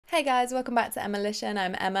Hey guys, welcome back to Emmalition.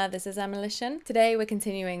 I'm Emma, this is Emmalition. Today we're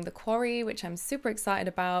continuing the Quarry, which I'm super excited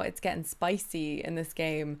about. It's getting spicy in this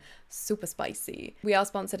game, super spicy. We are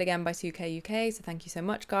sponsored again by 2K UK, so thank you so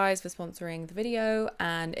much guys for sponsoring the video.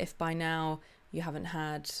 And if by now you haven't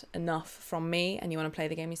had enough from me and you want to play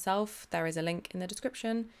the game yourself, there is a link in the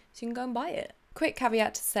description so you can go and buy it. Quick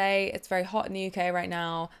caveat to say, it's very hot in the UK right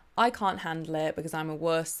now. I can't handle it because I'm a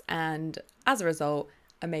wuss, and as a result,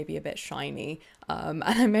 I may be a bit shiny and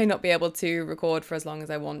I may not be able to record for as long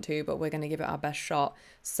as I want to, but we're going to give it our best shot.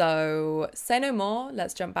 So say no more,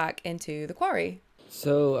 let's jump back into the Quarry.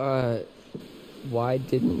 So, why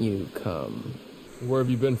didn't you come? Where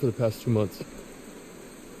have you been for the past 2 months?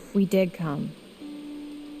 We did come.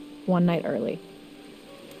 One night early.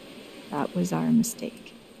 That was our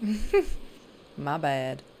mistake. My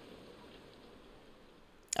bad.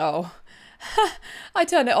 Oh, I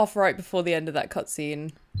turned it off right before the end of that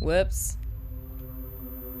cutscene. Whoops.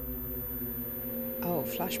 Oh,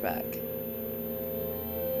 flashback.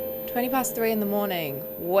 3:20 in the morning.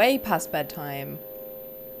 Way past bedtime.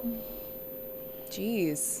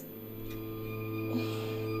 Jeez.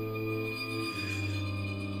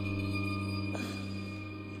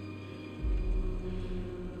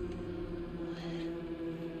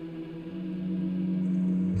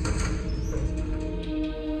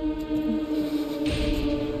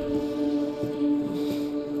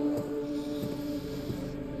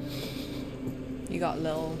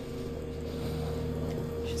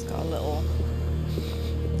 She's got a little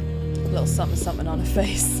something on her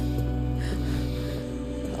face.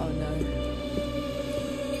 Oh no.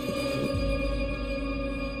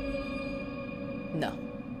 No.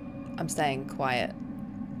 I'm staying quiet.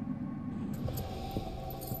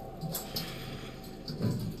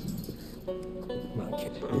 Come on,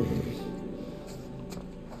 kid.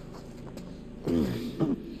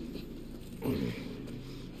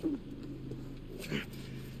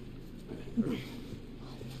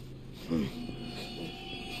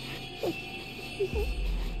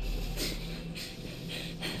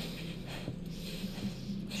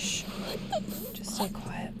 Shh. Just stay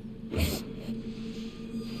quiet.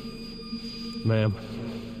 Ma'am,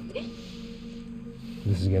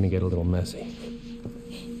 this is gonna get a little messy.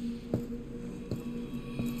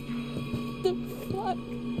 The fuck?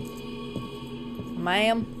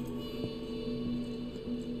 Ma'am.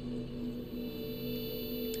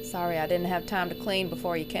 Sorry, I didn't have time to clean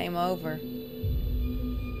before you came over.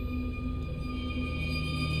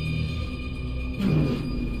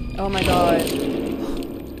 Oh my god.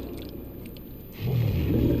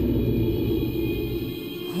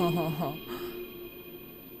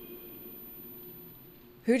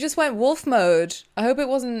 Who just went wolf mode? I hope it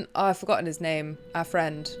wasn't... Oh, I've forgotten his name. Our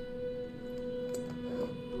friend.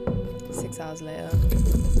 6 hours later.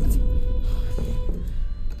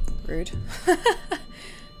 Rude.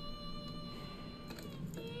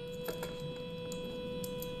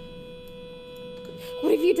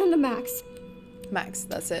 What have you done to Max? Max,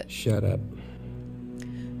 that's it. Shut up.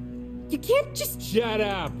 You can't just... Shut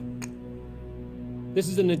up! This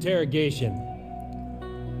is an interrogation.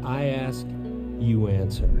 I ask, you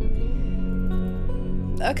answer.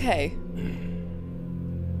 Okay.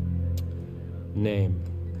 Name.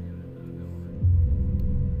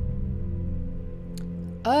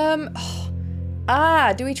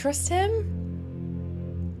 Do we trust him?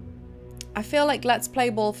 I feel like let's play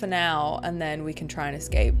ball for now and then we can try and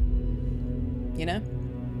escape. You know?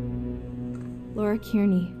 Laura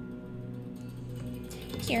Kearney.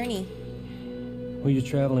 Kearney. Who are you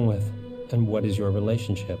traveling with? And what is your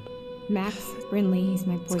relationship? Max Brinley, he's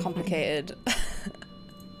my boyfriend. It's complicated.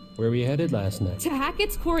 Where were you headed last night? To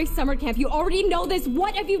Hackett's Quarry summer camp. You already know this.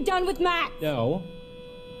 What have you done with Max? No.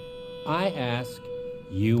 I ask,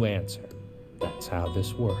 you answer. That's how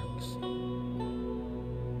this works.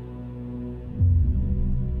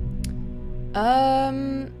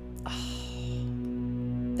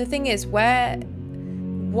 The thing is,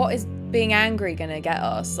 what is being angry gonna get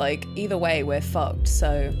us? Like, either way, we're fucked,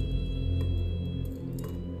 so.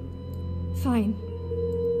 Fine.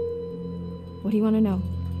 What do you want to know?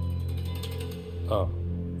 Oh.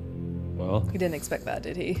 Well. He didn't expect that,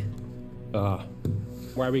 did he? Why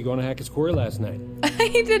were you going to Hackett's Quarry last night?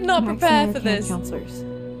 He did not Max prepare and I for are camp this. counselors.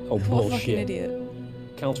 Oh, What a fucking bullshit. idiot.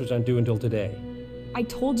 Counselors aren't due until today. I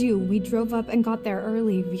told you, we drove up and got there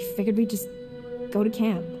early. We figured we'd just go to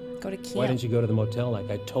camp. Go to camp. Why didn't you go to the motel like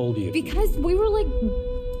I told you? Because we were like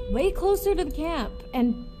way closer to the camp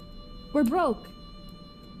and we're broke.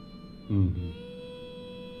 Mm-hmm.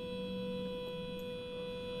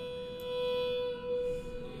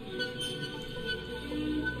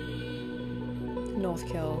 North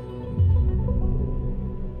Kill.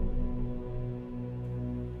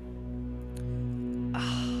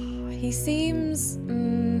 He seems...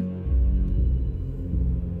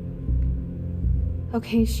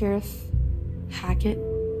 Okay, Sheriff Hackett.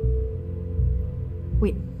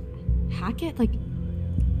 Wait, Hackett? Like,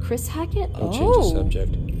 Chris Hackett? Don't change the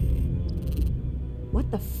subject. What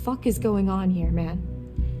the fuck is going on here, man?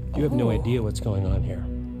 You have no idea what's going on here.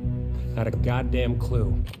 Not a goddamn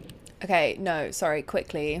clue. Okay, no, sorry,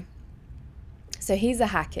 quickly. So he's a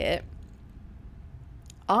Hackett.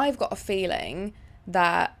 I've got a feeling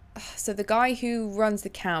that... So the guy who runs the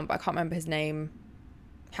camp, I can't remember his name.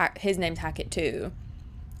 His name's Hackett too.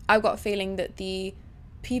 I've got a feeling that the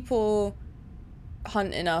people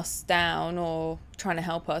hunting us down or trying to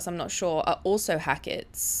help us, I'm not sure, are also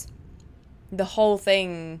Hacketts. The whole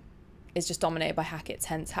thing is just dominated by Hacketts,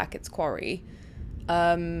 hence Hackett's Quarry.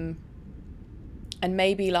 And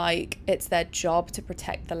maybe like it's their job to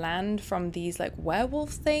protect the land from these like werewolf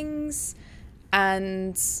things,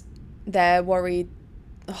 and they're worried.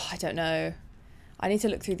 Oh, I don't know. I need to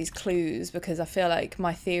look through these clues because I feel like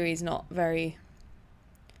my theory is not very...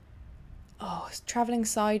 Oh, it's traveling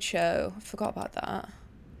sideshow. I forgot about that.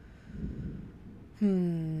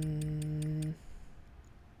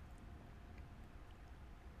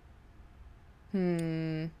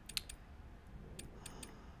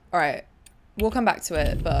 Alright, we'll come back to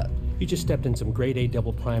it, but... You just stepped in some grade A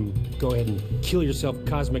double prime, go ahead and kill yourself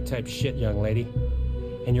cosmic type shit, young lady.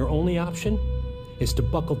 And your only option is to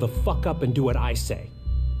buckle the fuck up and do what I say.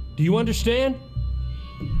 Do you understand?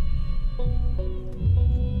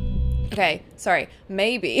 Okay, sorry.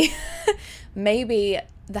 Maybe, maybe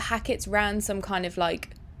the Hacketts ran some kind of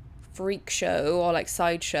like freak show or like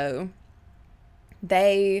sideshow.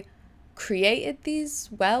 They created these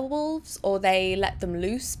werewolves, or they let them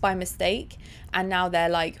loose by mistake, and now they're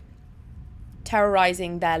like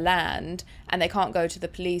terrorizing their land, and they can't go to the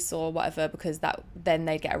police or whatever because then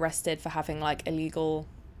they get arrested for having like illegal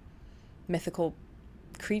mythical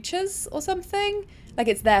creatures or something. Like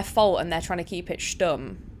it's their fault and they're trying to keep it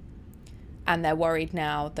stum, and they're worried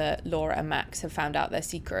now that Laura and Max have found out their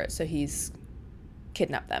secret, so he's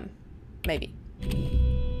kidnapped them. Maybe.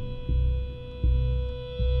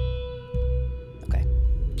 Okay.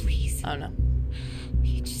 Please. I don't know.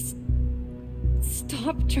 You just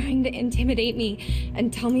stop trying to intimidate me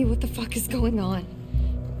and tell me what the fuck is going on.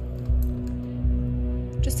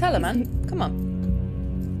 Just tell her, man. Come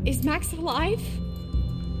on. Is Max alive?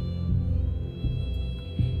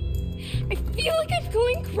 I feel like I'm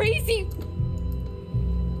going crazy.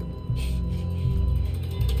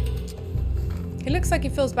 He looks like he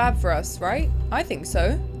feels bad for us, right? I think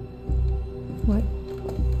so. What?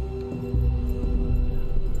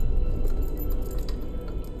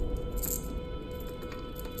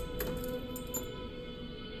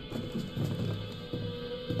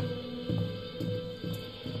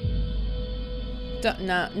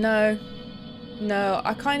 No,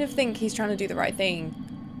 I kind of think he's trying to do the right thing.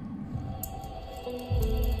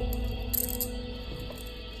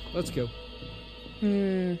 Let's go.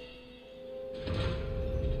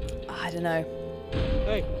 I don't know.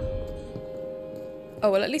 Hey.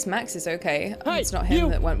 Oh, well, at least Max is okay. Hey, it's not him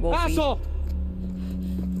that went wolfy. Asshole!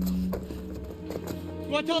 You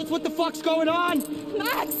want to tell us what the fuck's going on?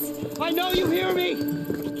 Max! I know you hear me!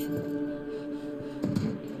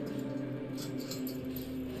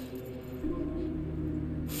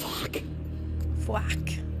 Fuck.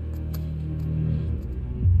 Thwack.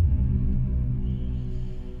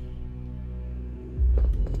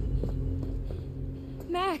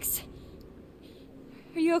 Max!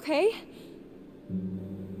 Are you okay?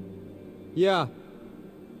 Yeah.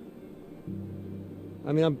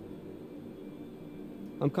 I mean,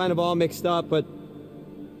 I'm kind of all mixed up, but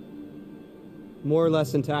more or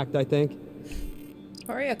less intact, I think.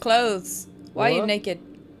 Where are your clothes? Why are you What? naked?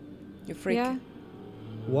 You freak. Yeah.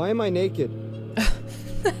 Why am I naked?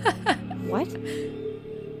 What?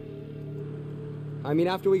 I mean,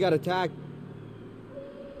 after we got attacked,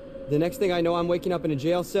 the next thing I know, I'm waking up in a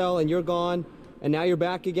jail cell and you're gone, and now you're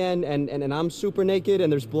back again, and I'm super naked,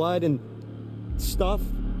 and there's blood and stuff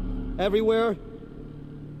everywhere.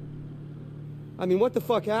 I mean, what the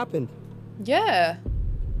fuck happened? Yeah.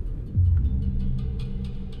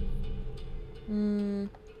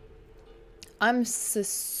 I'm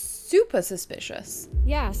super suspicious.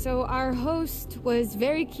 Yeah, so our host was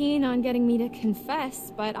very keen on getting me to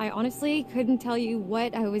confess, but I honestly couldn't tell you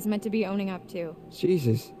what I was meant to be owning up to.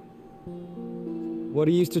 Jesus. What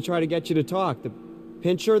he used to try to get you to talk? The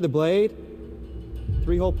pincher, the blade?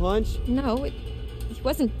 3-hole punch? No, he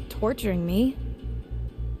wasn't torturing me.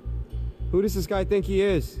 Who does this guy think he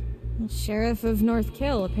is? Sheriff of North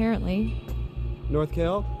Kill, apparently. North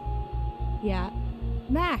Kill? Yeah.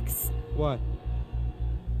 Max, What?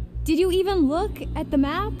 Did you even look at the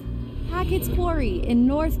map? Hackett's Quarry in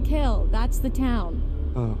North Kill. That's the town.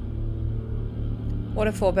 Oh. What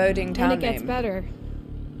a foreboding town And it gets name. better.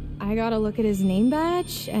 I gotta look at his name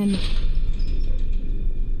badge and...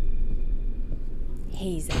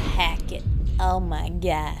 He's a Hackett. Oh my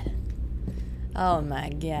god. Oh my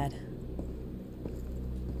god.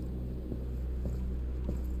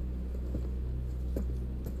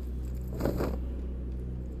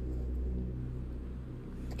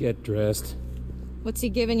 Get dressed. What's he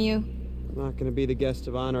giving you? I'm not gonna be the guest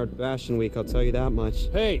of honor at Fashion Week, I'll tell you that much.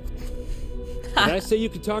 Hey! Did I say you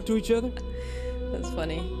could talk to each other? That's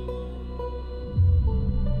funny.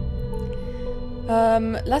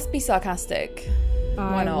 Let's be sarcastic.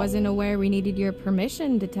 Why I not? wasn't aware we needed your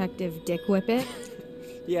permission, Detective Dick Whippet.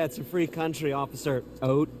 Yeah, it's a free country, Officer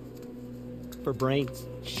Oat. For brains.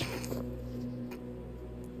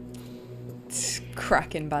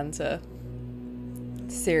 Cracking banter.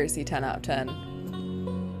 Seriously, 10 out of 10.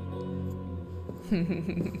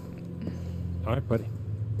 All right, buddy.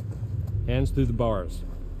 Hands through the bars.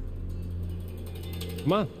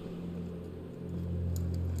 Come on.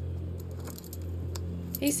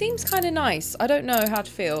 He seems kind of nice. I don't know how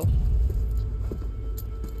to feel.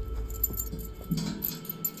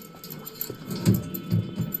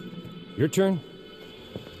 Your turn.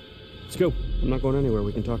 Let's go. I'm not going anywhere,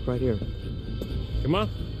 we can talk right here. Come on.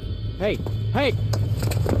 Hey! Hey!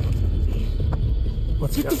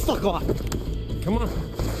 Let's Get go. the fuck off! Come on.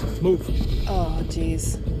 Move. Oh,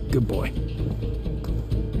 jeez. Good boy.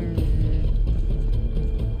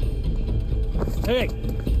 Hey!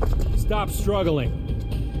 Stop struggling.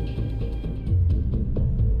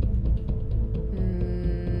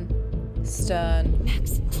 Stern.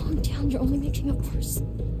 Max, calm down. You're only making it worse.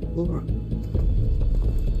 Laura,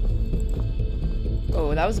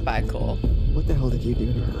 Oh, that was a bad call. what the hell did you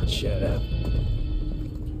do to her? Shut up.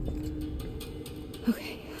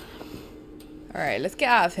 Okay. Alright, let's get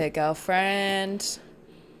out of here, girlfriend.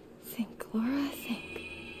 Think, Laura, think.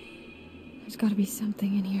 There's gotta be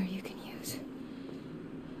something in here you can use.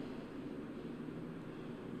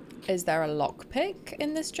 Is there a lockpick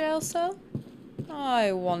in this jail cell?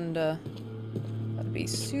 I wonder. That'd be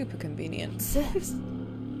super convenient. Sis.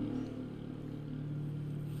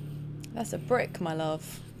 That's a brick, my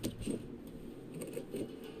love.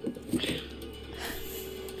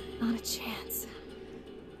 Not a chance.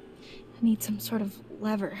 I need some sort of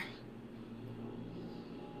lever.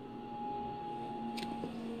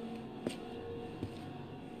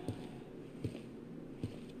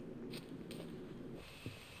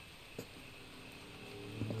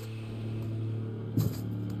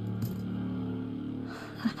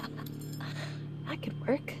 That could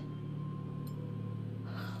work.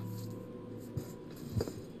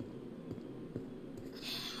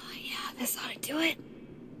 Oh, yeah, this ought to do it.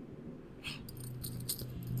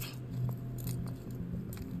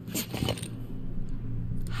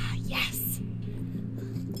 Yes.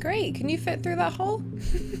 Great, can you fit through that hole?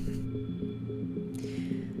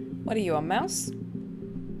 What are you, a mouse?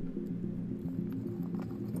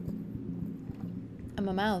 I'm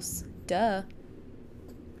a mouse. Duh.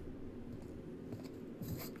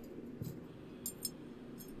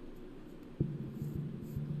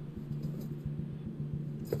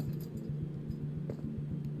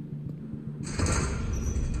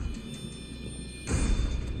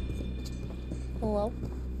 Hello?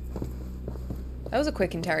 That was a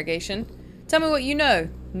quick interrogation. Tell me what you know.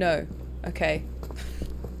 No. Okay.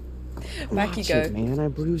 Back you Watch go. it, man, I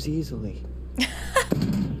bruise easily.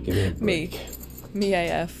 Give me a break. Me. Me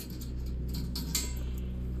AF.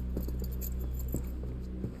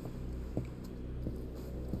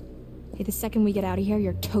 Hey, the second we get out of here,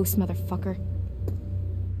 you're toast, motherfucker.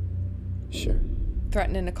 Sure.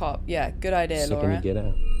 Threatening a cop. Yeah, good idea, Second Laura. you get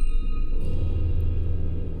out.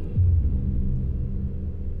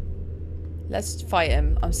 Let's fight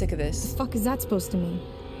him. I'm sick of this. The fuck is that supposed to mean?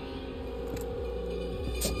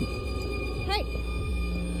 Hey!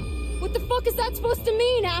 What the fuck is that supposed to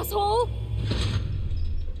mean, asshole?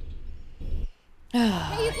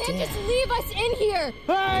 Hey, you can't just leave us in here!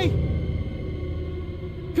 Hey!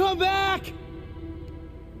 Come back!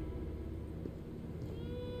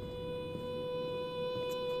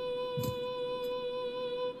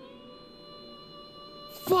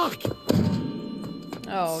 Fuck!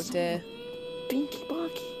 Oh dear. Binky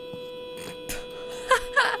bonky.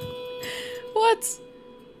 What?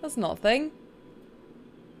 That's not a thing.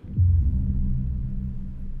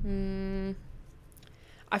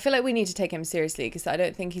 I feel like we need to take him seriously because I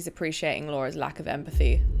don't think he's appreciating Laura's lack of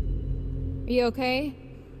empathy. Are you okay?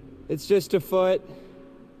 It's just a foot.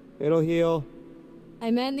 It'll heal. I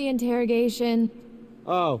meant the interrogation.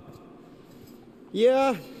 Oh.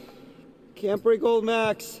 Yeah. Can't break old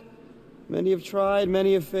Max. Many have tried,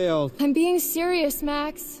 many have failed. I'm being serious,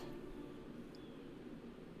 Max.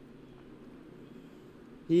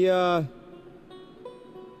 He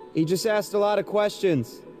just asked a lot of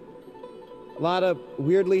questions. A lot of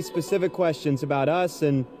weirdly specific questions about us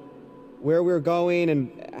and where we were going and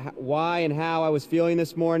why and how I was feeling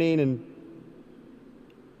this morning, and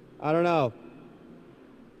I don't know.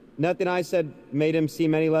 Nothing I said made him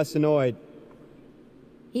seem any less annoyed.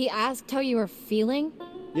 He asked how you were feeling?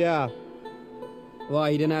 Yeah.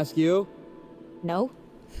 Why, he didn't ask you? No.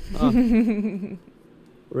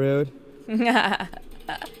 Rude.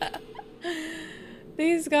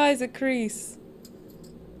 These guys are crease.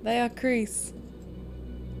 They are crease.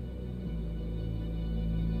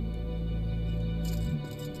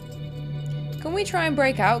 Can we try and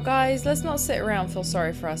break out, guys? Let's not sit around and feel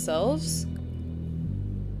sorry for ourselves.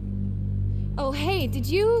 Oh, hey, did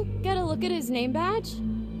you get a look at his name badge?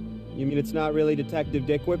 You mean it's not really Detective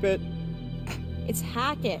Dick Whippet? It's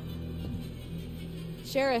Hackett.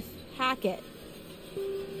 Sheriff Hackett.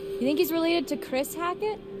 You think he's related to Chris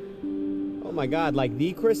Hackett? Oh my god, like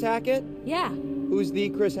the Chris Hackett? Yeah. Who's the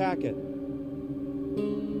Chris Hackett?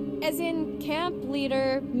 As in camp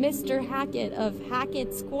leader Mr. Hackett of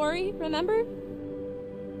Hackett's Quarry, remember?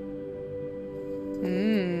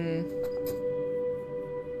 Man.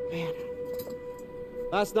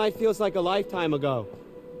 Last night feels like a lifetime ago.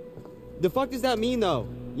 The fuck does that mean though?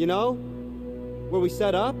 You know? Where we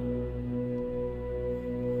set up?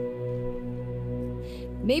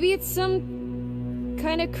 Maybe it's some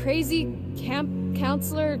kind of crazy camp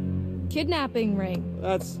counselor kidnapping ring.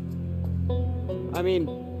 That's... I mean...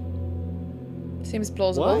 Seems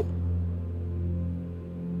plausible. What?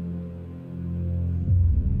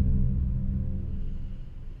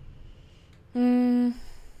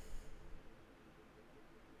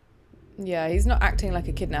 Yeah, he's not acting like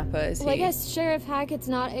a kidnapper, is he? Well, I guess Sheriff Hackett's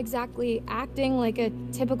not exactly acting like a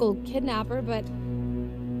typical kidnapper, but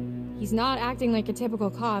he's not acting like a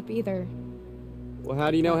typical cop either. Well,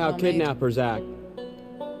 how do you know how kidnappers act?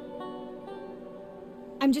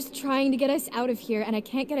 I'm just trying to get us out of here, and I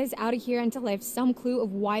can't get us out of here until I have some clue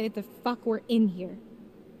of why the fuck we're in here.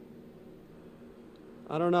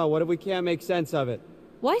 I don't know, what if we can't make sense of it?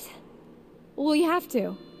 What? Well, you have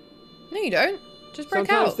to. No, you don't. Just break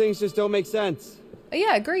Sometimes out. things just don't make sense. Oh,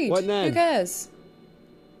 yeah, agreed. What then? Who cares?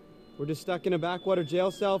 We're just stuck in a backwater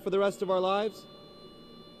jail cell for the rest of our lives?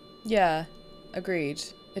 Yeah, agreed.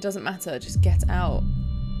 It doesn't matter. Just get out.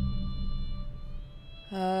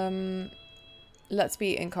 Let's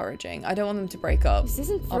be encouraging. I don't want them to break up. This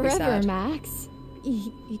isn't I'll be forever, sad. Max.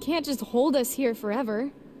 You can't just hold us here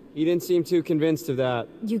forever. You didn't seem too convinced of that.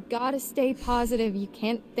 You gotta stay positive. You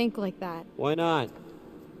can't think like that. Why not?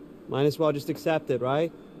 Might as well just accept it,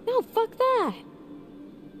 right? No, fuck that.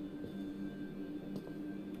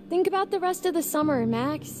 Think about the rest of the summer,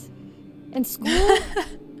 Max. And school. I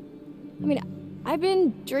mean, I've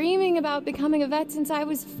been dreaming about becoming a vet since I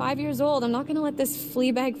was 5 years old. I'm not gonna let this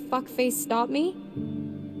fleabag fuckface stop me.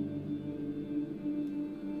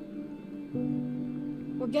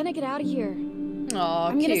 We're gonna get out of here. Aw,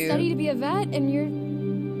 I'm gonna cute. study to be a vet, and you're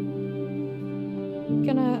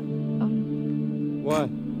gonna, What?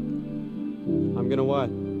 I'm gonna what?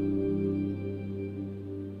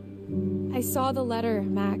 I saw the letter,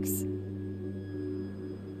 Max.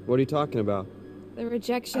 What are you talking about? The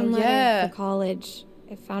rejection Oh, letter yeah. for college.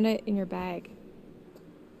 I found it in your bag.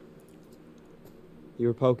 You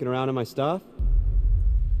were poking around in my stuff?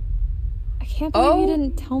 I can't believe you Oh.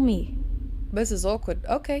 didn't tell me. This is awkward.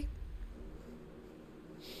 Okay.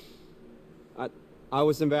 I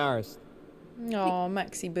was embarrassed. Aw,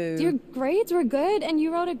 Maxie boo. Your grades were good, and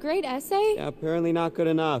you wrote a great essay? Yeah, apparently not good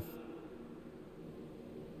enough.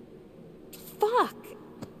 Fuck!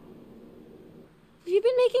 You've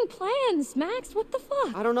been making plans, Max. What the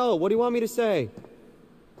fuck? I don't know. What do you want me to say?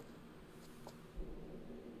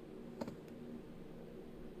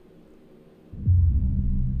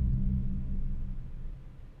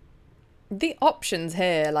 The options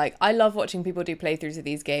here, like, I love watching people do playthroughs of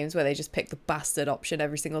these games where they just pick the bastard option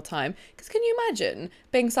every single time. Because can you imagine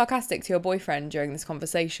being sarcastic to your boyfriend during this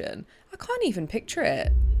conversation? I can't even picture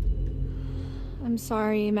it. I'm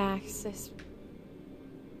sorry, Max. This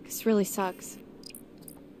really sucks.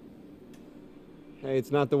 Hey,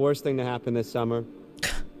 it's not the worst thing to happen this summer.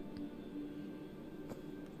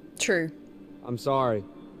 True. I'm sorry.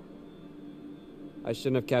 I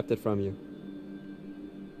shouldn't have kept it from you.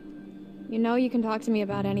 You know you can talk to me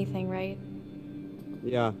about anything, right?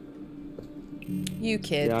 Yeah. You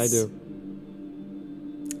kids. Yeah, I do.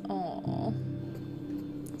 Aw.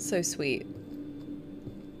 So sweet.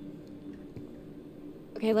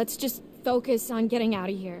 Okay, let's just focus on getting out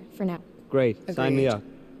of here for now. Great. Sign me Agreed. up.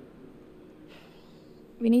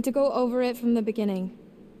 We need to go over it from the beginning.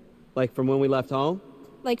 Like from when we left home?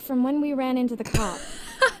 Like from when we ran into the cop.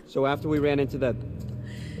 So after we ran into that,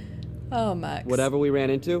 Oh, Max. whatever we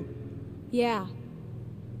ran into? Yeah.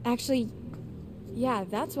 Actually, yeah,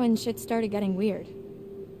 that's when shit started getting weird.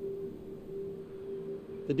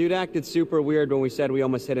 The dude acted super weird when we said we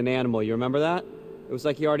almost hit an animal. You remember that? It was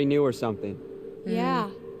like he already knew or something. Yeah.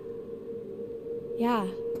 Yeah,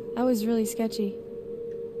 that was really sketchy.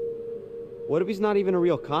 What if he's not even a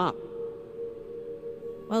real cop?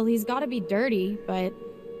 Well, he's gotta be dirty, but...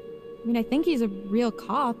 I mean, I think he's a real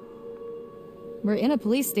cop. We're in a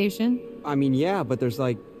police station. I mean, yeah, but there's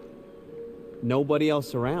like... nobody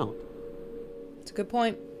else around. It's a good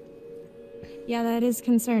point. Yeah, that is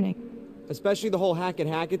concerning. Especially the whole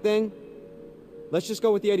Hackett thing. Let's just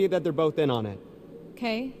go with the idea that they're both in on it.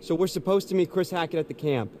 Okay. So we're supposed to meet Chris Hackett at the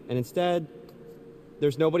camp, and instead,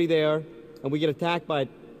 there's nobody there, and we get attacked by...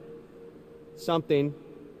 something,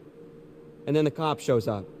 and then the cop shows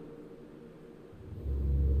up.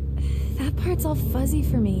 That part's all fuzzy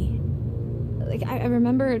for me. Like, I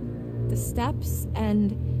remember the steps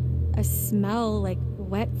and a smell like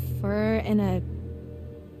wet fur and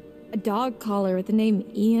a dog collar with the name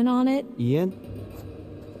Ian on it. Ian?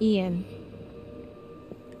 Ian.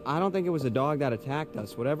 I don't think it was a dog that attacked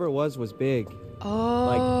us. Whatever it was big. Oh.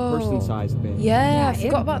 Like, person-sized big. Yeah, I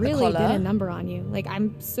forgot it about really the collar. did a number on you. Like,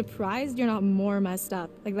 I'm surprised you're not more messed up.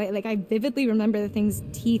 Like I vividly remember the thing's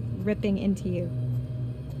teeth ripping into you.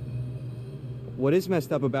 What is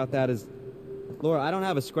messed up about that is... Laura, I don't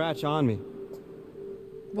have a scratch on me.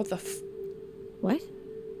 What the What?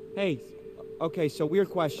 Hey, okay, so weird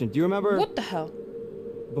question. Do you remember... What the hell?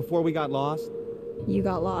 before we got lost? You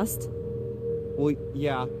got lost? Well,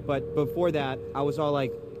 yeah, but before that, I was all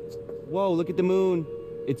like, whoa, look at the moon.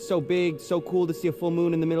 It's so big, so cool to see a full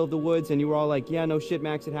moon in the middle of the woods, and you were all like, yeah, no shit,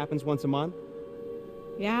 Max, it happens once a month.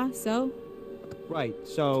 Yeah, so? Right,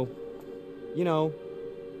 so, you know,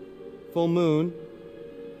 full moon.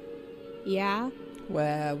 Yeah.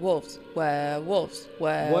 Werewolves, werewolves,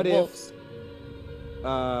 What if-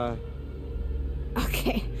 werewolves.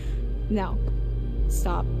 Okay. No.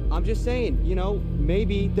 Stop. I'm just saying, you know,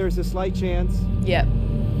 maybe there's a slight chance Yep,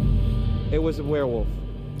 it was a werewolf.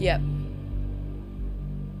 yep.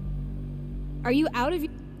 Are you out of...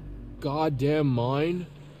 Goddamn mine?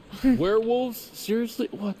 Werewolves? Seriously?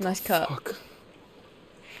 What the Nice cut. fuck?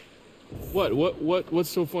 What's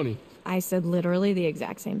so funny? I said literally the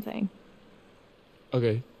exact same thing.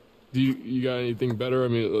 Okay. Do you got anything better? I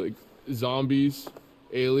mean, like, zombies?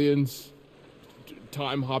 Aliens?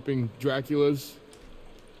 Time-hopping Draculas?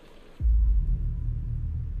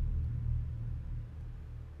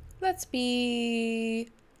 Let's be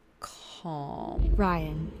calm.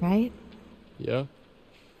 Ryan, right? Yeah?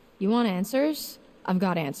 You want answers? I've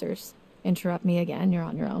got answers. Interrupt me again, you're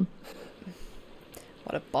on your own.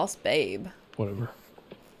 What a boss babe. Whatever.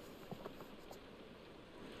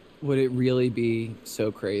 Would it really be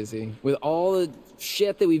so crazy? With all the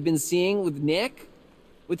shit that we've been seeing with Nick?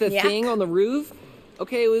 With the Yak. thing on the roof?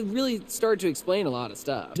 Okay, it would really start to explain a lot of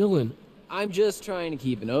stuff. Dylan, I'm just trying to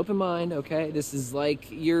keep an open mind, okay? This is like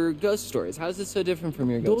your ghost stories. How is this so different from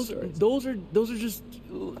your ghost stories? those are just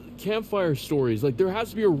campfire stories. Like, there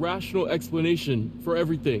has to be a rational explanation for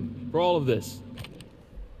everything, for all of this.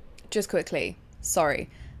 Just quickly, sorry.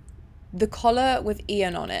 The collar with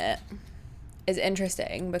Ian on it is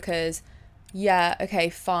interesting because, yeah, okay,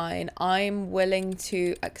 fine. I'm willing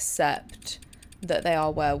to accept that they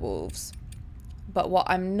are werewolves. But what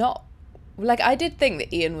I'm not... Like, I did think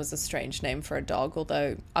that Ian was a strange name for a dog,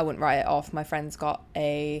 although I wouldn't write it off. My friend's got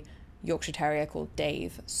a Yorkshire Terrier called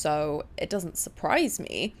Dave, so it doesn't surprise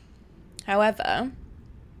me. However,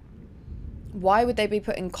 why would they be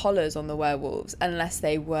putting collars on the werewolves unless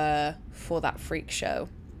they were for that freak show?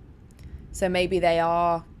 So maybe they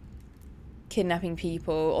are kidnapping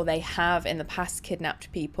people, or they have in the past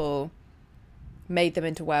kidnapped people, made them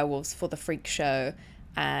into werewolves for the freak show,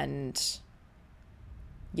 and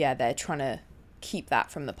yeah, they're trying to keep that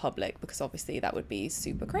from the public because obviously that would be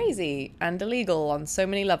super crazy and illegal on so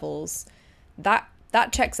many levels. That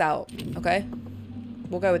checks out, okay?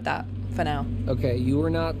 We'll go with that for now. Okay, you were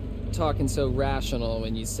not talking so rational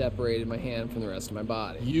when you separated my hand from the rest of my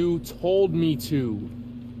body. You told me to.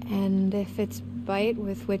 And if it's bite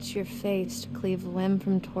with which you're faced, cleave limb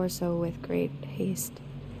from torso with great haste.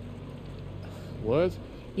 What?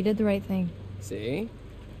 You did the right thing. See?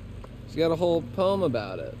 She's got a whole poem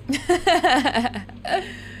about it.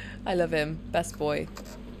 I love him. Best boy.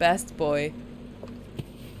 Best boy.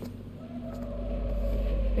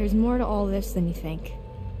 There's more to all this than you think.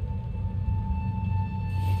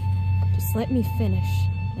 Just let me finish,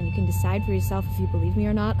 and you can decide for yourself if you believe me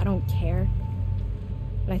or not. I don't care.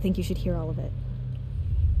 But I think you should hear all of it.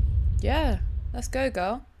 Yeah, let's go,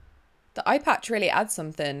 girl. The eye patch really adds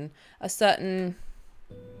something. A certain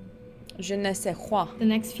je ne sais quoi. The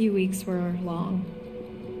next few weeks were long.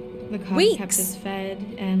 The cop kept us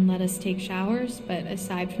fed and let us take showers, but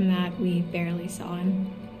aside from that, we barely saw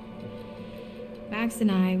him. Max and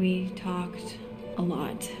I, we talked a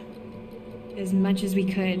lot. As much as we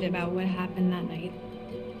could about what happened that night.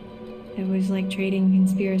 It was like trading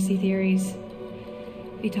conspiracy theories.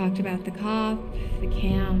 We talked about the cop, the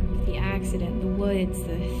camp, the accident, the woods,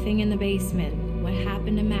 the thing in the basement, what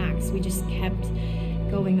happened to Max. We just kept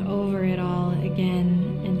going over it all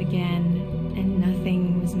again and again, and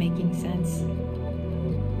nothing was making sense.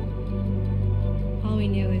 All we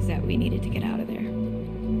knew is that we needed to get out of there.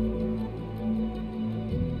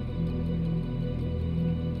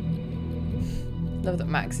 Love that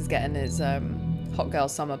Max is getting his hot girl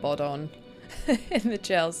summer bod on in the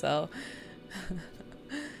jail cell.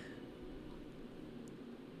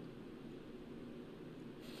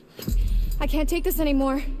 I can't take this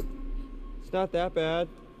anymore. It's not that bad.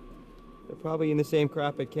 They're probably in the same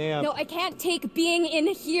crap at camp. No, I can't take being in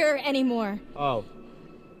here anymore. Oh.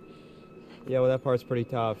 Yeah, well, that part's pretty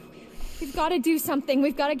tough. We've got to do something.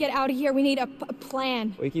 We've got to get out of here. We need a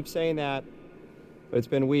plan. We keep saying that, but it's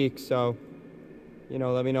been weeks, so, you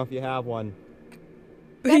know, let me know if you have one.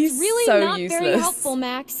 That's He's really so not useless. very helpful,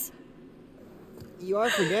 Max. You are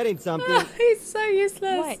forgetting something. He's so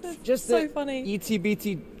useless. What? That's Just so the funny.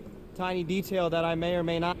 itsy-bitsy tiny detail that I may or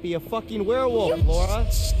may not be a fucking werewolf, Laura.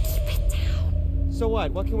 Keep it down. So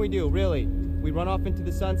what? What can we do, really? We run off into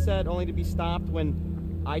the sunset only to be stopped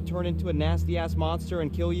when I turn into a nasty-ass monster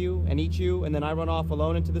and kill you and eat you, and then I run off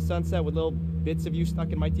alone into the sunset with little bits of you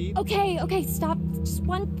stuck in my teeth? Okay, stop. Just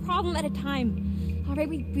one problem at a time. All right,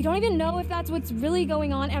 we don't even know if that's what's really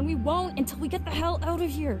going on, and we won't until we get the hell out of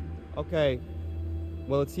here. Okay.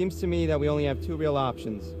 Well, it seems to me that we only have two real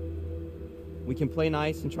options. We can play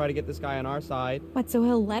nice and try to get this guy on our side. What, so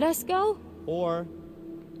he'll let us go? Or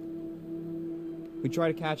we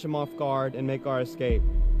try to catch him off guard and make our escape.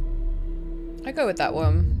 I go with that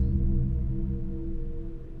one.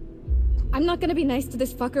 I'm not gonna be nice to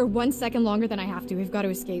this fucker 1 second longer than I have to. We've got to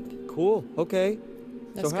escape. Cool. Okay.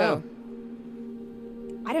 Let's so go. how?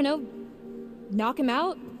 I don't know. Knock him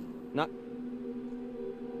out? Not...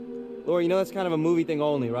 Laura, you know that's kind of a movie thing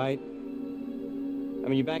only, right? I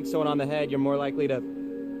mean, you bang someone on the head, you're more likely to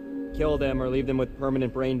kill them or leave them with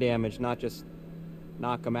permanent brain damage, not just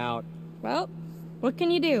knock them out. Well, what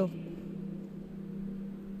can you do?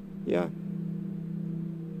 Yeah.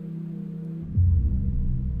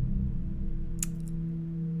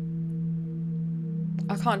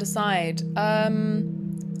 I can't decide.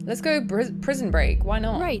 Let's go Prison Break. Why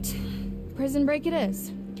not? Right. Prison Break it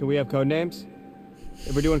is. Can we have code names?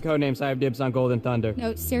 If we're doing code names, I have dibs on Golden Thunder.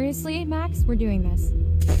 No, seriously, Max, we're doing this.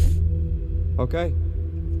 Okay.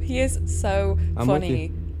 He is so I'm with funny.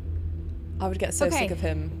 you. I would get so Okay. sick of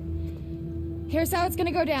him. Here's how it's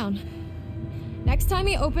gonna go down. Next time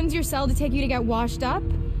he opens your cell to take you to get washed up,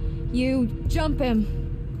 you jump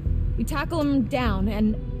him. You tackle him down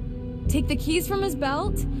and take the keys from his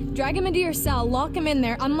belt, drag him into your cell, lock him in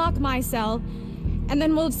there, unlock my cell, and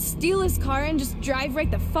then we'll steal his car and just drive right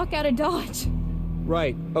the fuck out of Dodge.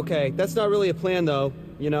 Right. Okay. That's not really a plan, though.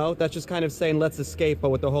 You know? That's just kind of saying let's escape, but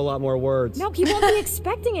with a whole lot more words. No, he won't be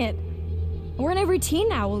expecting it. We're in a routine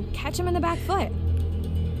now. We'll catch him in the back foot.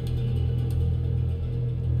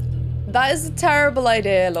 That is a terrible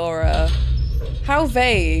idea, Laura. How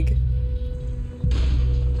vague.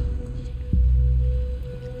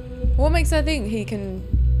 What makes her think he can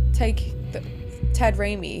take Ted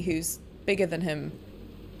Raimi, who's bigger than him?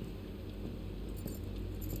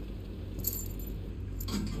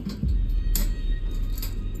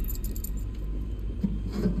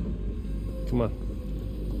 Come on.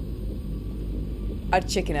 I'd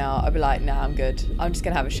chicken out. I'd be like, nah, I'm good. I'm just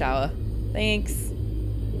gonna have a shower. Thanks.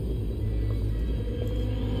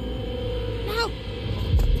 No!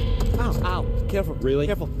 Ow, ow. Careful. Really?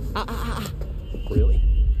 Careful. Ah, ah, ah, ah. Really?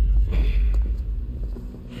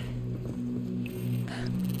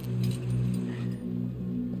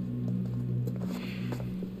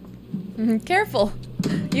 Careful.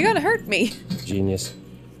 You're gonna hurt me. Genius.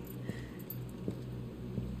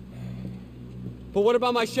 But what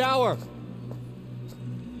about my shower?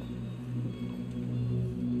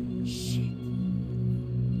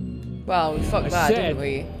 Well, we fucked I that, said- didn't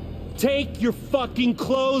we? Take your fucking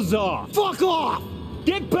clothes off! Fuck off!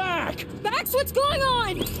 Get back! Max, what's going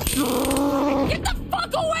on? Get the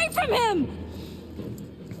fuck away from him!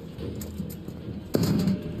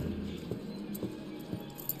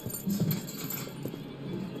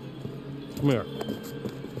 Come here.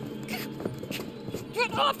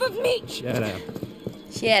 Get off of me! Shut up.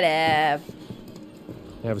 Shut up.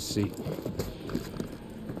 Have a seat.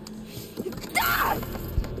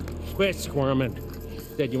 Quit squirming.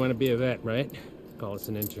 Said you want to be a vet, right? Call us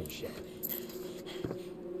an internship.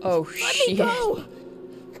 Oh, Let shit. me go!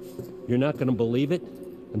 You're not gonna believe it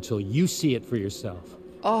until you see it for yourself.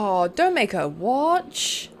 Oh, don't make her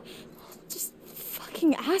watch. Just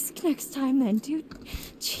fucking ask next time then, dude.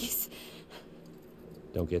 Jeez.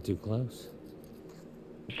 Don't get too close.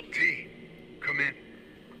 T, come in.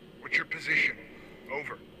 What's your position?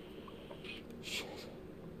 Over.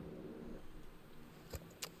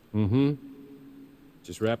 Mm-hmm.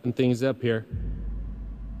 Just wrapping things up here.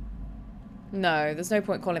 No, there's no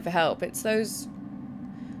point calling for help. It's those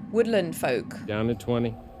woodland folk. Down to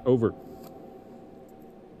 20. Over.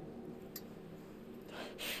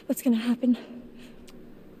 What's gonna happen?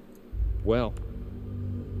 Well,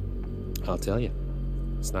 I'll tell you.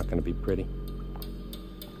 It's not gonna be pretty.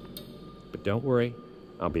 But don't worry.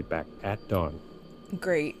 I'll be back at dawn.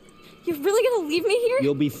 Great. You're really gonna leave me here?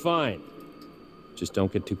 You'll be fine. Just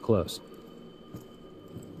don't get too close.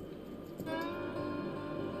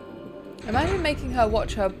 Imagine making her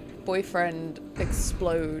watch her boyfriend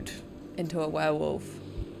explode into a werewolf.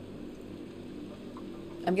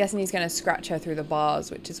 I'm guessing he's going to scratch her through the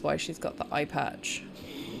bars, which is why she's got the eye patch.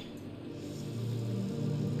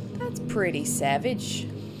 That's pretty savage.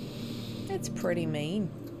 That's pretty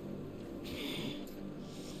mean.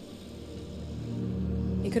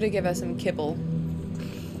 You could have given her some kibble.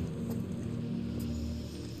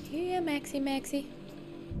 Here, Maxie.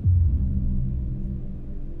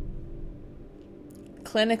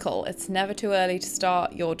 Clinical. It's never too early to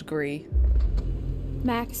start your degree.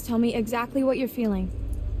 Max, tell me exactly what you're feeling.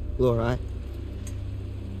 Laura,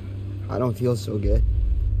 I don't feel so good.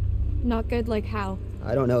 Not good like how?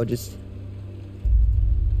 I don't know, just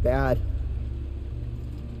bad.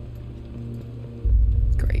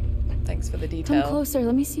 Great. Thanks for the detail. Come closer,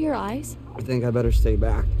 let me see your eyes. I think I better stay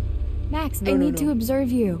back. Max, No, I no, need no. to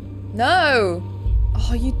observe you. No!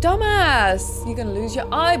 Oh, you dumbass! You're gonna lose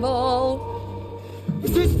your eyeball.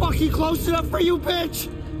 Is this fucking close enough for you, bitch?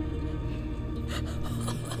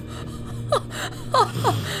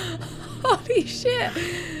 Holy shit!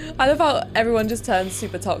 I love how everyone just turns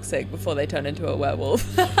super toxic before they turn into a werewolf.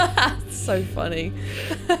 It's so funny.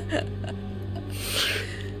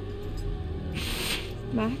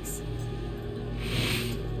 Max?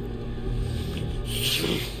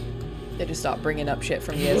 They just start bringing up shit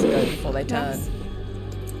from years ago before they turn. Max?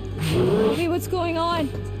 Hey, what's going on?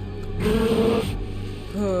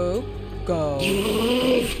 Go. Go.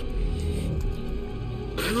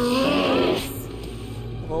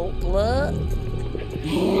 Oh, blood.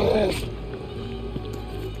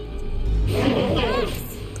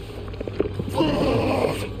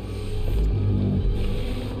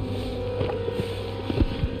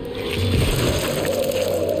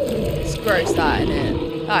 It's gross, that, isn't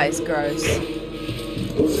it? That is gross.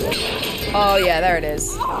 Oh, yeah, there it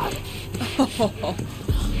is.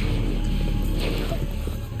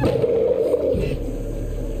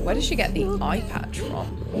 Where did she get the eye patch from?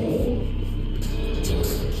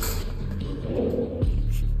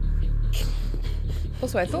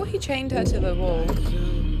 Also, I thought he chained her to the wall.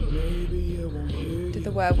 Did the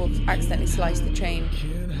werewolf accidentally slice the chain?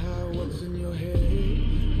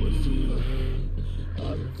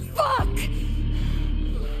 Fuck!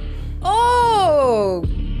 Oh,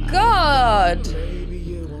 God!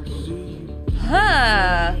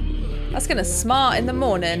 Huh. That's gonna smart in the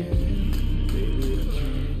morning.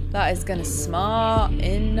 That is gonna smart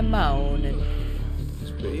in the morning.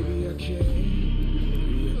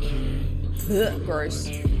 Ugh, gross.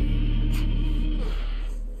 It's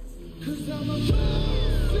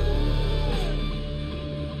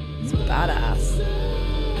badass.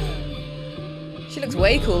 She looks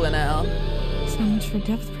way cooler now. So much for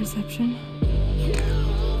depth perception.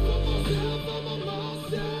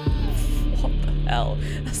 What the hell?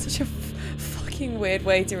 That's such a fucking weird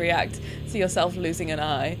way to react to yourself losing an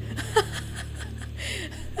eye.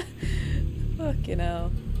 Fucking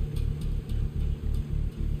hell.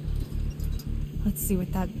 Let's see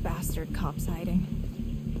what that bastard cop's hiding.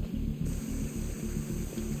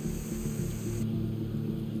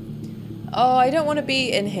 Oh, I don't want to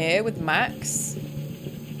be in here with Max.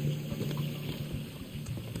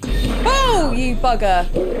 Oh, you bugger.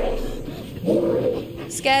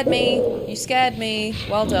 Scared me. You scared me.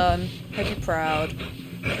 Well done. Hope you're proud.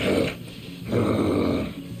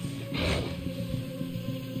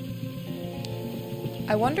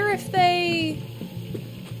 I wonder if they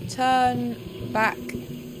turn back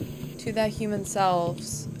to their human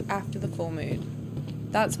selves after the full moon?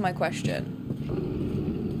 That's my question.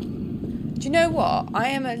 Do you know what? I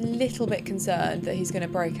am a little bit concerned that he's going to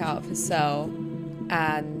break out of his cell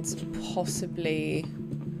and possibly...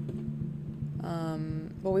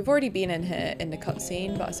 well, we've already been in here in the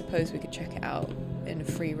cutscene, but I suppose we could check it out in a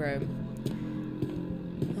free roam.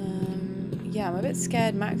 Yeah, I'm a bit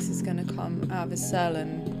scared Max is going to come out of his cell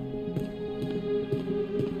and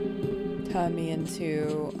turn me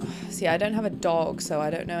into... See, I don't have a dog, so I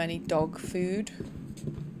don't know any dog food. I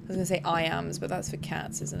was going to say I-ams, but that's for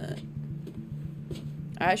cats, isn't it?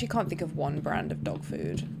 I actually can't think of one brand of dog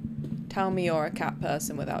food. Tell me you're a cat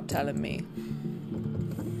person without telling me.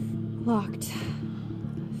 Locked.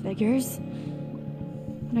 Figures.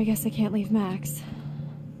 But I guess I can't leave Max.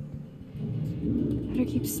 Better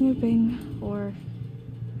keep snooping, or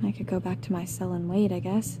I could go back to my cell and wait, I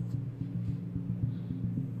guess.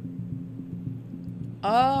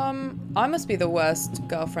 I must be the worst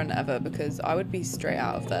girlfriend ever because I would be straight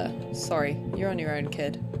out of there. Sorry, you're on your own,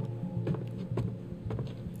 kid.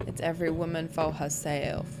 It's every woman for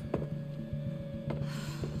herself.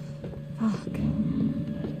 Fuck.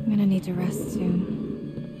 I'm gonna need to rest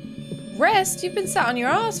soon. Rest? You've been sat on your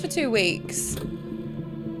ass for 2 weeks.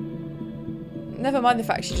 Never mind the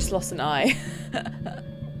fact she just lost an eye.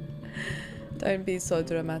 Don't be so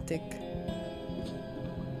dramatic.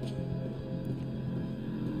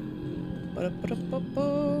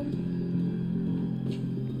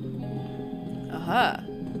 Aha.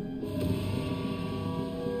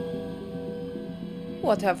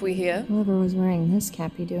 What have we here? Whoever was wearing this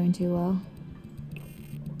can't be doing too well.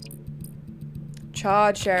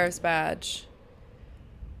 Charred sheriff's badge.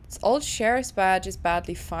 This old sheriff's badge is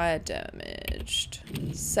badly fire damaged.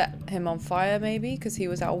 Set him on fire maybe because he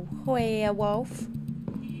was a werewolf.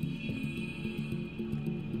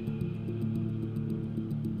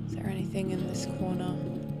 Is there anything in this corner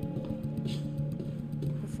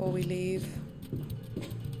before we leave?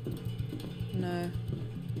 No.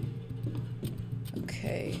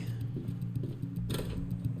 Okay.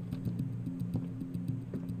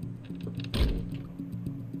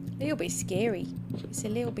 A little bit scary. It's a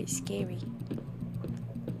little bit scary.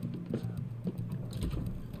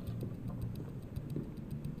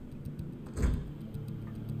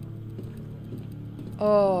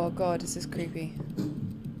 Oh god, this is creepy.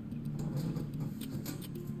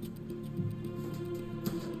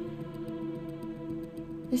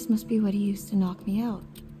 This must be what he used to knock me out.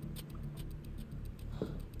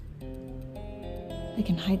 I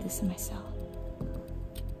can hide this in my cell.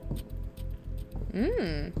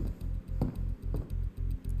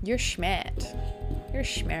 You're smart. You're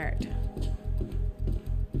smart.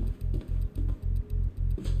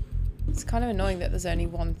 It's kind of annoying that there's only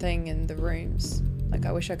one thing in the rooms. Like,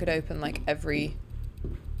 I wish I could open, like, every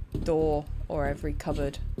door or every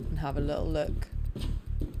cupboard and have a little look.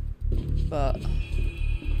 But...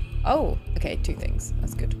 oh, okay, 2 things.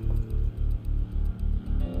 That's good.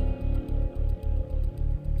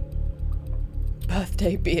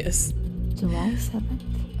 Birthday beers. July 7th.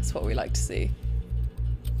 That's what we like to see.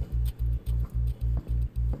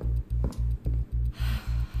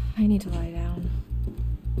 I need to lie down.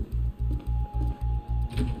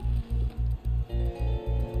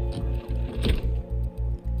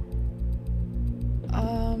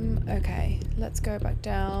 Okay, let's go back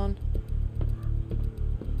down.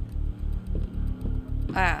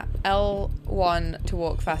 Ah, L1 to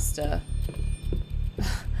walk faster.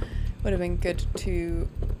 Would have been good to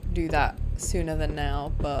do that sooner than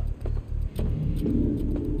now, but...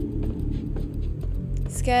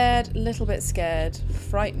 scared, a little bit scared,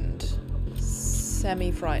 frightened,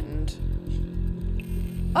 semi-frightened.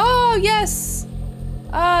 Oh, yes!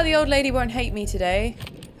 Ah, the old lady won't hate me today.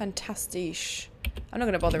 Fantastic. I'm not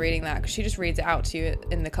going to bother reading that because she just reads it out to you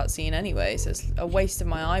in the cutscene anyway, so it's a waste of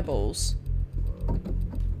my eyeballs.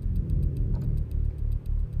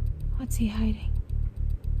 What's he hiding?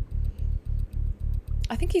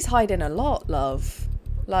 I think he's hiding a lot, love.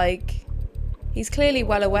 Like, he's clearly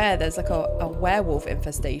well aware there's like a werewolf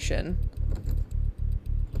infestation.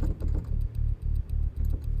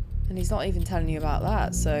 And he's not even telling you about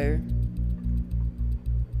that, so...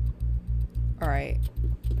 Alright.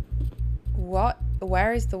 What?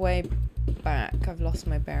 Where is the way back? I've lost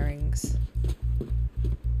my bearings.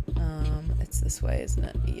 It's this way, isn't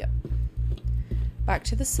it? Yep. Back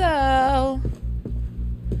to the cell.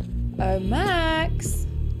 Oh, Max.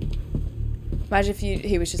 Imagine if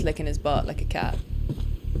he was just licking his butt like a cat.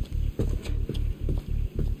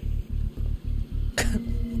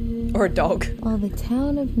 Or a dog. While the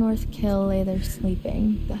town of North Kill lay there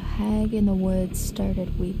sleeping, the hag in the woods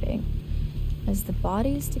started weeping. As the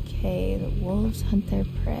bodies decay, the wolves hunt their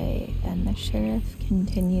prey, and the sheriff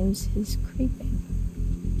continues his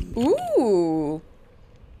creeping. Ooh!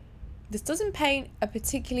 This doesn't paint a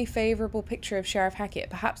particularly favourable picture of Sheriff Hackett.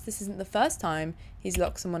 Perhaps this isn't the first time he's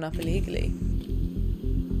locked someone up illegally.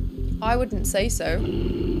 I wouldn't say so.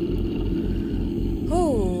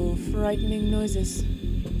 Oh, frightening noises.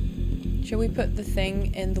 Shall we put the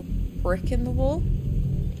thing in the brick in the wall?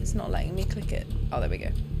 It's not letting me click it. Oh, there we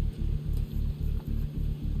go.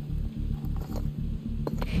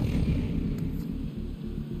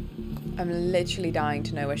 I'm literally dying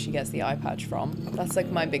to know where she gets the eye patch from. That's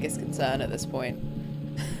like my biggest concern at this point.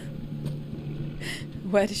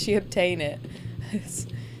 Where does she obtain it?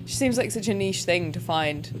 She seems like such a niche thing to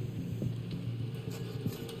find.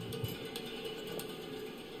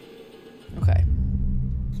 Okay.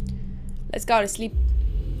 Let's go to sleep.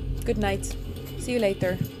 Good night. See you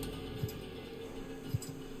later.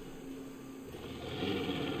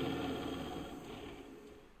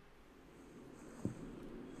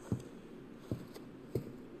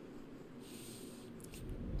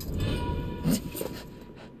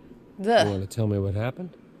 You want to tell me what happened?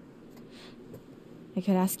 I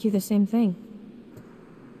could ask you the same thing.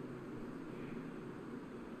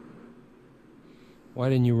 Why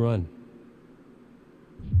didn't you run?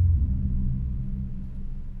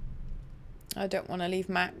 I don't want to leave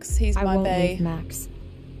Max. He's my I won't bae. leave Max.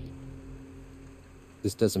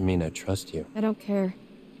 This doesn't mean I trust you. I don't care.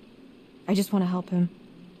 I just want to help him.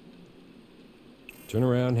 Turn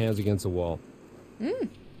around, hands against the wall.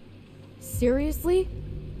 Seriously?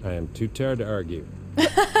 I am too tired to argue.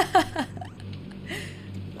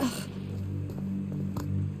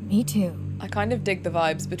 Me too. I kind of dig the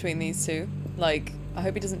vibes between these two. Like, I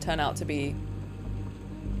hope he doesn't turn out to be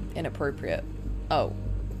inappropriate. Oh.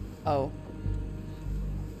 Oh.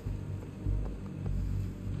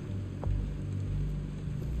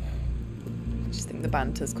 I just think the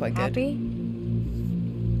banter's quite good. Happy?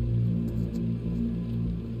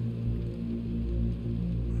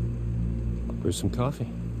 Brew some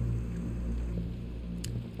coffee.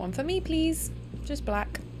 One for me, please. Just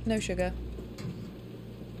black. No sugar.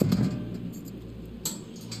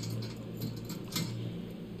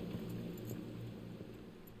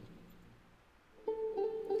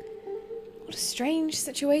 What a strange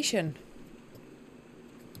situation.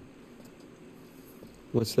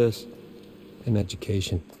 What's this? An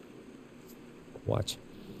education. Watch.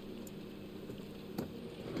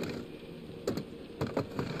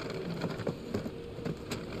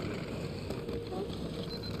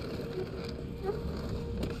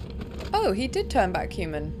 Oh, he did turn back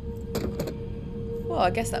human. Well,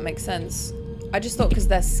 I guess that makes sense. I just thought because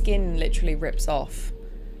their skin literally rips off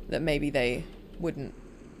that maybe they wouldn't.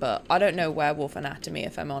 But I don't know werewolf anatomy,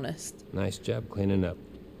 if I'm honest. Nice job cleaning up.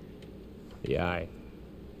 The eye.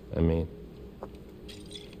 I mean.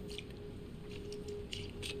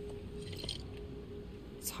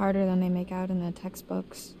 It's harder than they make out in the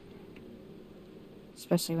textbooks.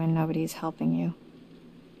 Especially when nobody's helping you.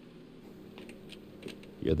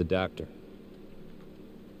 You're the doctor.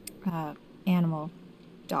 Animal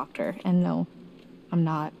doctor. And no, I'm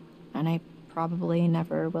not. And I probably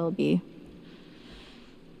never will be.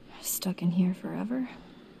 Stuck in here forever.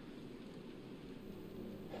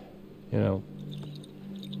 You know,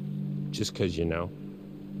 just because you know,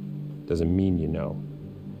 doesn't mean you know.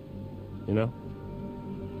 You know?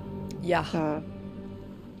 Yeah.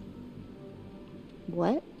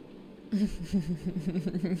 What?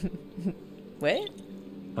 What?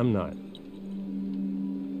 I'm not.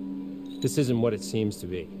 This isn't what it seems to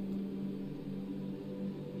be.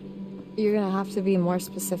 You're gonna have to be more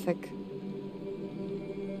specific.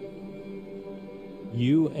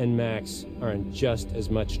 You and Max are in just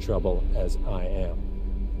as much trouble as I am.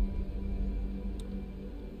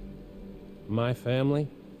 My family,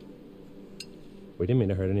 we didn't mean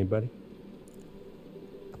to hurt anybody.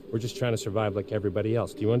 We're just trying to survive like everybody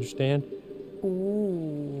else. Do you understand?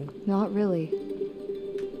 Ooh. Not really.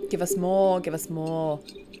 Give us more, give us more.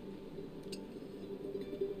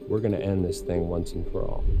 We're gonna end this thing once and for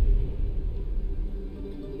all.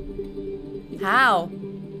 How?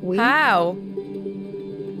 We? How?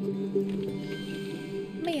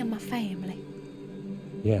 Me and my family.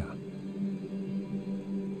 Yeah.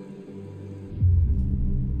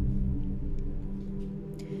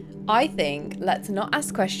 I think let's not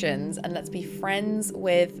ask questions and let's be friends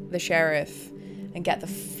with the sheriff and get the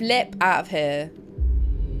flip out of here.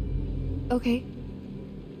 Okay.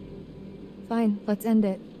 Fine, let's end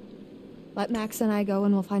it. Let Max and I go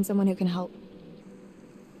and we'll find someone who can help.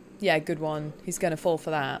 Yeah, good one. He's gonna fall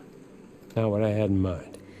for that. Not what I had in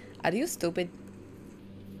mind. Adios, stupid.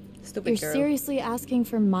 Stupid You're girl. seriously asking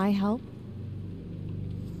for my help?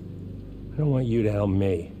 I don't want you to help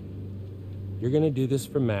me. You're gonna do this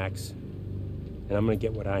for Max, and I'm gonna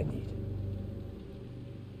get what I need.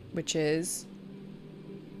 Which is...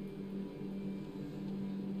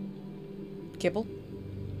 kibble?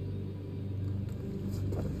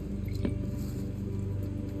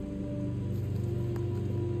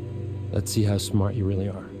 Let's see how smart you really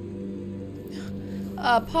are.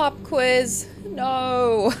 A pop quiz.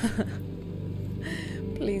 No.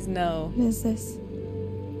 Please no. What is this?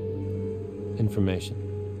 Information.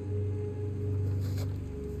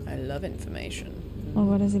 I love information. Well,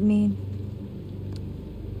 what does it mean?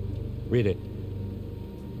 Read it.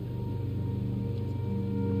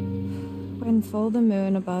 When full the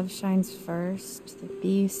moon above shines first, the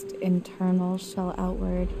beast internal shall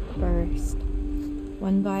outward burst.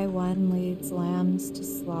 One by one leads lambs to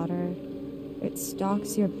slaughter. It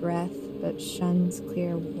stalks your breath, but shuns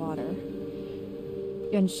clear water.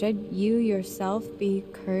 And should you yourself be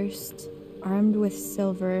cursed, armed with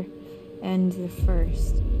silver and the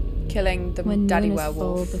first, Killing the when daddy moon is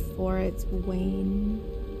werewolf. full before its wane,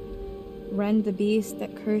 rend the beast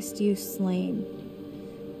that cursed you slain.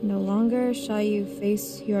 No longer shall you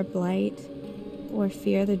face your blight, or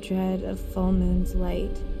fear the dread of full moon's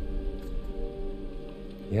light.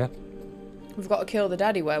 Yeah. We've got to kill the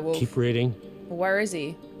daddy werewolf. Keep reading. Where is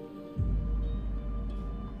he?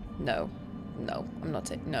 No. No, I'm not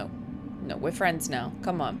it. No. No, we're friends now.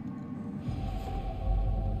 Come on.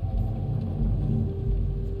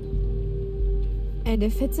 And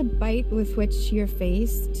if it's a bite with which you're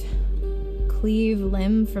faced, cleave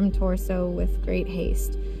limb from torso with great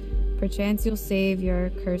haste. Perchance you'll save your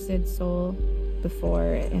cursed soul before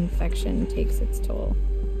infection takes its toll.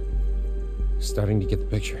 Starting to get the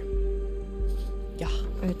picture. Yeah.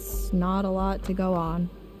 It's not a lot to go on.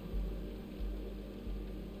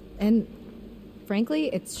 And frankly,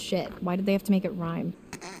 it's shit. Why did they have to make it rhyme?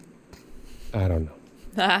 I don't know.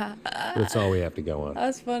 That's all we have to go on.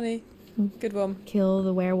 That's funny. Good one. Kill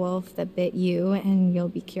the werewolf that bit you and you'll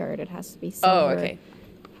be cured. It has to be Oh, silver. okay.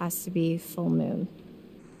 Has to be full moon.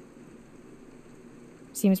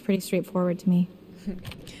 Seems pretty straightforward to me.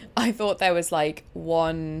 I thought there was like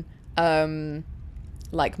one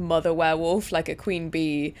like mother werewolf, like a queen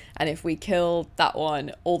bee, and if we killed that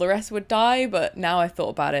one, all the rest would die, but now I thought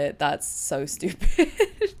about it, that's so stupid.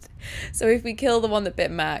 So if we kill the one that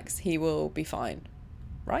bit Max, he will be fine.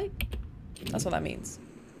 Right? That's what that means.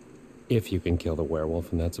 If you can kill the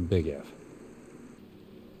werewolf, and that's a big if.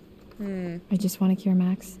 I just want to cure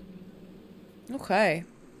Max. Okay.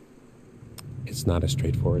 It's not as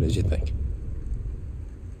straightforward as you think.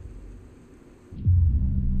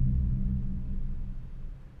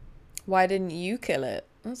 Why didn't you kill it?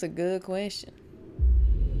 That's a good question.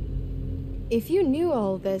 If you knew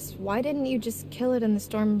all this, why didn't you just kill it in the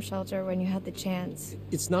storm shelter when you had the chance?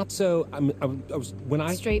 It's not so. I was when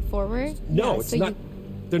I. Straightforward? No, Yeah, it's so not. you-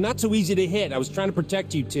 They're not so easy to hit. I was trying to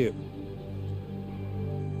protect you too.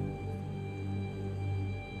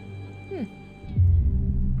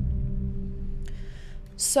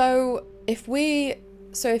 So if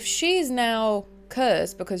she's now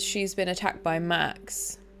cursed because she's been attacked by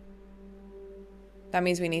Max, that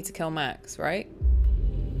means we need to kill Max, right?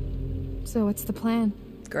 So what's the plan?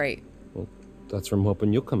 Great. Well, that's from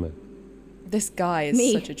hoping you'll come in. This guy is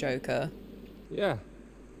Me? such a joker. Yeah.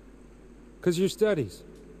 Because your studies.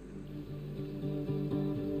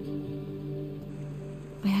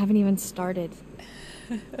 I haven't even started.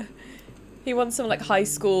 He wants some like high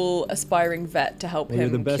school aspiring vet to help Well, you're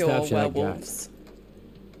him the best cure option I got. werewolves.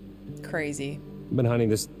 Crazy. I've been hunting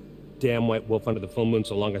this damn white wolf under the full moon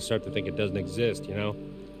so long I start to think it doesn't exist, you know?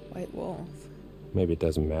 White wolf. Maybe it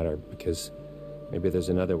doesn't matter, because maybe there's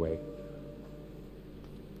another way.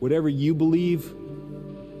 Whatever you believe,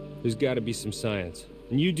 there's got to be some science.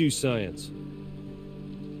 And you do science.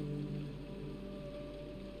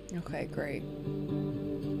 Okay, great.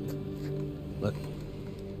 Look,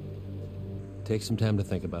 take some time to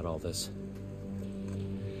think about all this.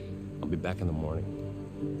 I'll be back in the morning.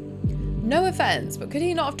 No offense, but could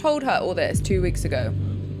he not have told her all this 2 weeks ago?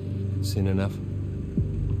 Seen enough?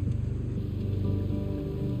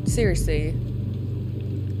 Seriously.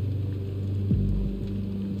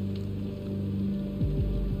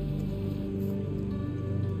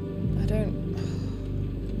 I don't...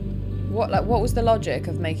 What was the logic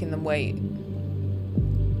of making them wait?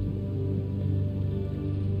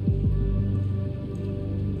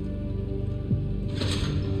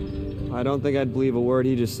 I don't think I'd believe a word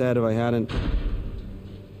he just said if I hadn't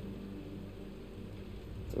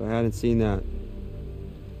seen that. I,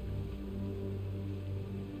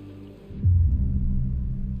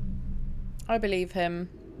 I believe him.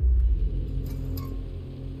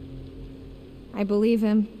 I believe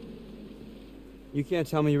him. You can't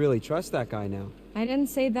tell me you really trust that guy now. I didn't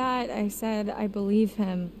say that. I said I believe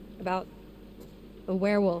him about the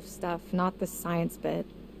werewolf stuff, not the science bit.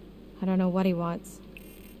 I don't know what he wants.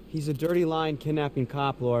 He's a dirty lying kidnapping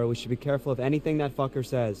cop, Laura. We should be careful of anything that fucker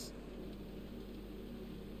says.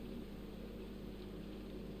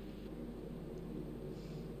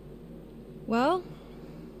 Well,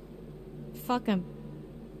 fuck him.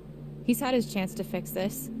 He's had his chance to fix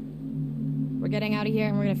this. We're getting out of here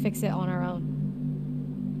and we're gonna fix it on our own.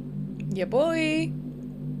 Yeah, boy. Hey,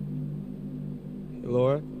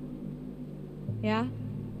 Laura, Yeah?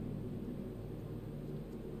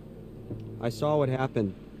 I saw what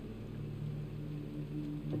happened.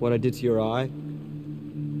 What I did to your eye.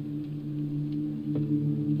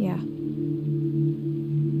 Yeah.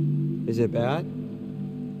 Is it bad?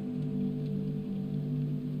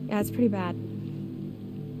 Yeah, it's pretty bad.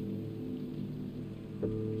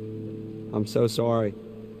 I'm so sorry.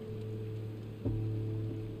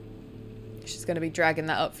 She's going to be dragging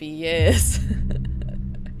that up for years.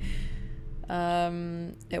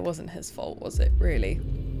 It wasn't his fault, was it, really?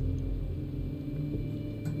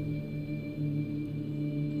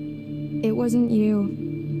 It wasn't you.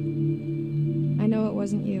 I know it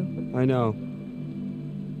wasn't you. I know.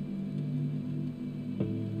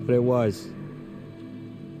 But it was.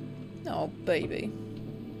 Oh, baby.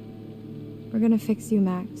 We're gonna fix you,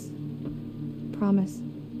 Max. Promise.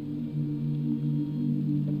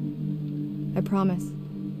 I promise.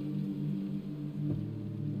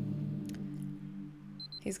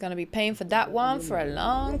 He's going to be paying for that one for a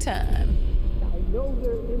long time. I know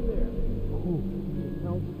they're in there. Who? The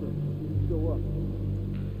counselor. Show up.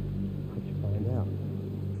 How'd you find out?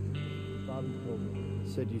 Bobby told me.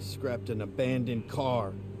 Said you scrapped an abandoned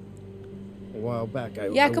car. A while back,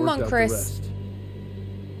 Yeah, I come worked on, out Chris. the rest.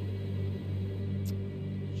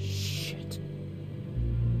 Shit.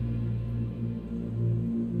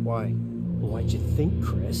 Why? Why'd you think,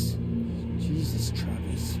 Chris? Jesus,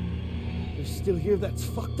 Travis. You're still here? That's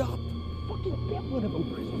fucked up. Fucking get rid of him,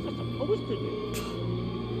 Chris. What's that supposed to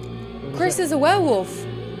do? Chris is a werewolf.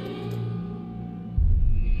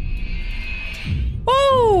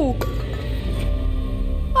 Oh!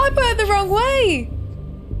 I put it the wrong way.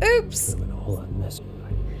 Oops. Been a whole lot messy.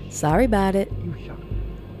 Sorry about it. You shot him.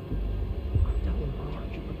 I'm telling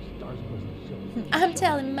Marge you put stars close to silver. I'm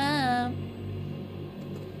telling Mom.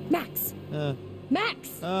 Max! Max!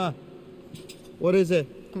 What is it?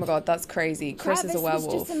 Oh my god, that's crazy. Chris Travis is a werewolf.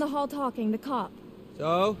 was just in the hall talking, the cop.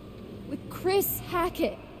 So? With Chris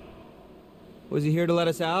Hackett. Was he here to let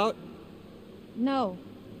us out? No.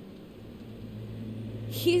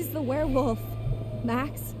 He's the werewolf,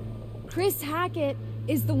 Max. Chris Hackett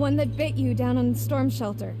is the one that bit you down on the storm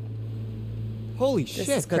shelter. Holy This shit.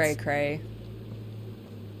 is cray-cray.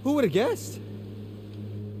 Who would have guessed?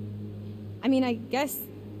 I mean, I guess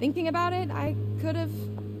thinking about it, I could have.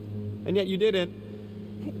 And yet you didn't.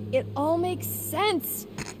 It all makes sense.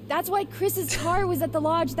 That's why Chris's car was at the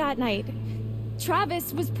lodge that night.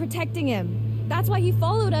 Travis was protecting him. That's why he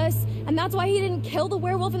followed us, and that's why he didn't kill the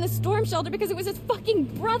werewolf in the storm shelter, because it was his fucking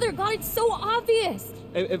brother. God, it's so obvious.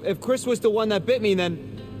 If Chris was the one that bit me,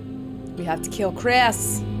 then... We have to kill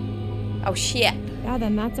Chris. Oh shit. Yeah,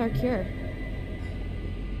 then that's our cure.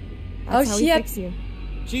 Oh, That's how we shit. fix you.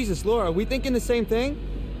 Jesus, Laura, are we thinking the same thing?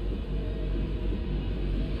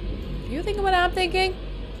 You thinking what I'm thinking?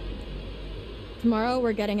 Tomorrow,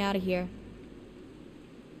 we're getting out of here.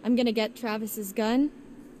 I'm gonna get Travis's gun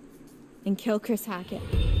and kill Chris Hackett.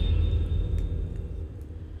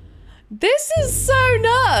 This is so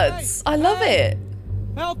nuts. I love it.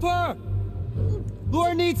 Help her!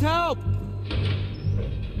 Laura needs help!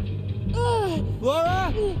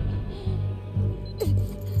 Laura?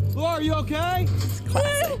 Laura, are you okay? It's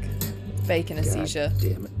classic. Faking a seizure.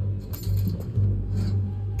 Damn it.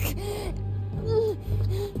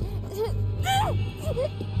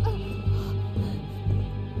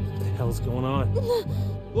 What the hell's going on?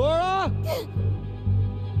 Laura?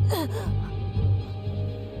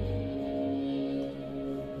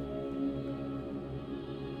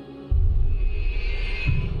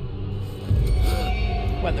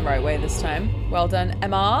 Went the right way this time. Well done,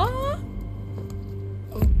 Emma.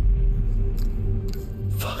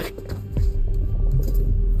 Fuck.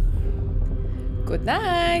 Good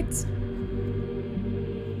night.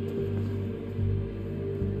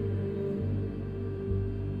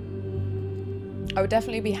 I would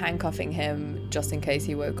definitely be handcuffing him just in case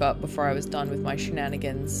he woke up before I was done with my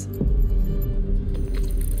shenanigans.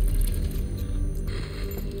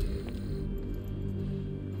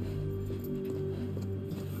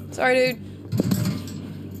 Sorry, dude.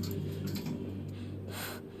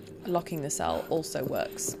 locking the cell also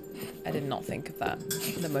works. I did not think of that.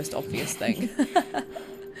 The most obvious thing.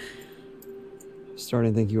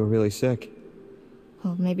 Starting to think you were really sick.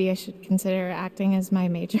 Well, maybe I should consider acting as my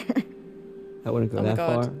major. I wouldn't go Oh my that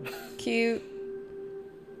God. far. Cute.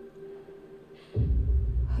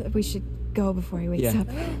 We should go before he wakes up.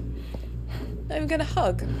 Not even gonna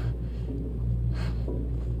hug.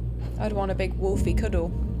 I'd want a big wolfy cuddle.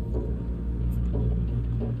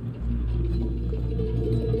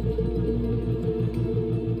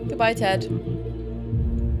 Goodbye, Ted.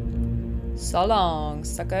 So long,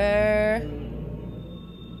 sucker.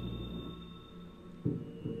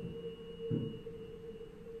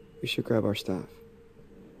 We should grab our stuff.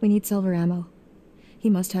 We need silver ammo. He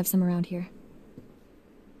must have some around here.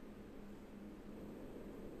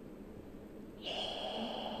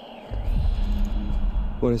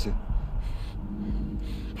 What is it?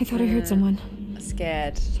 I thought I heard someone.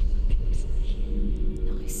 Scared.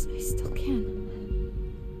 No, I still can.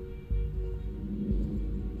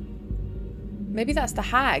 Maybe that's the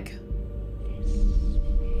hag.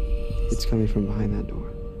 It's coming from behind that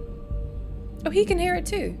door. Oh, he can hear it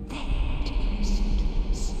too.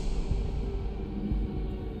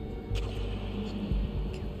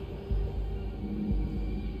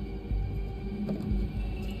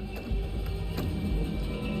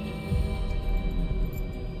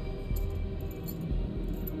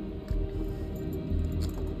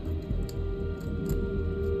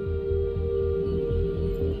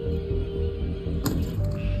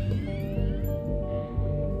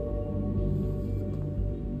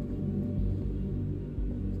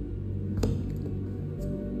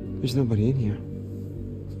 There's nobody in here.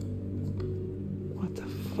 What the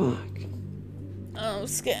fuck? I'm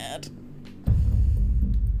scared.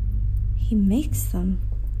 He makes them.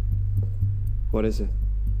 What is it?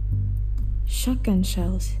 Shotgun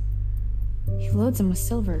shells. He loads them with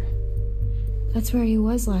silver. That's where he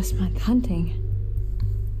was last month, hunting.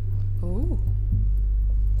 Ooh.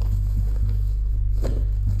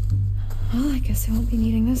 Well, I guess I won't be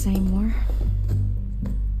needing this anymore.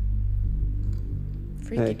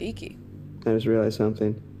 Freaky deaky. I just realized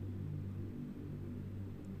something.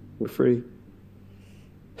 We're free.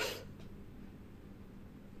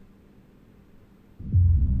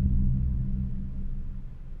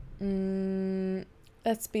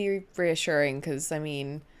 Let's be reassuring, because, I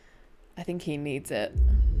mean, I think he needs it.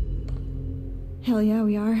 Hell yeah,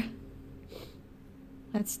 we are.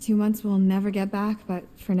 That's 2 months we'll never get back, but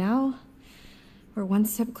for now, we're one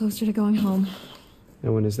step closer to going home.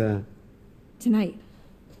 And when is that? Tonight.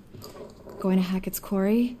 Going to Hackett's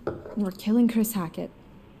Quarry, and we're killing Chris Hackett.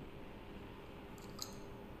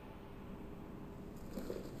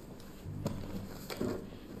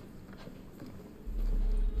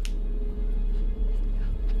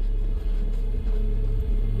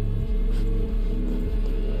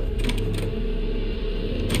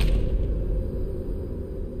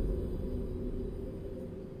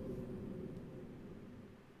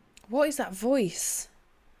 What is that voice?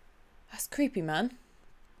 That's creepy, man.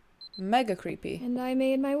 Mega creepy. And I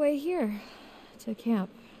made my way here, to camp.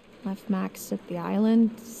 Left Max at the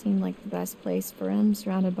island. Seemed like the best place for him,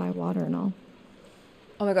 surrounded by water and all.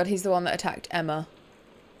 Oh my god, he's the one that attacked Emma.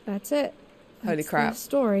 That's it. Holy That's crap. the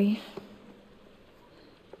story.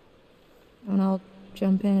 Don't all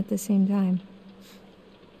jump in at the same time.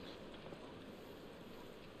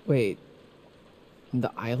 Wait.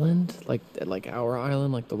 The island? Like our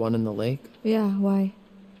island? Like the one in the lake? Yeah, why?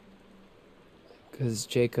 Because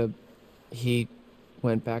Jacob, he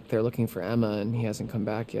went back there looking for Emma and he hasn't come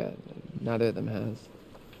back yet. Neither of them has.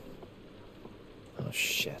 Oh,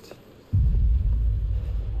 shit.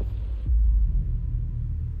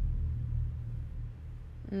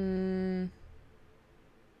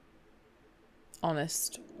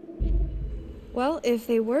 Honest. Well, if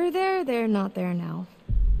they were there, they're not there now.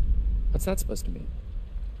 What's that supposed to mean?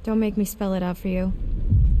 Don't make me spell it out for you.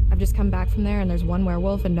 I've just come back from there and there's one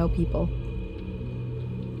werewolf and no people.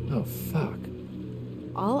 Oh, fuck.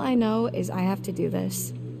 All I know is I have to do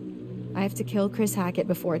this. I have to kill Chris Hackett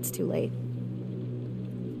before it's too late.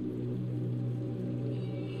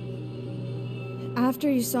 After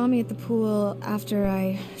you saw me at the pool, after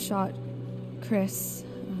I shot Chris,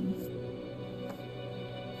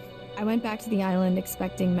 I went back to the island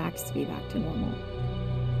expecting Max to be back to normal.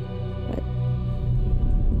 But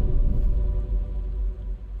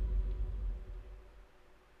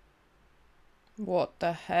what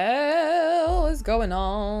the hell is going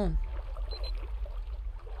on?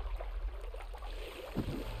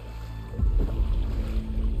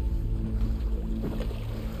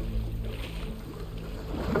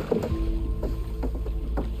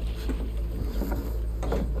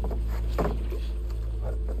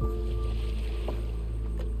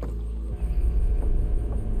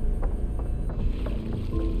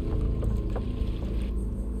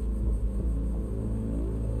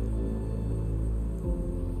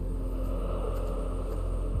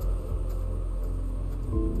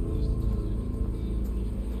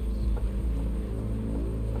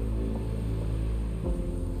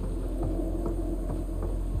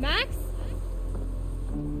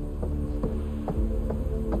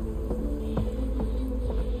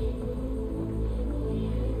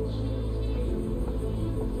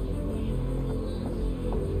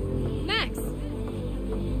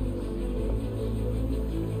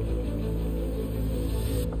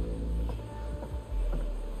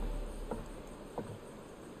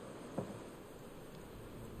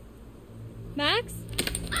 Max?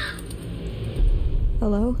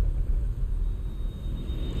 Hello?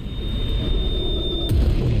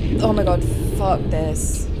 Oh my god, fuck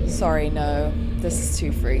this. Sorry, no. This is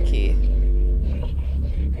too freaky.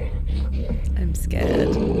 I'm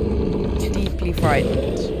scared. Deeply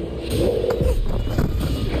frightened.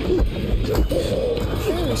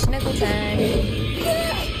 Ooh, snuggle time.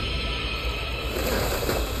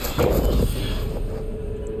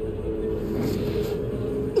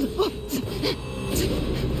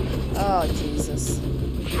 Oh, Jesus.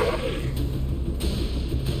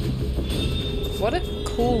 What a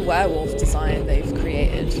cool werewolf design they've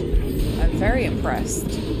created. I'm very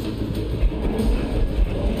impressed.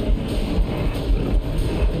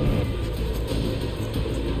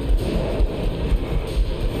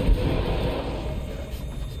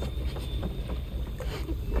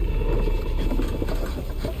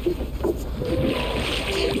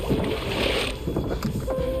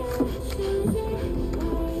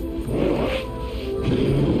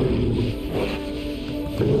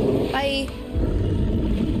 Bye.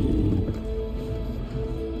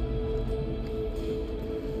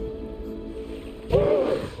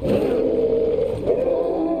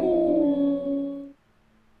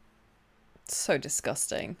 So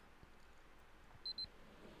disgusting.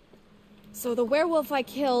 So the werewolf I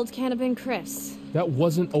killed can't have been Chris. That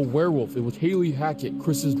wasn't a werewolf. It was Haley Hackett,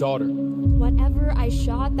 Chris's daughter. Whatever I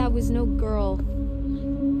shot, that was no girl.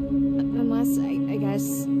 Unless, I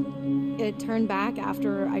guess, it turned back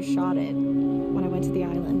after I shot it when I went to the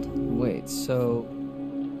island. Wait, so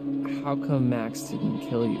how come Max didn't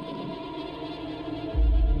kill you?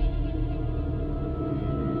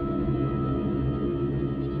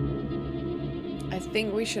 I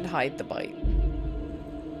think we should hide the bite.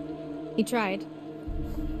 He tried.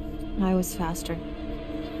 I was faster.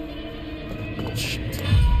 Shit.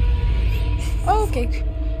 Okay.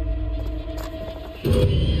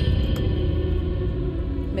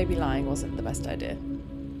 Maybe lying wasn't the best idea.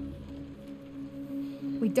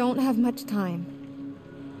 We don't have much time.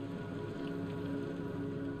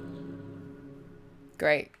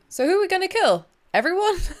 Great. So who are we gonna kill?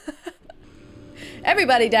 Everyone?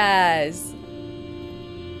 Everybody dies!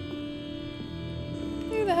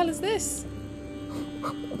 Who the hell is this?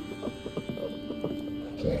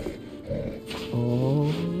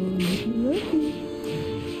 Oh, look.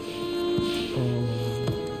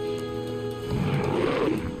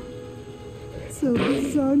 So this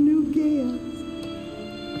is our new guest.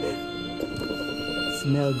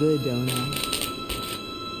 Smell good, don't I?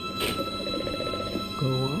 Go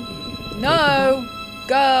on. No!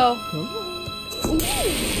 Girl! Come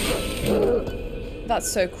on.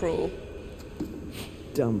 That's so cruel.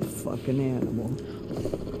 Dumb fucking animal.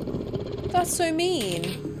 That's so mean.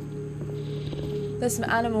 There's some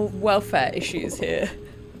animal welfare issues here.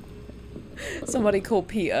 Somebody call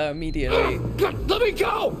Peter immediately. God, let me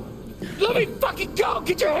go! Let me fucking go!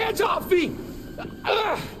 Get your hands off me!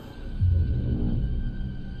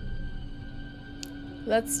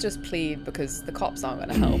 Let's just plead because the cops aren't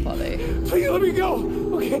gonna help, are they? Please let me go!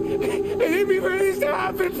 Okay? I didn't mean for this to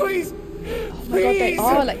happen, please! Oh my god, they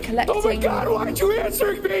are like collecting. Oh my god, why aren't you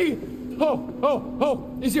answering me? Oh,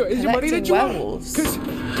 is your money that you werewolves.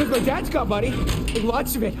 want? Cause my dad's got money. Like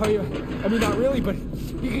lots of it. I mean, not really, but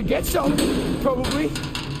you can get some, probably.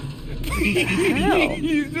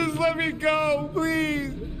 Please, just let me go,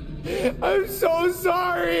 please. I'm so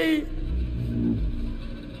sorry.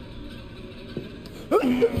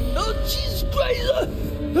 Oh, Jesus Christ!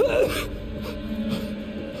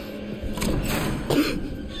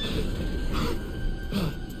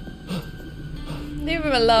 Leave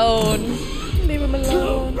him alone. Leave him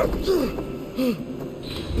alone.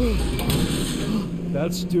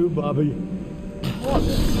 That's two, Bobby. What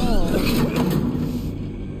the hell?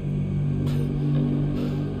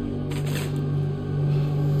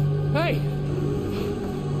 Hey!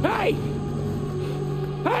 Hey!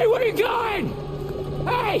 Hey, where you going?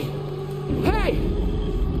 Hey! Hey!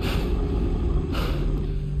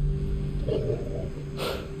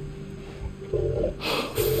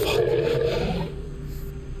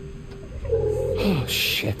 Oh,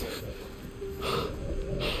 shit.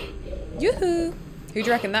 Yoo-hoo! Who do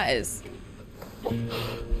you reckon that is?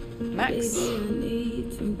 Max? Baby, I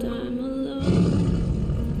need some time alone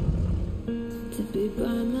to be by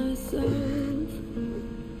myself.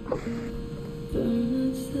 By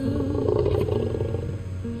myself.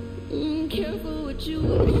 Careful what you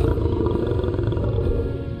wish for.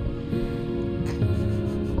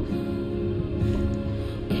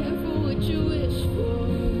 Careful what you wish for.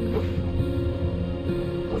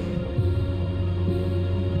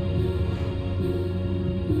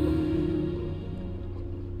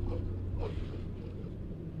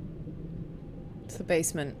 It's the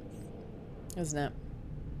basement, isn't it?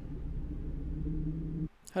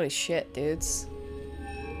 Holy shit, dudes.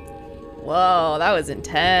 Whoa, that was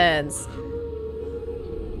intense.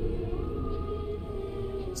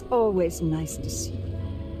 It's always nice to see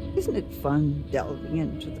you. Isn't it fun delving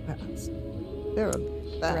into the past? They're a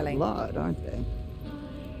bad lot, aren't they?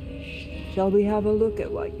 Shall we have a look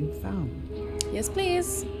at what you found? Yes,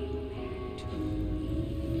 please.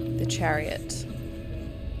 The chariot.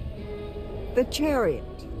 The chariot.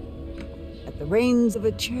 At the reins of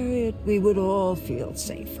a chariot, we would all feel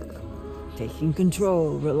safer. Taking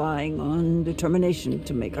control, relying on determination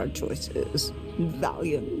to make our choices.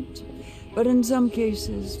 Valiant. But in some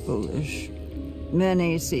cases, foolish.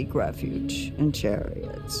 Many seek refuge in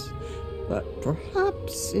chariots. But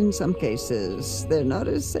perhaps in some cases, they're not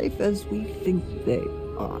as safe as we think they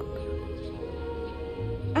are.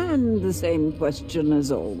 And the same question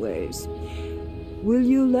as always. Will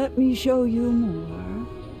you let me show you more?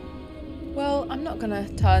 Well, I'm not gonna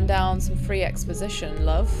turn down some free exposition,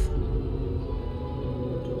 love.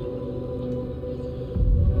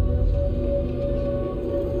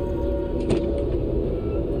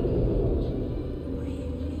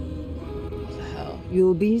 What the hell?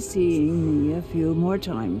 You'll be seeing me a few more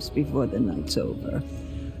times before the night's over.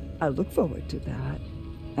 I look forward to that,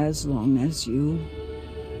 as long as you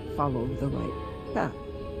follow the right path,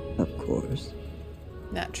 of course.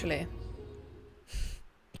 Naturally.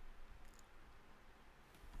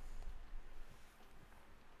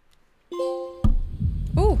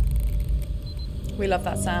 Ooh! We love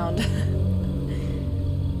that sound.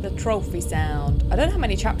 The trophy sound. I don't know how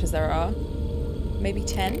many chapters there are. Maybe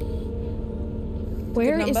 10?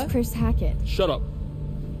 Where is Chris Hackett? Shut up.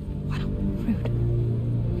 Wow,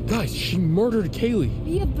 rude. Guys, she murdered Kaylee.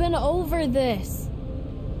 We have been over this.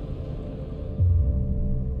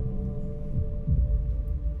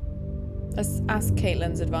 Let's ask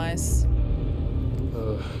Caitlin's advice.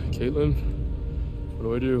 Caitlin? What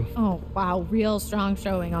do I do? Oh, wow. Real strong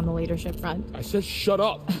showing on the leadership front. I said shut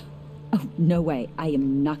up! Oh, no way. I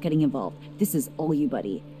am not getting involved. This is all you,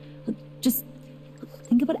 buddy. Look, just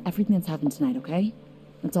think about everything that's happened tonight, okay?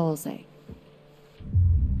 That's all I'll say.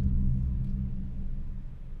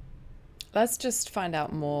 Let's just find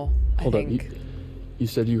out more, Hold I think. up, you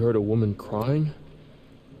said you heard a woman crying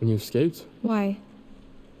when you escaped? Why?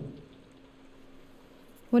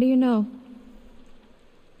 What do you know?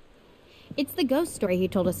 It's the ghost story he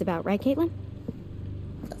told us about, right, Caitlin?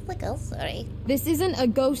 What's the ghost story? This isn't a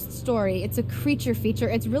ghost story. It's a creature feature.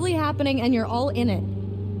 It's really happening and you're all in it.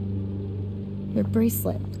 Your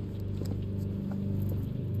bracelet.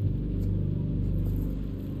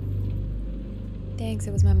 Thanks,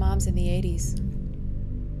 it was my mom's in the 80s.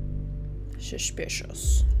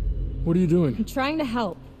 Suspicious. What are you doing? I'm trying to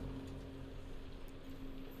help.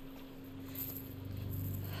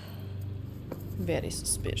 Very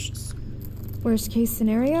suspicious. Worst case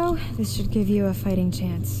scenario, this should give you a fighting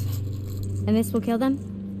chance. And this will kill them?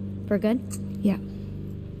 For good? Yeah.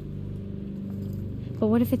 But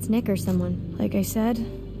what if it's Nick or someone? Like I said,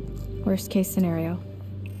 worst case scenario.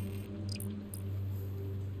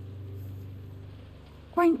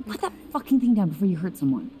 Brian, put that fucking thing down before you hurt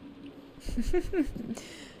someone.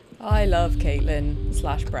 I love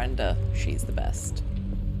Caitlin / Brenda. She's the best.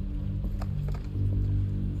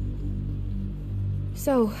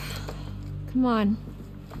 So, come on.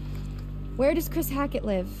 Where does Chris Hackett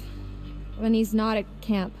live? When he's not at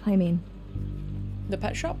camp, I mean. The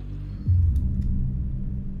pet shop?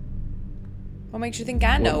 What makes you think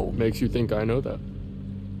I know? What makes you think I know that?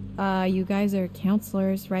 You guys are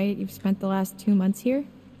counselors, right? You've spent the last 2 months here?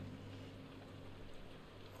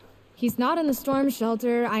 He's not in the storm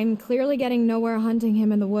shelter. I'm clearly getting nowhere hunting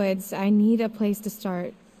him in the woods. I need a place to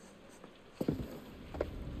start.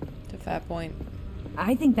 It's a fair point.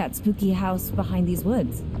 I think that spooky house behind these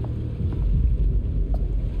woods.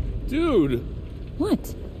 Dude!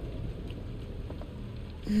 What?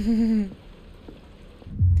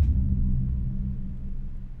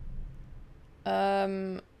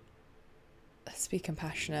 Let's be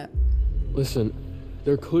compassionate. Listen,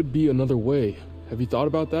 there could be another way. Have you thought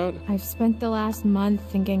about that? I've spent the last month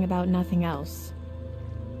thinking about nothing else.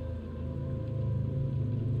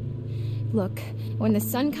 Look, when the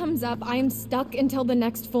sun comes up, I am stuck until the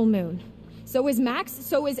next full moon. So is Max,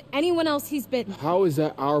 so is anyone else he's bitten. How is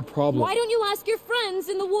that our problem? Why don't you ask your friends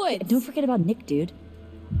in the woods? Don't forget about Nick, dude.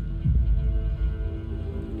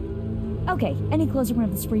 Okay, any clothes are gonna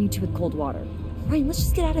have to spray you two with cold water. Ryan, let's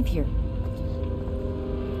just get out of here.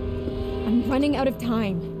 I'm running out of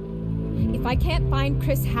time. If I can't find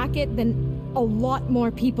Chris Hackett, then a lot more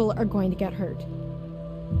people are going to get hurt.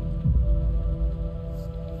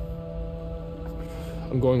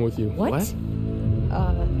 I'm going with you. What?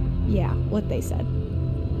 Yeah, what they said.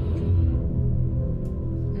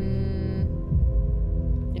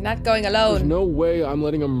 You're not going alone. There's no way I'm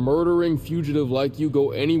letting a murdering fugitive like you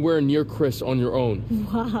go anywhere near Chris on your own.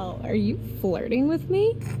 Wow, are you flirting with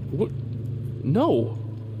me? What? No.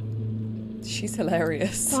 She's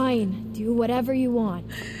hilarious. Fine, do whatever you want.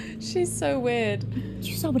 She's so weird.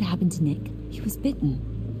 You saw what happened to Nick. He was bitten.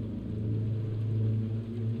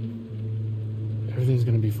 Everything's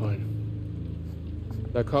gonna be fine.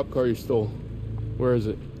 That cop car you stole, where is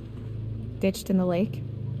it? Ditched in the lake.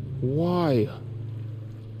 Why?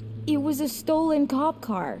 It was a stolen cop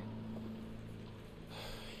car.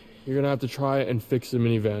 You're gonna have to try and fix the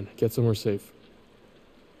minivan. Get somewhere safe.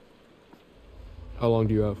 How long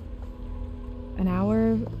do you have? An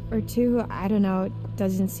hour or two? I don't know. It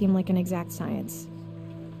doesn't seem like an exact science.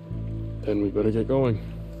 Then we better get going.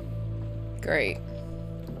 Great.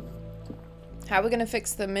 How are we gonna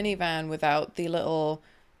fix the minivan without the little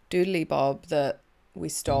doodly bob that we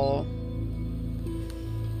stole?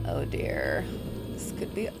 Oh dear. This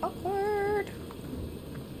could be awkward.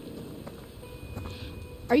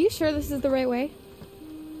 Are you sure this is the right way?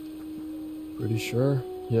 Pretty sure,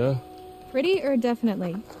 yeah. Pretty or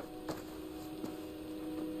definitely?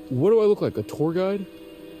 What do I look like, a tour guide?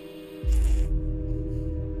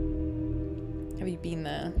 Have you been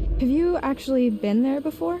there? Have you actually been there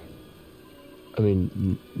before? I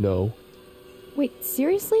mean, no. Wait,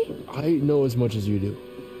 seriously? I know as much as you do.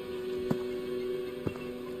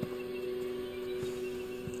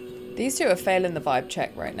 These two are failing the vibe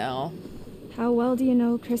check right now. How well do you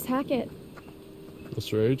know Chris Hackett?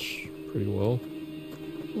 Mr. H, pretty well.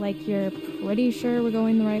 Like you're pretty sure we're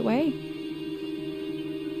going the right way?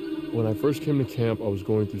 When I first came to camp, I was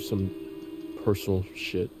going through some personal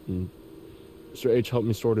shit, and Mr. H helped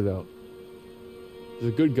me sort it out. He's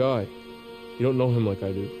a good guy. You don't know him like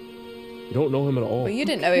I do. You don't know him at all. Well, you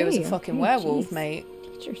didn't know he was a fucking werewolf, geez. mate.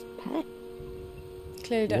 Teacher's pet.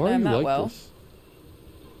 Clearly don't Why know are him you that like well. this?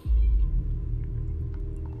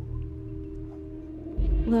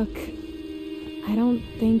 Look, I don't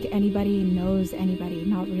think anybody knows anybody,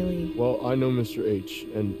 not really. Well, I know Mr. H,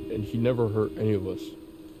 and he never hurt any of us.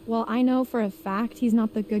 Well, I know for a fact he's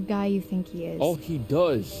not the good guy you think he is. All he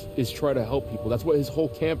does is try to help people. That's what his whole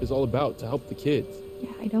camp is all about, to help the kids.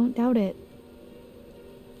 Yeah, I don't doubt it.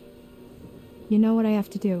 You know what I have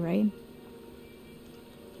to do, right?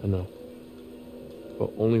 I know.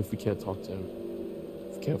 But only if we can't talk to him.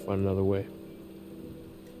 If we can't find another way.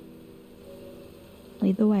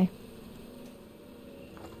 Lead the way.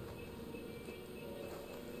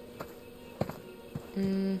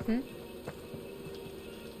 Mm-hmm.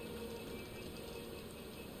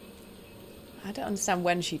 I don't understand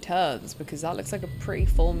when she turns, because that looks like a pretty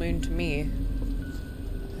full moon to me.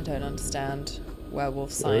 I don't understand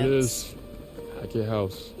werewolf science. There it is. Hackett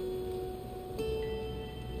house.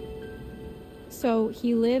 So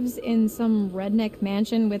he lives in some redneck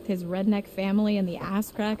mansion with his redneck family in the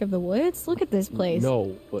ass crack of the woods? Look at this place.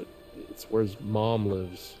 No, but it's where his mom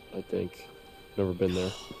lives, I think. Never been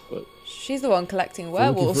there, but... She's the one collecting if you're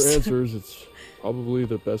looking werewolves. for answers, it's probably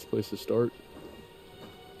the best place to start.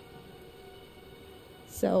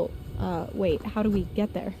 So, wait, how do we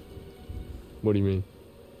get there? What do you mean?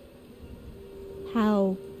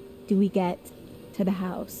 How do we get to the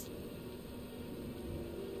house?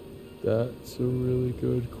 That's a really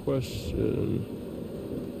good question.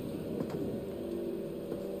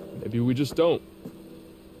 Maybe we just don't.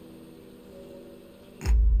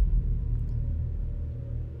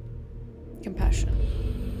 Compassion.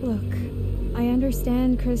 Look, I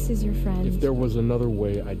understand Chris is your friend. If there was another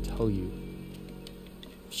way, I'd tell you.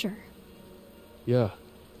 Sure. Yeah.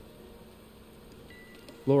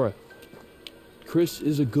 Laura, Chris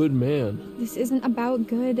is a good man. This isn't about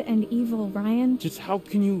good and evil, Ryan. Just how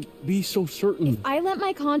can you be so certain? If I let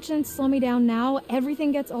my conscience slow me down now,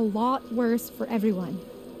 everything gets a lot worse for everyone.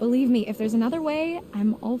 Believe me, if there's another way,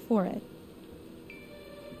 I'm all for it.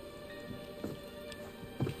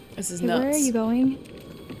 This is Hey, nuts. where are you going?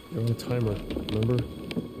 You're on a timer, remember?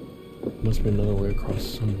 Must be another way across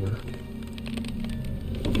somewhere.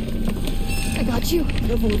 I got you.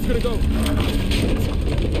 Careful, it's gonna go.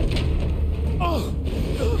 Oh!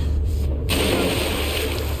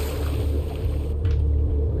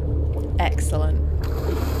 Excellent.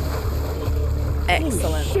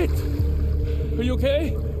 Excellent. Holy shit! Are you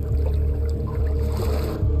okay?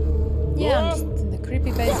 Yeah, I'm Laura? just in the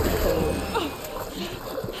creepy basement pool.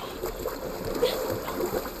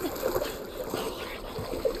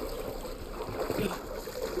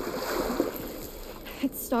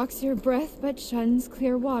 It stalks your breath but shuns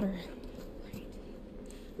clear water.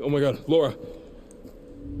 Oh my god, Laura.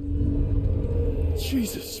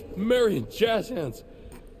 Jesus, Marion, jazz hands.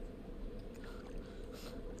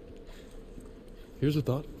 Here's a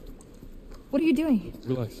thought. What are you doing?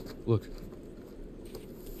 Relax. Look.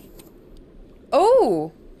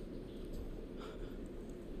 Oh!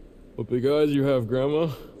 What big eyes you have, Grandma.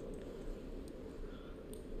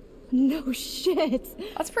 No shit.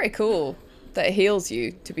 That's pretty cool that it heals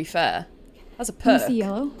you, to be fair. That's a Can you perk. see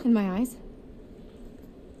yellow in my eyes?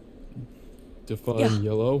 Define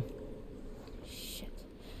yellow. Shit.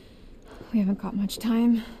 We haven't got much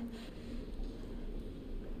time.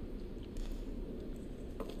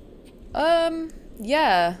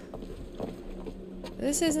 Yeah.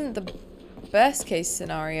 This isn't the best case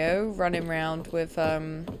scenario, running around with,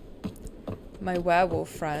 my werewolf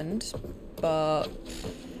friend, but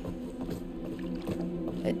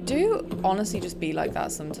it do honestly just be like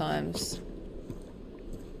that sometimes.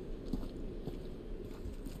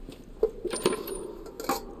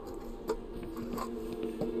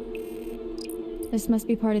 This must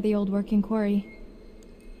be part of the old working quarry.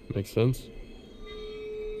 Makes sense.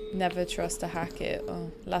 Never trust a Hackett.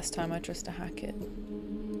 Oh, last time I trust a Hackett.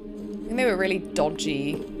 I think they were really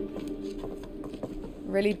dodgy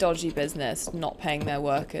business, not paying their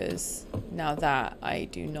workers. Now that I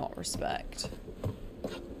do not respect.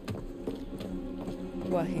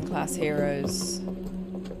 Working class heroes.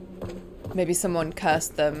 Maybe someone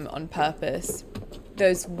cursed them on purpose.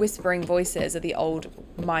 Those whispering voices are the old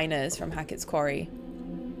miners from Hackett's Quarry.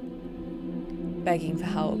 Begging for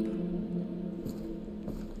help.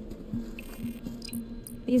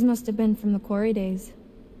 These must have been from the quarry days.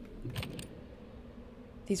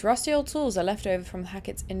 These rusty old tools are left over from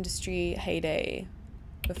Hackett's industry heyday,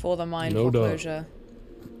 before the mine foreclosure.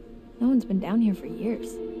 No one's been down here for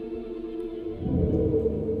years.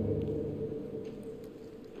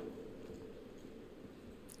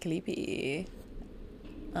 Sleepy.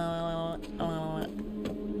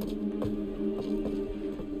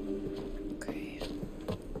 Okay.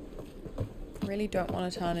 Really don't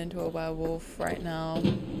want to turn into a werewolf right now.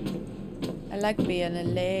 I like being a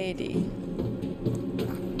lady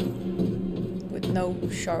with no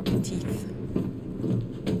sharp teeth.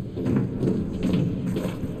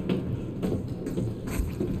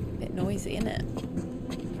 Bit noisy, innit?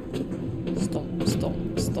 Stomp,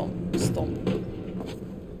 stomp, stomp, stomp.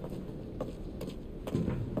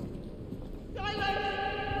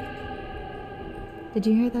 Did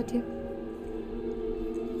you hear that too?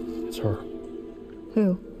 It's her.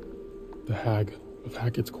 Who? The hag of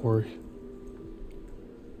Hackett's Quarry.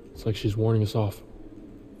 It's like she's warning us off.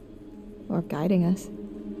 Or guiding us.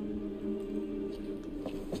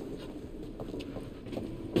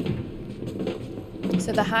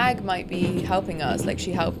 So the hag might be helping us, like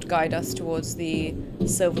she helped guide us towards the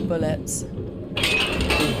silver bullets.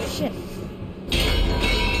 Shit.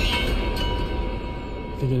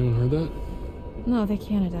 Think anyone heard that? No, they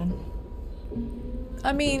can't have done.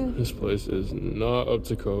 I mean... This place is not up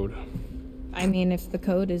to code. I mean, if the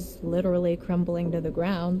code is literally crumbling to the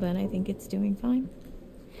ground, then I think it's doing fine.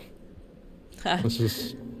 Let's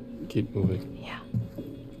just keep moving. Yeah.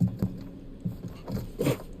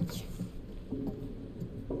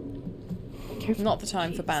 Not the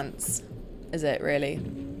time for bants, is it really?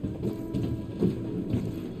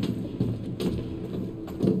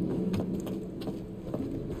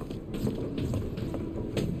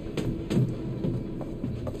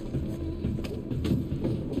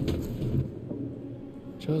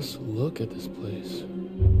 Just look at this place.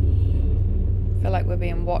 Feel like we're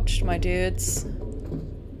being watched, my dudes.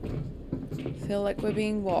 Feel like we're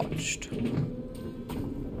being watched.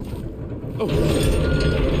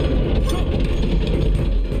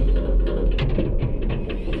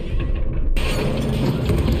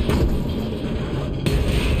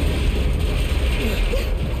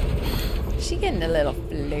 She getting a little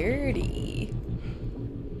flirty.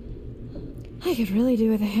 I could really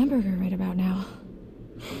do with a hamburger right about now.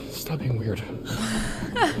 Stop being weird.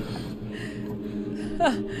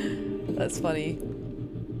 That's funny.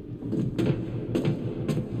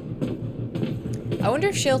 I wonder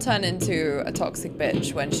if she'll turn into a toxic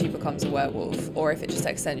bitch when she becomes a werewolf, or if it just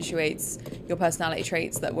accentuates your personality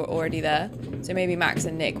traits that were already there. So maybe Max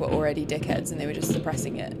and Nick were already dickheads and they were just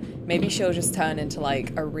suppressing it. Maybe she'll just turn into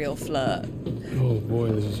like a real flirt. Oh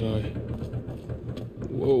boy, this is high.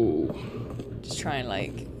 Whoa. Just try and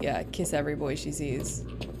like, yeah, kiss every boy she sees.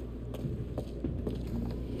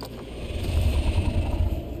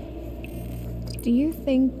 Do you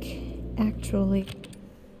think, actually,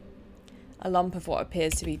 a lump of what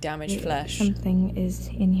appears to be damaged flesh? Something is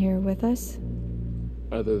in here with us?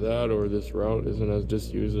 Either that or this route isn't as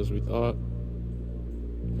disused as we thought.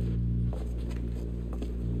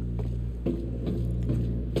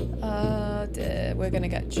 we're gonna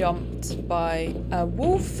get jumped by a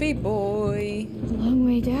wolfy boy. Long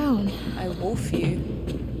way down. I wolf you.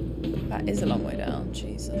 That is a long way down,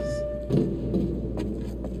 Jesus.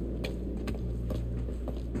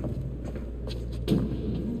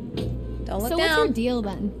 Don't look So down. what's your deal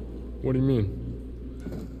then? What do you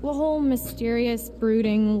mean? The whole mysterious,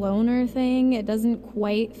 brooding loner thing, it doesn't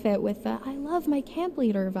quite fit with the I love my camp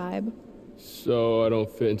leader vibe. So I don't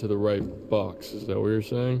fit into the right box, is that what you're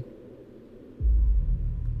saying?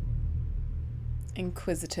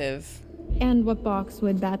 Inquisitive. And what box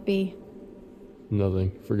would that be?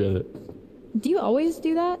 Nothing. Forget it. Do you always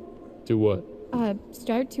do that? Do what?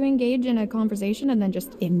 Start to engage in a conversation and then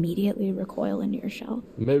just immediately recoil into your shell.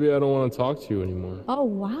 Maybe I don't want to talk to you anymore. Oh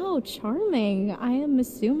wow, charming. I am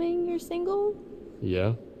assuming you're single?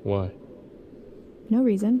 Yeah? Why? No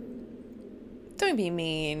reason. Don't be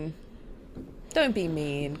mean. Don't be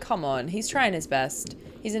mean. Come on. He's trying his best.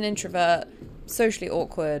 He's an introvert. Socially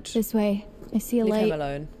awkward. This way. I see a Leave light. him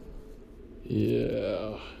alone.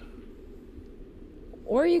 Yeah.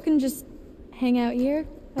 Or you can just hang out here.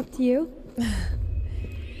 Up to you.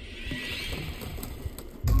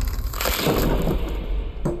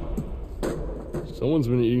 Someone's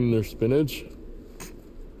been eating their spinach.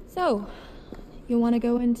 So, you want to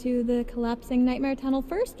go into the collapsing nightmare tunnel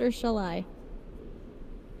first, or shall I?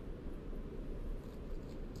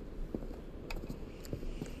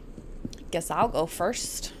 Guess I'll go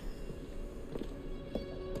first.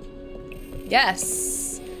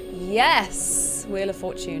 Yes. Yes. Wheel of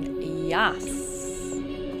Fortune. Yes.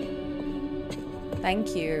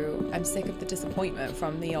 Thank you. I'm sick of the disappointment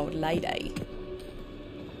from the old lady.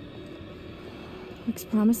 Looks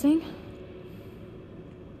promising.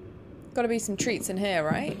 Gotta be some treats in here,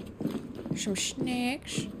 right? Some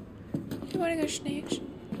snacks. You wanna go snacks?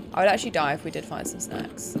 I would actually die if we did find some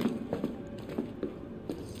snacks.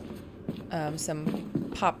 Some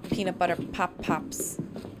peanut butter pops.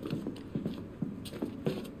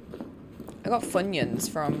 I got Funyuns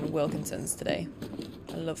from Wilkinson's today.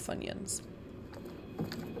 I love Funyuns.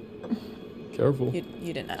 Careful.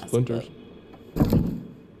 You didn't ask. Splinters.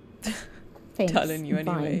 Thanks. Telling you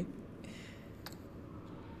anyway.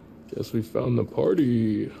 Guess we found the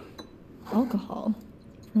party. Alcohol.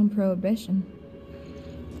 From Prohibition.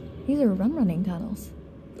 These are running tunnels.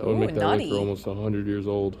 That would make that naughty. liquor almost 100 years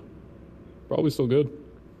old. Probably still good.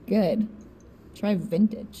 Good. Try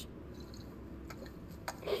vintage.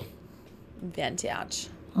 Vintage.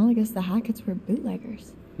 Well, I guess the Hacketts were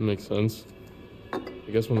bootleggers. Makes sense.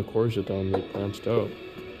 I guess when the Quarry shut down, they branched out.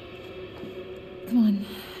 Come on.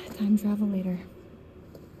 Time travel later.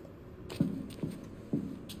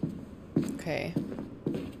 Okay.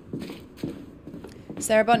 Is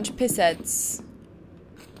there a bunch of pissheads?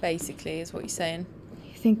 Basically, is what you're saying.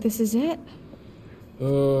 You think this is it?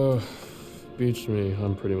 Beats me.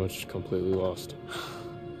 I'm pretty much completely lost.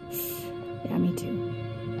 Yeah, me too.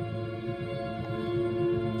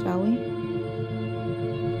 Shall we?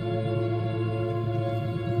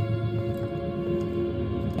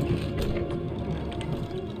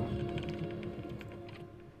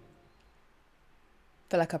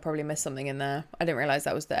 Feel like I probably missed something in there. I didn't realize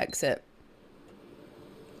that was the exit.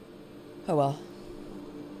 Oh well.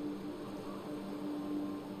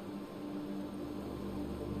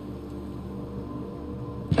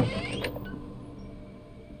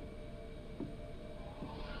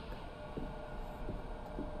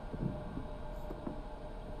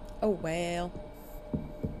 Oh well.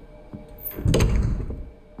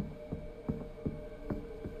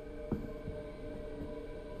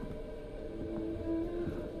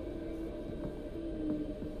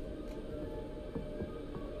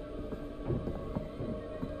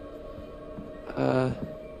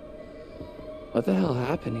 What the hell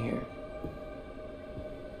happened here?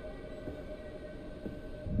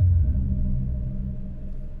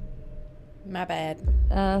 My bad.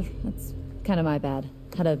 That's kind of my bad.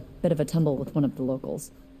 Had a bit of a tumble with one of the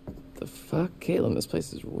locals. The fuck? Caitlin, this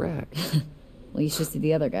place is wrecked. Well, you should see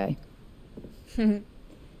the other guy.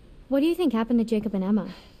 What do you think happened to Jacob and Emma?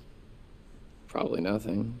 Probably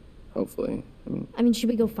nothing. Hopefully. I mean, should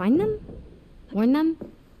we go find them? Warn them?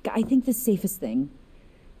 I think the safest thing,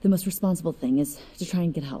 the most responsible thing, is to try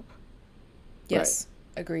and get help. Yes,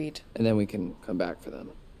 agreed. And then we can come back for them.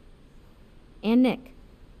 And Nick.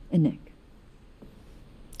 And Nick.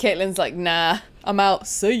 Caitlin's like, nah, I'm out.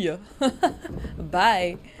 See ya.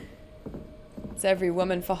 Bye. It's every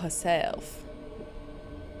woman for herself.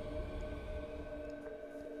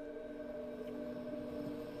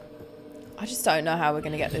 I just don't know how we're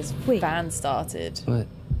going to get this van started. What?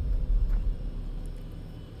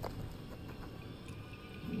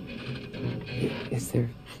 Is there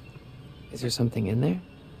Is there something in there?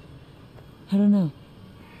 I don't know.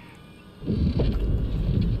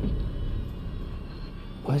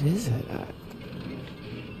 What is it?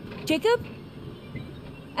 Jacob?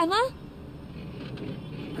 Emma?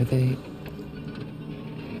 Are they...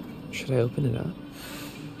 Should I open it up?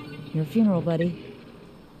 Your funeral, buddy.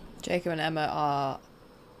 Jacob and Emma are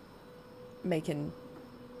making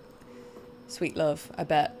sweet love, I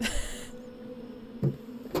bet.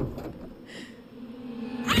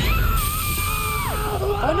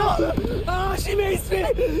 Oh no! Oh, she makes me!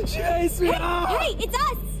 She makes me! Hey, it's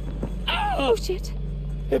us! Oh shit.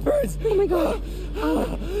 It burns! Oh my god.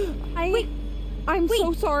 I'm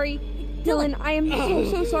so sorry. Dylan, I am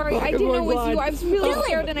so sorry. I didn't know it was you. I was really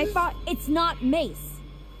scared and I thought It's not mace.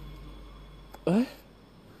 What?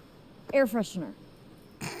 Air freshener.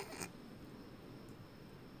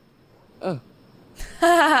 Oh.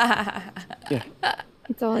 Yeah.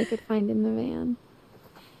 It's all I could find in the van.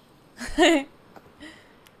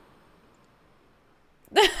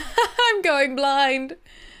 I'm going blind.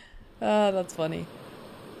 Oh, that's funny.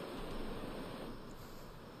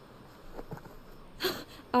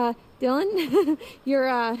 Dylan, you're,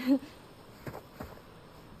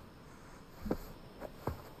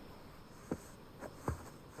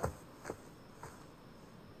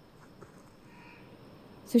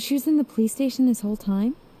 So she was in the police station this whole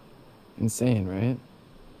time? Insane, right?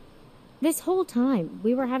 this whole time,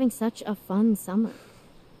 we were having such a fun summer.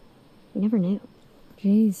 We never knew.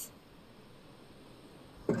 Jeez.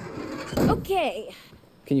 Okay.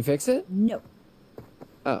 Can you fix it? No.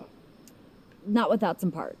 Oh. Not without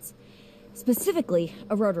some parts. Specifically,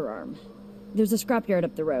 a rotor arm. There's a scrapyard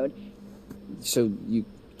up the road. So you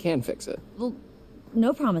can fix it? Well,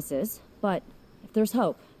 no promises, but if there's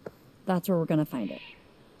hope, that's where we're gonna find it.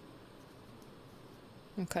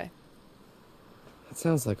 Okay. That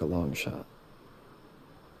sounds like a long shot.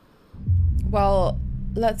 Well,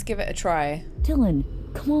 let's give it a try. Dylan,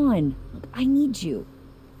 come on. Look, I need you.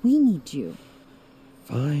 We need you.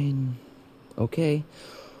 Fine. Okay.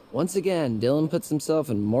 Once again, Dylan puts himself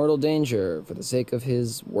in mortal danger for the sake of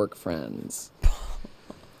his work friends.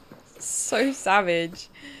 So savage.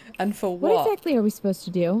 And for what? What exactly are we supposed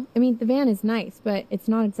to do? I mean, the van is nice, but it's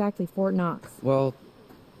not exactly Fort Knox. Well,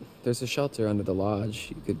 there's a shelter under the lodge.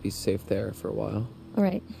 You could be safe there for a while. All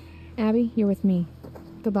right. Abby, you're with me.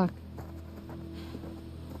 Good luck.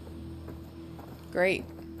 Great.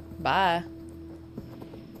 Bye.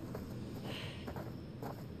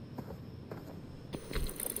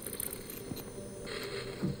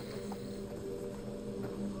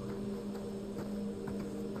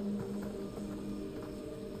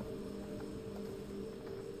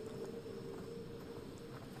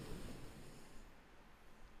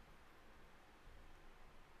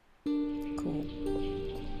 Cool.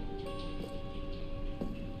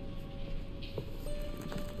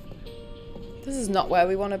 This is not where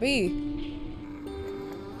we want to be.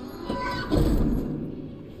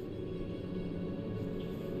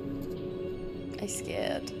 I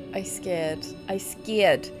scared. I scared. I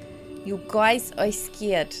scared. You guys, I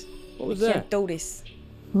scared. What was I that? can't do this.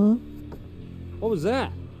 Huh? What was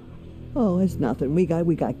that? Oh, it's nothing. We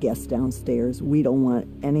got guests downstairs. We don't want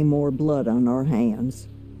any more blood on our hands.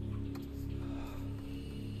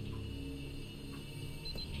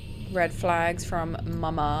 Red flags from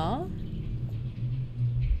Mama.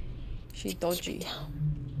 She's dodgy.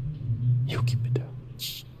 You keep it down.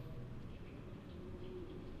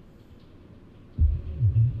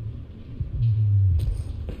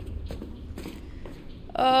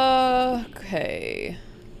 Okay.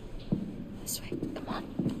 This way. Come on.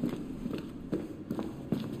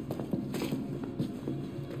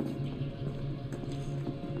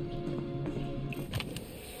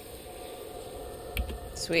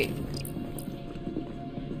 Sweet.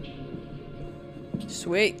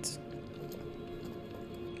 Sweet.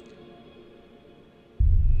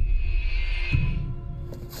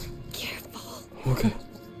 Careful. Okay.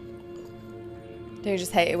 Don't you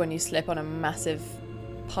just hate it when you slip on a massive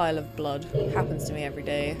pile of blood? It happens to me every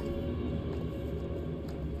day.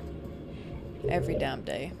 Every damn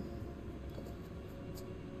day.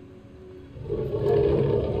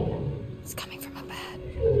 It's coming from up ahead.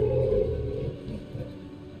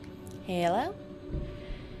 Hello?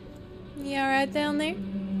 You alright down there?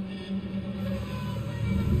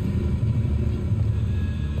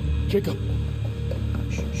 Jacob.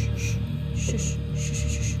 Shh, shh, shh. Shush, shush,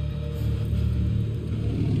 shush, shush.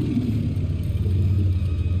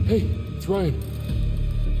 Hey, it's Ryan.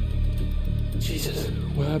 Jesus,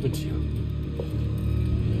 what happened to you?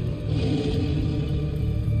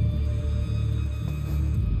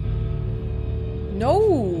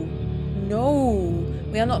 No! No!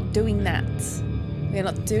 We are not doing that. We are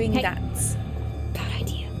not doing Hey. that. Bad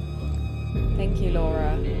idea. Thank you,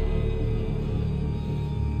 Laura.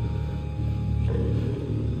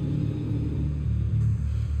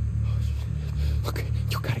 Look,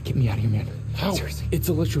 you gotta get me out of here, man. How? Seriously. It's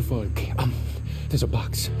electrified. Okay, there's a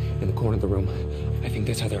box in the corner of the room. I think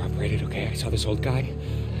that's how they're operated, okay? I saw this old guy,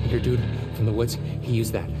 older dude from the woods. He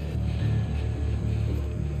used that.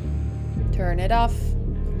 Turn it off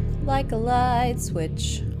like a light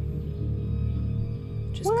switch.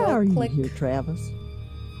 Just Why go are click. you here, Travis?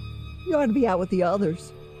 You ought to be out with the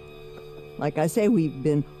others. Like I say, we've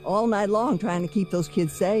been all night long trying to keep those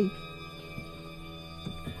kids safe.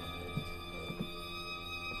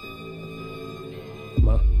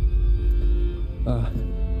 Ma.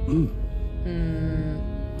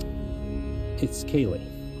 It's Kaylee.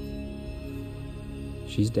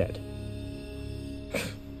 She's dead.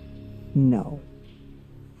 No.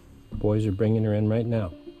 Boys are bringing her in right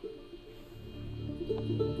now.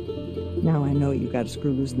 Now I know you got to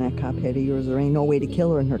screw loose in that cop head of yours. There ain't no way to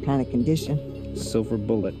kill her in her kind of condition. Silver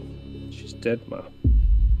bullet. She's dead, Ma.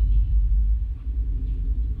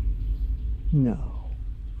 No.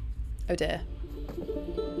 Oh dear.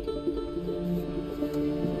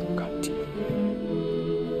 God damn.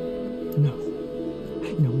 No.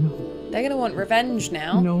 They're gonna want revenge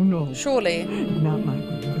now. No. Surely. Not my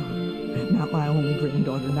granddaughter. Not my only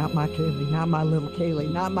granddaughter. Not my Kaylee. Not my little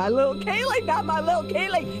Kaylee. Not my little Kaylee. Not my little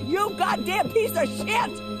Kaylee. You goddamn piece of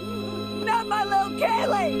shit! Not my little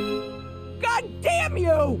Kaylee! God damn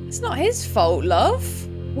you! It's not his fault, love.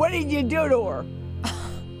 What did you do to her?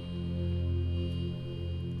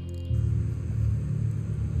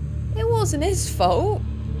 It wasn't his fault.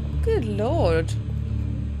 Good lord.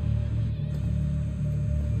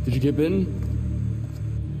 Did you get bitten?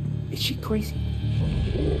 Is she crazy?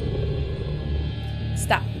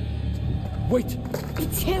 Stop. Wait!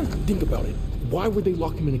 It's him! Think about it. Why would they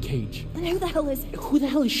lock him in a cage? Then who the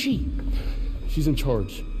hell is she? She's in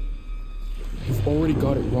charge. You've already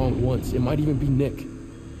got it wrong once. It might even be Nick.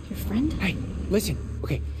 Your friend? Hey, listen.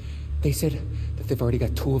 Okay, they said that they've already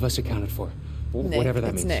got 2 of us accounted for. Nick, Whatever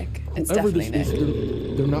that it's means. Nick. It's Whoever definitely this Nick.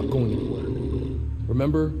 is, they're not going anywhere.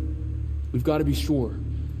 Remember? We've got to be sure.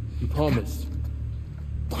 You promised.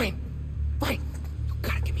 Brian, you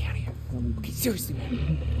gotta get me out of here. Okay, seriously,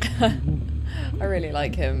 man. I really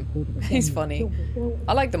like him. He's funny.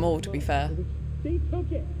 I like them all, to be fair. They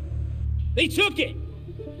took it!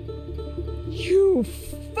 You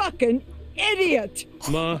fucking idiot!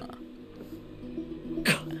 Ma.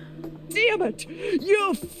 Damn it!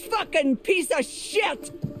 You fucking piece of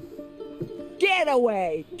shit! Get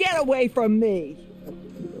away! Get away from me!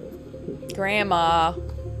 Grandma.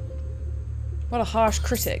 What a harsh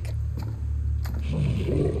critic.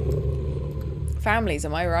 Families,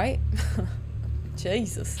 am I right?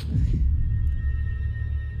 Jesus.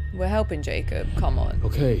 We're helping Jacob. Come on.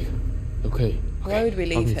 Okay. Why would we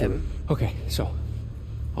leave him? Okay, so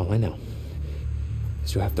all I know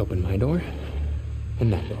is you have to open my door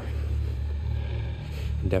and that door.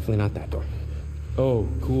 And definitely not that door. Oh,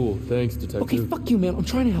 cool. Thanks, detective. Okay, fuck you, man. I'm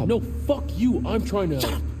trying to help. No, fuck you. I'm trying to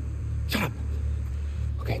help. Shut up.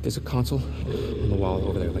 Okay, there's a console on the wall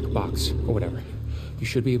over there, like a box or whatever. You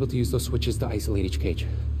should be able to use those switches to isolate each cage.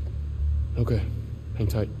 Okay. Hang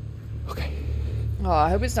tight. Okay. Oh, I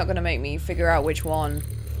hope it's not going to make me figure out which one.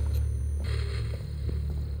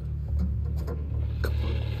 Come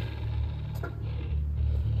on.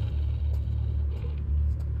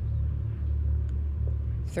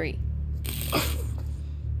 3.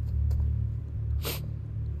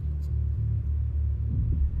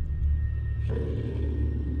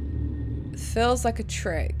 Feels like a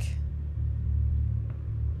trick.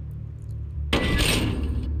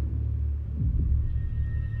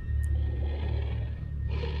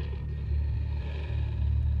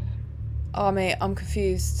 Oh, mate, I'm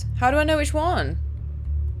confused. How do I know which one?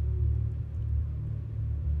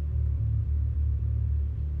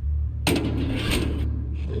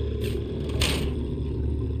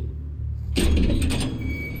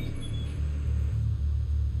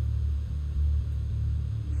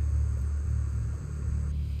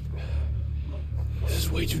 This is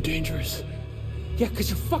way too dangerous. Yeah, because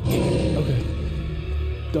you're fucked. Okay.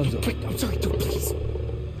 Dunzo. Wait, I'm sorry, dude, please.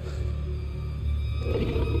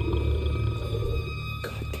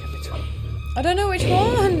 God damn it. I don't know which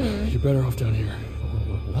one. You're better off down here.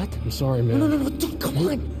 What? I'm sorry, man. No, dude, come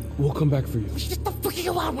on. We'll come back for you. Get the fuck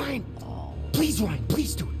out, Ryan. Please, Ryan,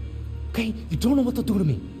 please, dude. Okay? You don't know what they'll do to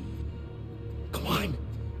me. Come on. You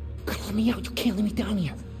gotta let me out. You can't let me down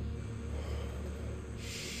here.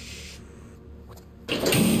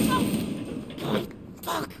 Oh,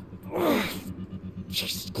 fuck.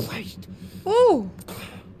 Jesus.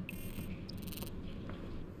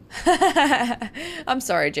 I'm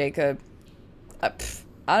sorry, Jacob. I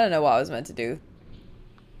don't know what I was meant to do.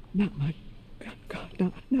 Not my,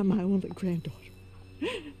 God, not my only granddaughter.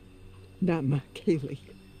 Not my Kaylee.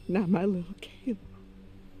 Not my little Kaylee.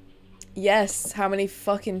 Yes, how many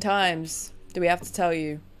fucking times do we have to tell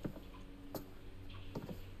you?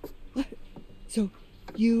 What? So,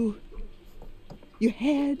 you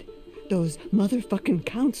had those motherfucking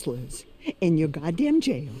counselors in your goddamn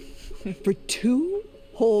jail for 2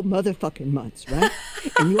 whole motherfucking months, right?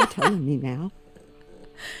 And you're telling me now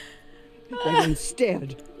that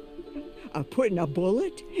instead of putting a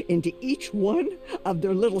bullet into each one of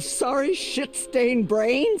their little sorry shit-stained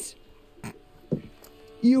brains,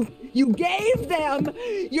 you gave them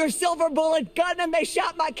your silver bullet gun and they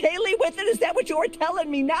shot my Kaylee with it? Is that what you were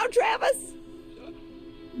telling me now, Travis?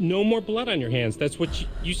 No more blood on your hands. That's what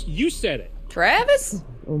you said it. Travis?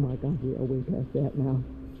 Oh my God, we are way past that now.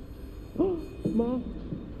 Ma,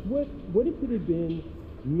 what if it had been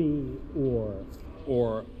me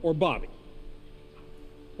or Bobby?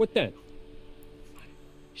 What then?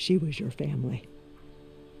 She was your family.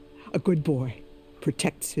 A good boy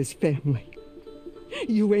protects his family.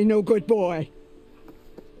 You ain't no good boy.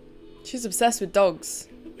 She's obsessed with dogs.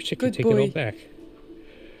 I wish I could take it all back.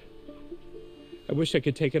 I wish I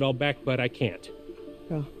could take it all back, but I can't.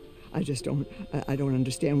 Well, I don't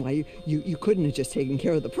understand why you couldn't have just taken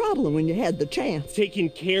care of the problem when you had the chance. Taking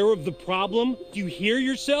care of the problem? Do you hear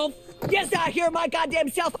yourself? Yes, I hear my goddamn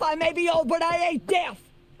self. I may be old, but I ain't deaf.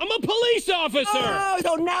 I'm a police officer! Oh,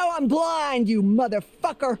 so now I'm blind, you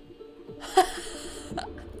motherfucker.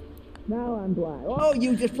 Now I'm blind. Oh,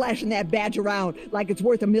 you just flashing that badge around like it's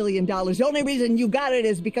worth $1 million. The only reason you got it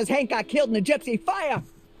is because Hank got killed in a gypsy fire.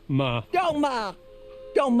 Ma. Don't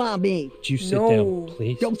ma me. Would you sit down,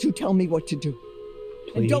 please? Don't you tell me what to do.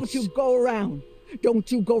 Please? And don't you go around.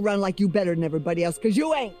 Don't you go around like you better than everybody else, because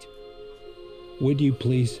you ain't. Would you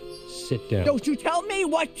please sit down? Don't you tell me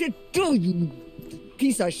what to do, you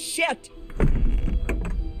piece of shit.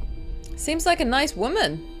 Seems like a nice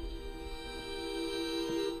woman.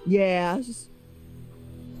 Yes.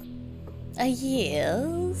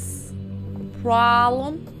 Yes.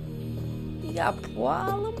 Problem? You got a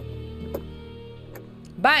problem?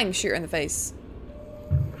 Bang! Shoot her in the face.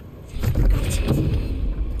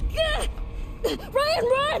 Ryan,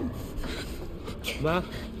 run! Ma,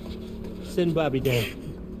 send Bobby down.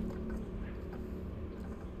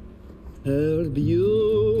 Her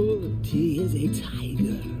beauty is a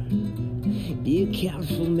tiger. Be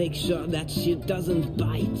careful, make sure that she doesn't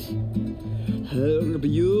bite. Her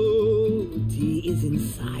beauty is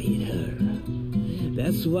inside her.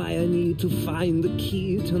 That's why I need to find the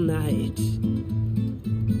key tonight.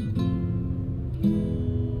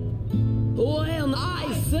 When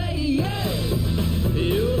I say yes,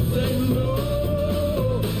 you say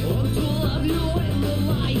no. Want to love you when the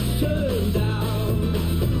lights turn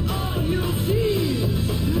down. All you see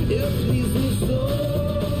is please me so.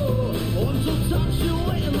 Want to touch you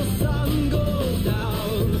when the sun goes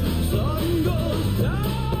down. Sun goes down.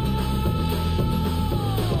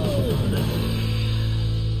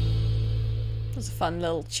 That was a fun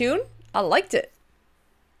little tune. I liked it.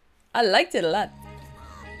 I liked it a lot.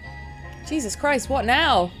 Jesus Christ, what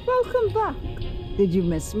now? Welcome back. Did you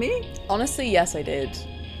miss me? Honestly, yes, I did.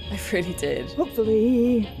 I really did.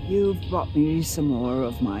 Hopefully, you've brought me some more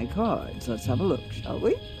of my cards. Let's have a look, shall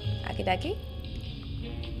we? Okie dokie.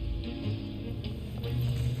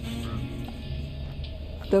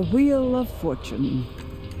 The Wheel of Fortune.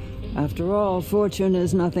 After all, fortune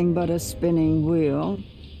is nothing but a spinning wheel.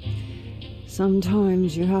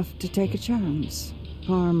 Sometimes you have to take a chance.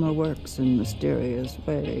 Karma works in mysterious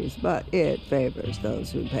ways, but it favors those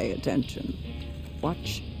who pay attention.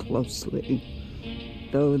 Watch closely.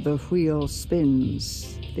 Though the wheel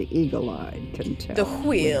spins, the eagle-eyed can tell the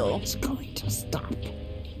wheel. when it's going to stop.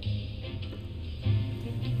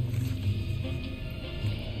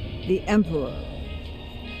 The Emperor.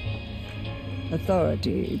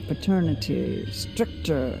 Authority, paternity,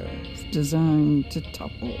 stricter, designed to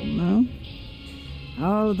topple, no?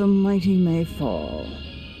 How the mighty may fall,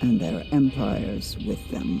 and their empires with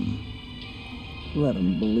them. Let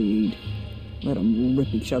them bleed. Let them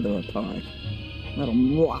rip each other apart. Let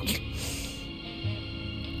them rot.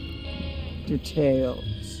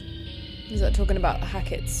 Details. Is that talking about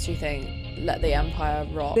Hacketts, do you think? Let the Empire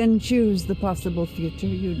rot. Then choose the possible future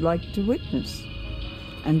you'd like to witness.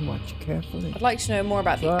 And watch carefully. I'd like to know more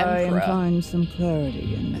about the Emperor. Try and find some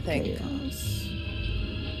clarity in the think. chaos.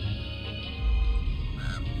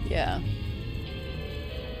 Yeah.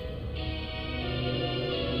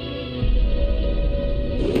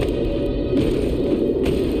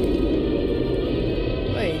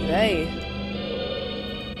 Oy vey.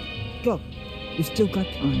 Go. You've still got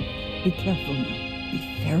time. Be careful now. Be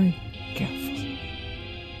very careful.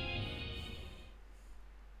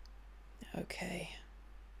 Okay.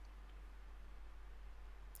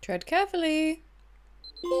 Tread carefully.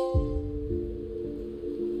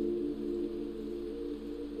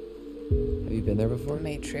 Have you been there before?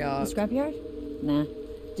 Matriarch. The scrapyard? Nah.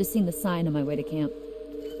 Just seen the sign on my way to camp.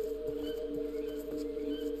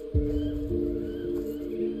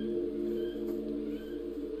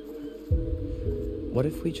 What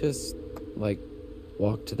if we just, like,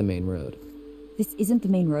 walk to the main road? This isn't the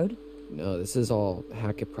main road? No, this is all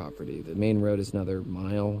Hackett property. The main road is another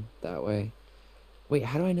mile that way. Wait,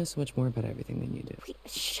 how do I know so much more about everything than you do? Wait,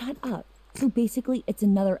 shut up. So basically, it's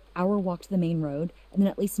another hour walk to the main road, and then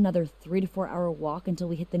at least another 3 to 4 hour walk until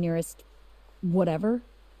we hit the nearest... whatever?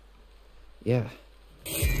 Yeah.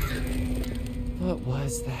 What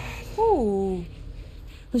was that? Ooh.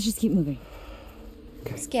 Let's just keep moving.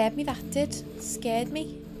 Okay. Scared me, that did. Scared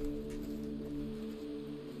me.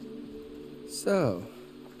 So,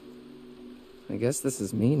 I guess this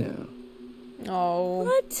is me now. Oh.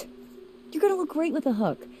 What? You're gonna look great with a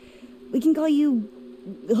hook. We can call you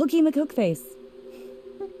Hooky McHookface.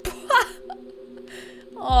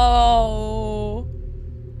 Oh.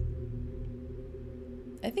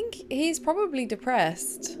 I think he's probably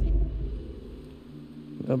depressed.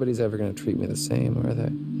 Nobody's ever gonna treat me the same, are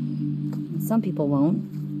they? Some people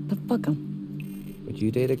won't, but fuck them. Would you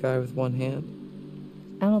date a guy with one hand?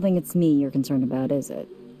 I don't think it's me you're concerned about, is it?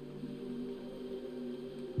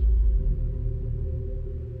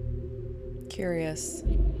 Curious.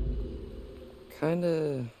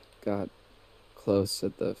 Kinda got close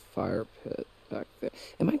at the fire pit back there.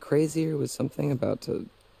 Am I crazy or was something about to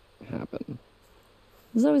happen?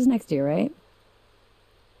 There's always next year, right?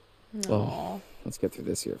 Well, let's get through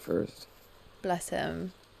this year first. Bless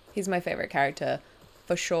him. He's my favorite character.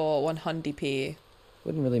 For sure, 100p.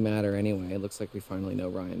 Wouldn't really matter anyway. It looks like we finally know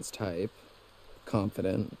Ryan's type.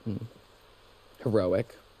 Confident and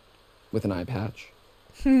heroic. With an eye patch.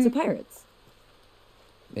 So pirates.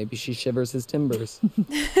 Maybe she shivers his timbers.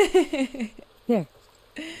 There.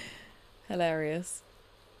 Hilarious.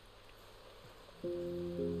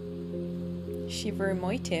 Shiver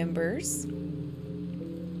my timbers.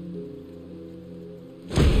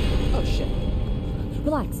 Oh shit.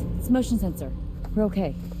 Relax. It's a motion sensor. We're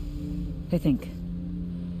okay. I think.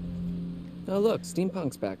 Oh look,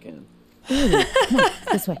 steampunk's back in. Ooh, come on,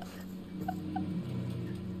 this way.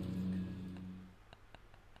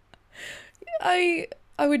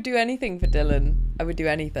 I would do anything for Dylan. I would do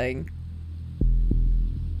anything.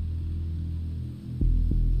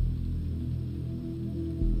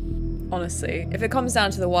 Honestly, if it comes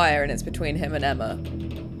down to the wire and it's between him and Emma.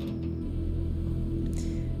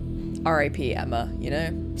 R.I.P. Emma, you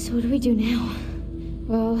know? So what do we do now?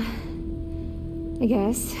 Well, I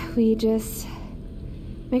guess we just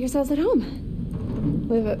make ourselves at home.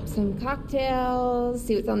 Whip up some cocktails,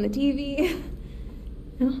 see what's on the TV.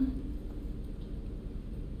 No?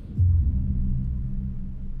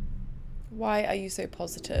 Why are you so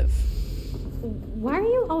positive? Why are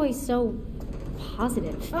you always so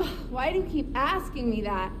positive? Ugh, why do you keep asking me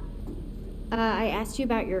that? I asked you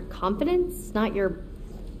about your confidence, not your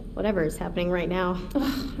whatever is happening right now.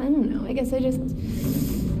 Ugh, I don't know. I guess I just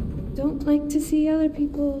don't like to see other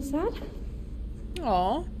people sad.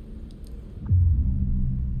 Aww.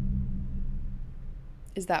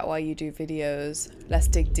 Is that why you do videos? Let's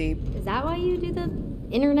dig deep. Is that why you do the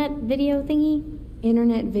internet video thingy?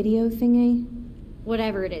 Internet video thingy?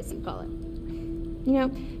 Whatever it is you call it. You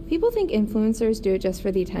know, people think influencers do it just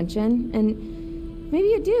for the attention, and maybe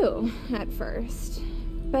you do at first.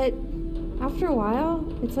 But after a while,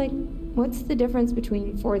 it's like, what's the difference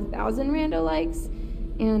between 4,000 rando likes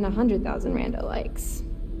and 100,000 rando likes?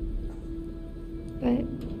 But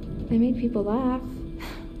I made people laugh.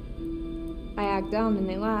 I act dumb and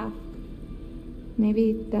they laugh.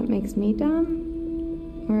 Maybe that makes me dumb?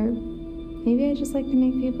 Or maybe I just like to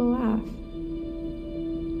make people laugh.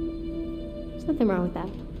 There's nothing wrong with that.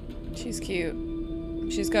 She's cute.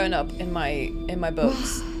 She's going up in my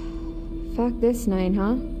books. Fuck this night,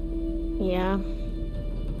 huh? Yeah.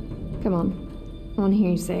 Come on. I want to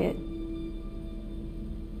hear you say it.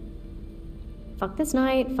 Fuck this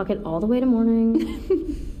night. Fuck it all the way to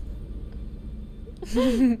morning.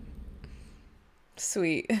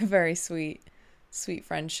 Sweet. Very sweet. Sweet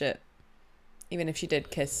friendship. Even if she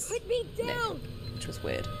did kiss Put me down! Nick, which was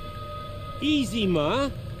weird. Easy, Ma.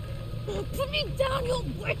 Put me down, you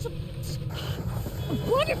witch!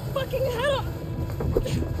 Blow your fucking head off!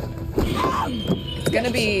 It's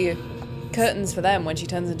gonna be curtains for them when she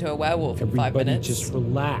turns into a werewolf in 5 Everybody minutes. just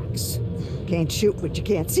relax. Can't shoot what you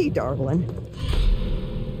can't see, darling.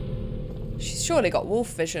 She's surely got wolf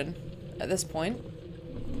vision at this point.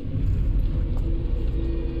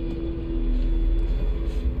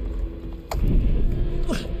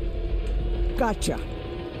 Gotcha.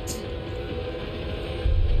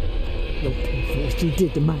 Look what you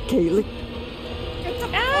did to my Kaylee.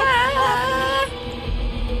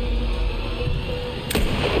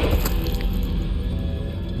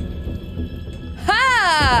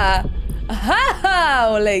 Ha! Ha!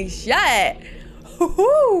 Holy shit!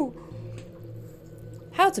 Woohoo!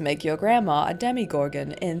 How to make your grandma a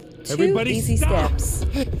demigorgon in 2 easy steps.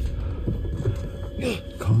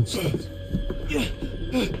 Constance.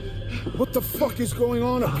 What the fuck is going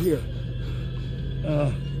on up here?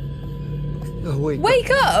 Wake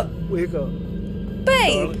up! Wake up.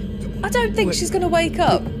 Babe! I don't think she's gonna wake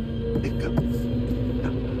up.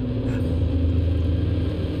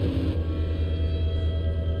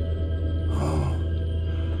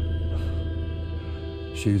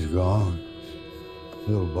 She's gone.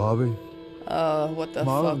 Little Bobby. What the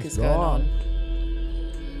Mom's fuck is going on?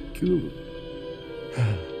 Cute.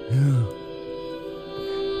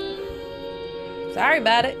 Sorry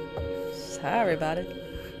about it. Sorry about it.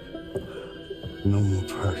 No more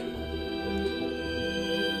party.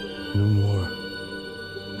 No more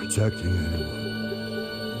protecting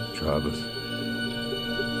anyone. Travis.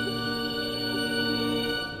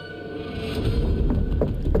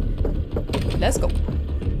 Let's go.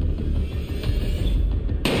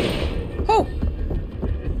 Oh!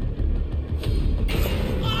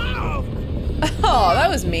 Oh, that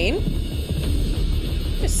was mean.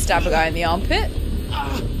 Just stab a guy in the armpit.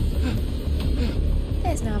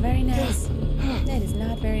 That's not very nice. That is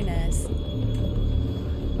not very nice.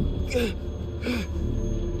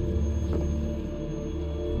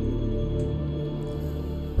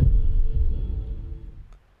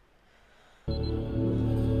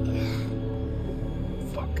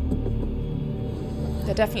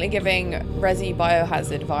 They're definitely giving Resi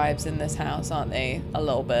Biohazard vibes in this house, aren't they? A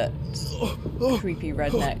little bit. Creepy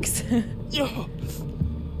rednecks.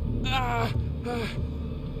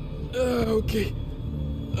 Okay.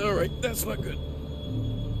 Alright, that's not good.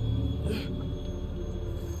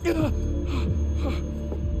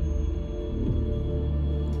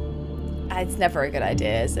 It's never a good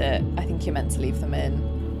idea, is it? I think you're meant to leave them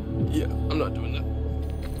in. Yeah, I'm not doing that.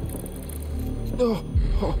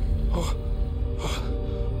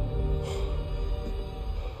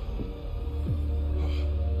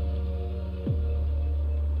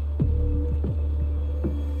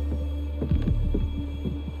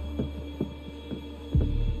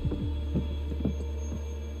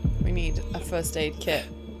 We need a first aid kit.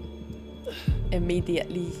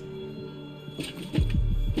 Immediately.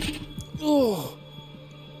 Oh.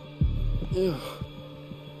 Yeah.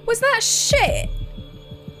 Was that shit?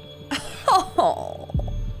 Oh.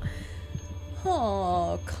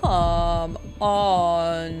 Oh, come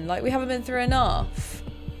on. Like, we haven't been through enough.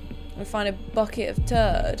 We find a bucket of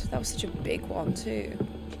turd. That was such a big one, too.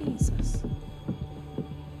 Jesus.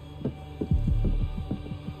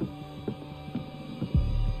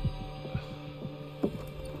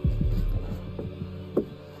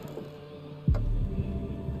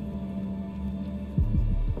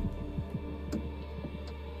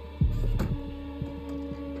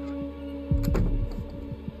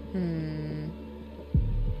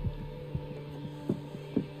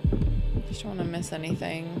 Just don't want to miss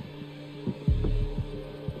anything.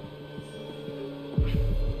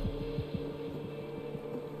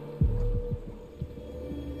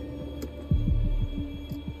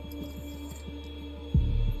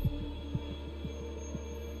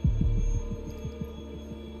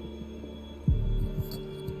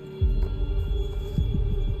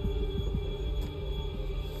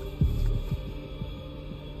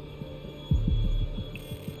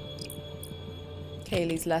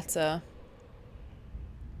 Kaylee's letter.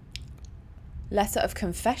 Letter of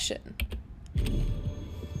confession.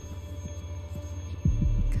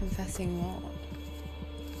 Confessing what?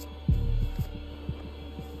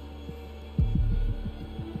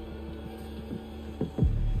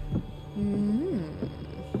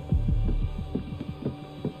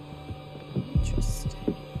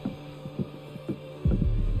 Interesting.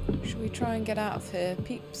 Should we try and get out of here,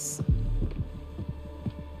 peeps?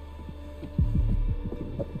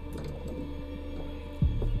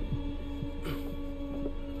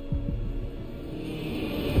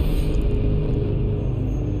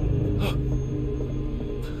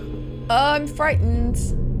 I'm frightened.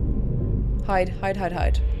 Hide, hide, hide,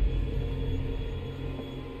 hide.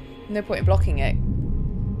 No point in blocking it.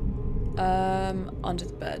 Under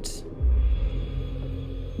the bed.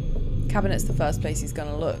 Cabinet's the first place he's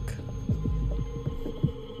gonna look.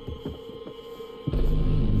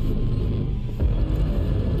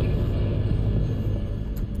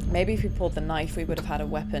 Maybe if we pulled the knife, we would have had a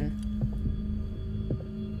weapon.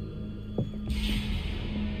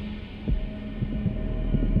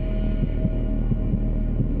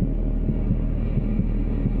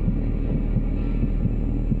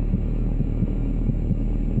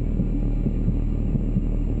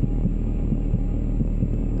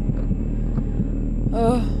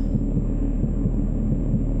 Oh.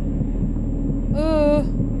 Oh.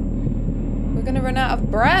 We're gonna run out of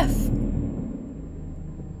breath.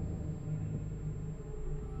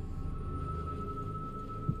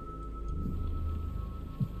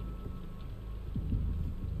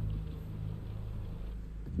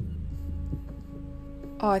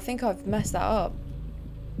 Oh, I think I've messed that up.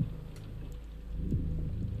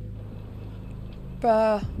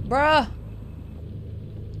 Bruh.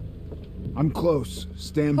 I'm close.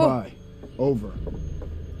 Stand by. Over.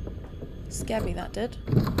 Scared me, that did.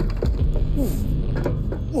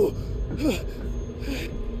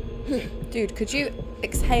 Dude, could you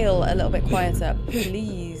exhale a little bit quieter,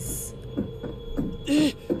 please?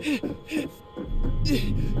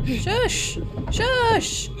 Shush!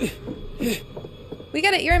 Shush! We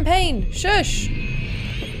get it, you're in pain. Shush!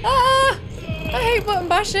 Ah! I hate button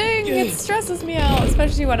bashing. It stresses me out,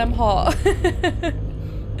 especially when I'm hot.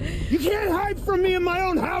 You can't hide from me in my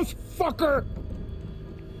own house, fucker!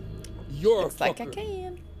 You're Looks like I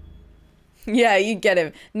can. Yeah, you get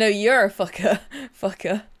him. No, you're a fucker.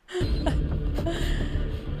 Fucker.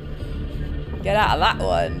 Get out of that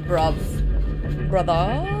one, bruv.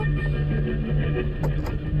 Brother.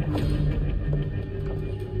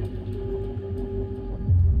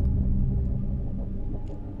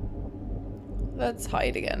 Let's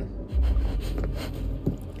hide again.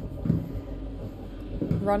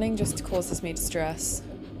 Running just causes me distress.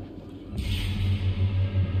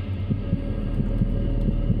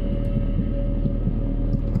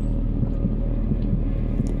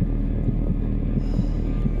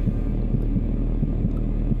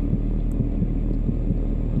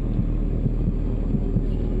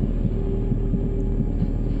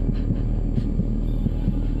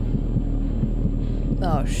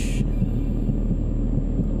 Oh, shit.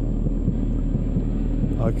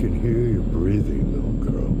 I can hear you breathing, little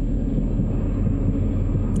girl.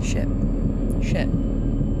 Shit. Shit.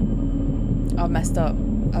 I've messed up.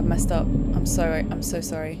 I've messed up. I'm sorry. I'm so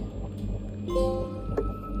sorry.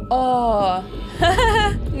 Oh.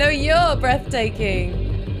 No, you're breathtaking.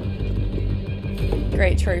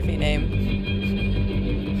 Great trophy name.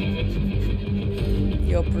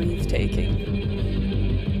 You're breathtaking.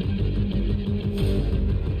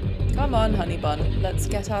 Come on, honey bun. Let's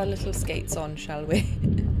get our little skates on, shall we?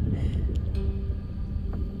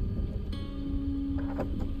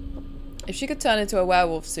 If she could turn into a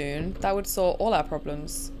werewolf soon, that would sort all our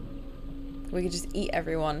problems. We could just eat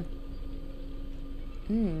everyone.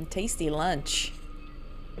 Mmm, tasty lunch.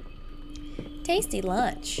 Tasty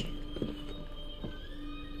lunch.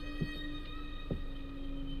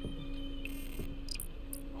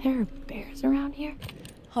 There are bears around here?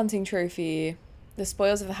 Hunting trophy. The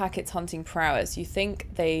spoils of the Hackett's hunting prowess. You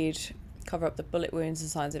think they'd cover up the bullet wounds and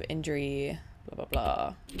signs of injury. Blah, blah,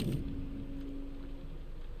 blah.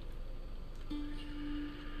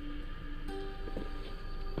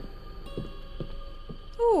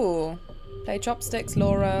 Ooh. Play chopsticks,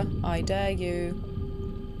 Laura. I dare you.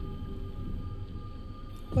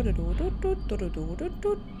 I don't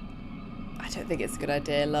think it's a good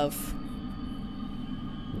idea, love.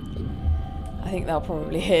 I think they'll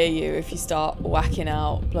probably hear you if you start whacking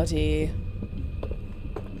out bloody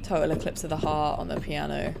Total Eclipse of the Heart on the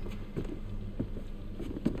piano.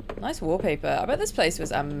 Nice wallpaper. I bet this place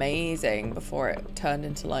was amazing before it turned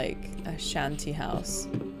into like a shanty house.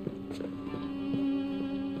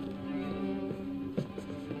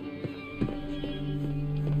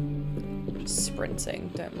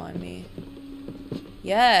 Sprinting, don't mind me.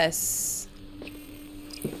 Yes!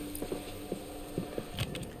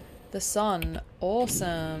 The sun.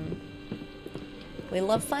 Awesome. We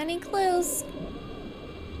love finding clues.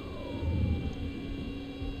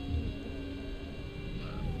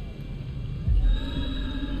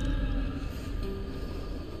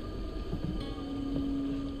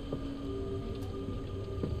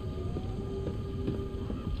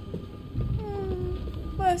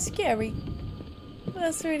 That's scary.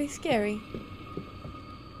 That's really scary.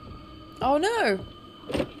 Oh no!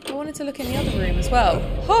 I wanted to look in the other room as well.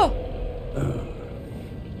 Oh!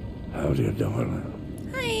 Howdy,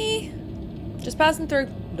 darling. Hi! Just passing through.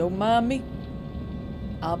 Don't mind me.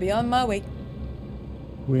 I'll be on my way.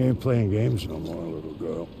 We ain't playing games no more, little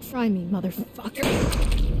girl. Try me, motherfucker.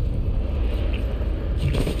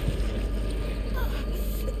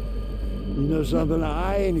 You know something?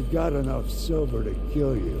 I ain't got enough silver to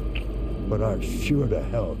kill you, but I sure to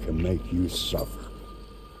hell can make you suffer.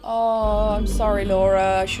 Oh, I'm sorry,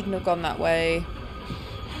 Laura. I shouldn't have gone that way.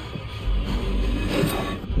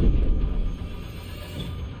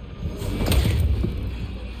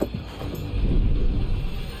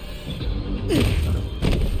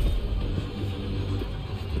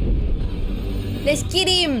 Let's get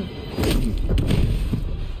him!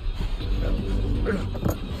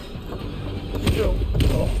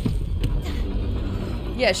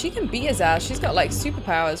 Yeah, she can beat his ass. She's got like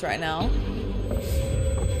superpowers right now.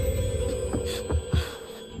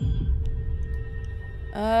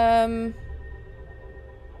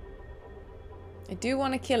 I do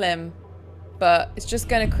want to kill him, but it's just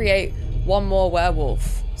going to create one more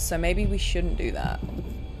werewolf. So maybe we shouldn't do that.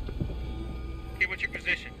 Okay, what's your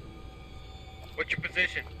position? What's your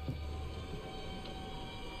position?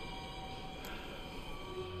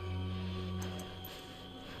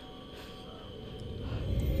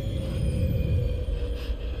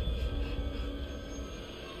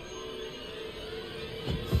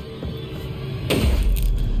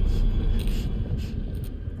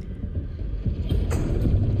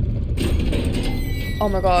 Oh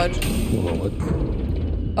my god.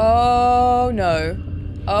 Oh no.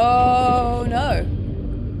 Oh no.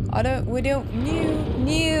 We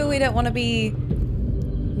don't want to be.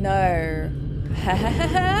 No.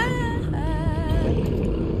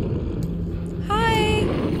 Hi.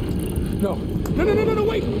 No,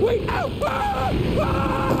 wait. Ow! Ah!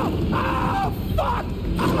 Ah! Ah! Fuck!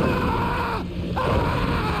 Ah!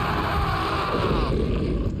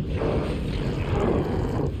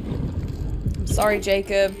 I'm sorry,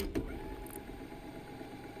 Jacob.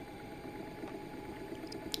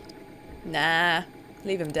 Nah.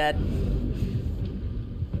 Leave him dead.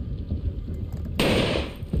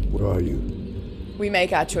 Where are you? We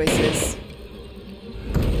make our choices.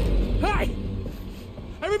 Hey!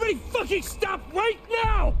 Everybody fucking stop right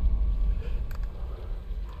now!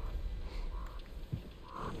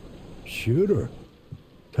 Shoot her.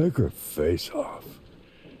 Take her face off.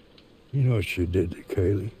 You know what she did to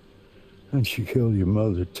Kaylee? And she killed your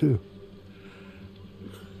mother, too.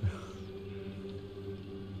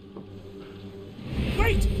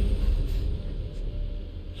 Wait!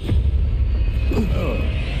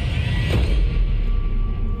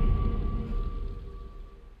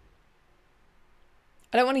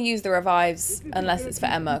 I don't want to use the revives unless it's for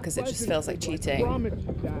Emma because it just feels like cheating.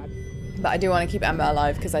 But I do want to keep Emma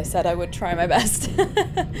alive because I said I would try my best.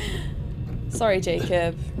 Sorry,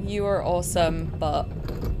 Jacob. You were awesome, but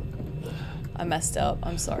I messed up.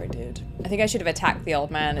 I'm sorry, dude. I think I should have attacked the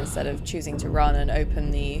old man instead of choosing to run and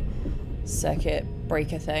open the circuit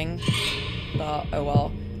breaker thing. But oh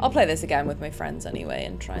well. I'll play this again with my friends anyway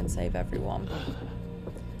and try and save everyone.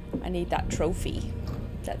 I need that trophy.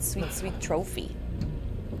 That sweet, sweet trophy.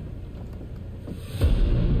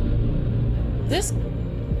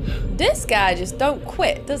 This guy just don't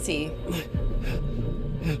quit, does he?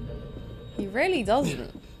 He really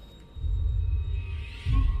doesn't.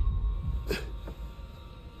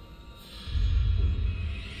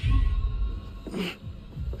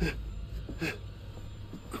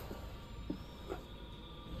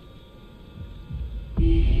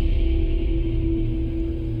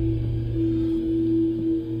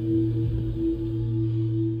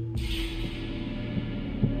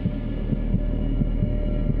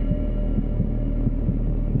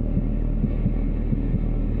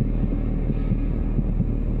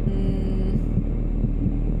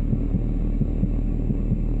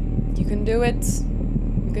 Do it.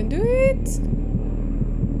 You can do it.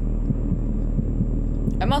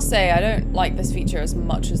 I must say I don't like this feature as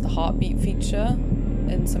much as the heartbeat feature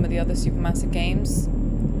in some of the other Supermassive games.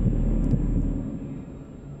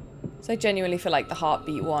 So I genuinely feel like the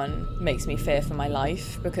heartbeat one makes me fear for my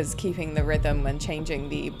life because keeping the rhythm when changing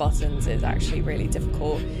the buttons is actually really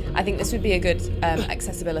difficult. I think this would be a good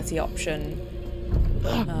accessibility option.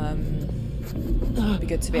 It'd be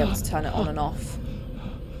good to be able to turn it on and off.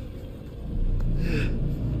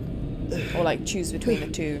 Or like choose between the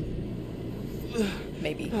two.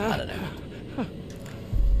 Maybe. I don't know.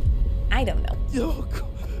 I don't know. Yo,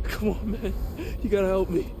 come on, man. You gotta help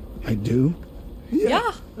me. I do?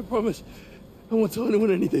 Yeah. I promise. I won't tell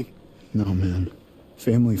anyone anything. No, man.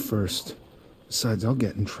 Family first. Besides, I'll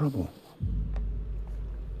get in trouble.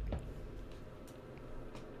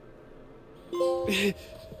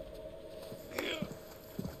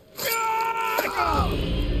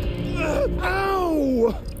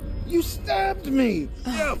 Ow! You stabbed me!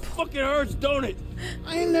 Yeah, fucking hurts, don't it?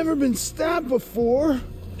 I ain't never been stabbed before.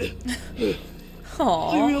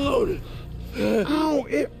 Aww. Leave me alone. Ow,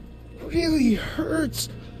 it really hurts.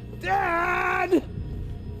 Dad!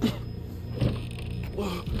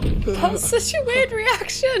 That's such a weird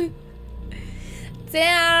reaction.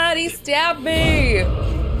 Dad, he stabbed me.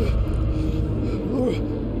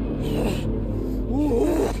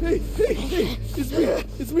 Hey,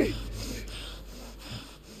 it's me.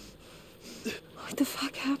 What the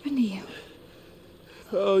fuck happened to you?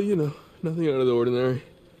 Oh, you know, nothing out of the ordinary.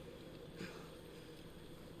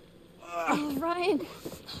 Oh, Ryan.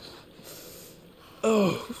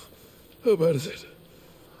 Oh, how bad is it?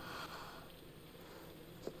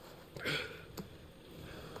 I'm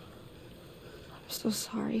so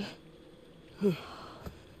sorry.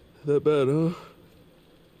 That bad, huh?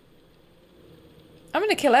 I'm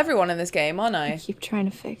gonna kill everyone in this game, aren't I? I keep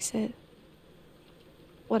trying to fix it.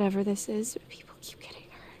 Whatever this is, people keep getting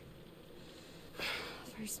hurt.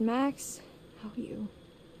 First Max, how you?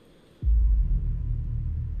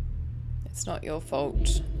 It's not your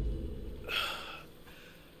fault.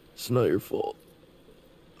 It's not your fault.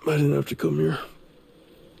 I didn't have to come here.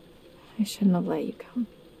 I shouldn't have let you come.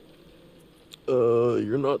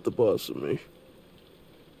 You're not the boss of me.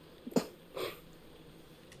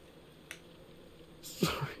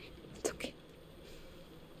 Sorry. It's okay.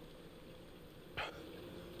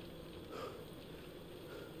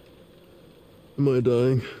 Am I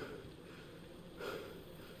dying?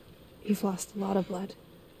 You've lost a lot of blood.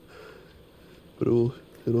 But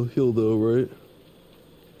it'll heal though, right?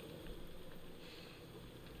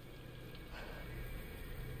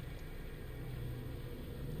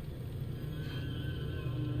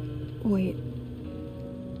 Wait,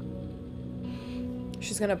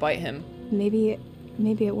 She's gonna bite him. maybe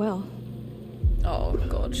it will. Oh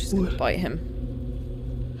god, she's gonna bite him.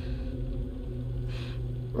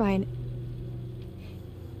 Ryan,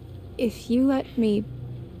 if you let me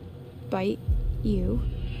bite you...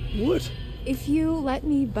 What? If you let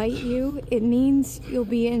me bite you, it means you'll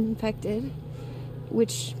be infected.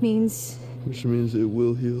 Which means... Which means it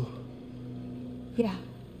will heal. Yeah.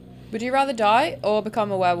 Would you rather die or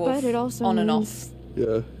become a werewolf But it also on and means... off?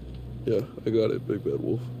 Yeah, I got it, big bad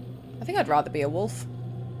wolf. I think I'd rather be a wolf.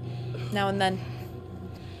 Now and then.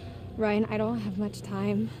 Ryan, I don't have much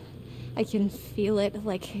time. I can feel it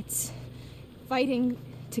like it's fighting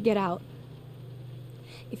to get out.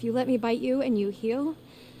 If you let me bite you and you heal,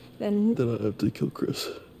 then... Then I have to kill Chris.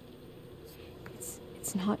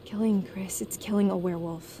 It's not killing Chris, it's killing a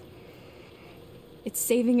werewolf. It's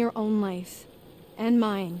saving your own life. And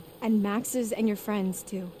mine. And Max's and your friends,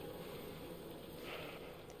 too.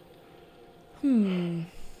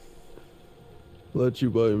 Let you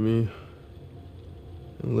bite me.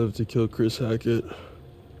 And live to kill Chris Hackett.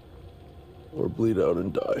 Or bleed out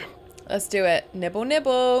and die. Let's do it. Nibble,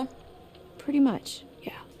 nibble. Pretty much,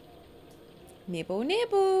 yeah. Nibble,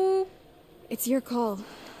 nibble. It's your call.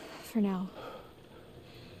 For now.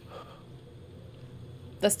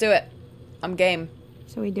 Let's do it. I'm game.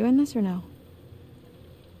 So we doing this or no?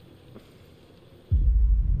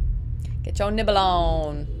 Get your nibble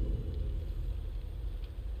on.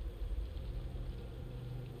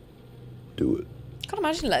 Do it. Can't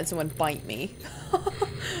imagine letting someone bite me. I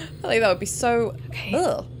think that would be so... Okay.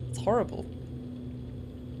 Ugh. It's horrible.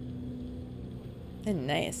 They're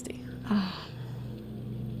nasty.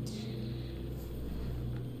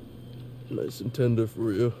 Nice and tender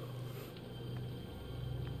for you.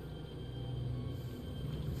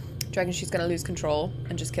 Do you reckon she's gonna lose control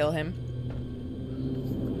and just kill him?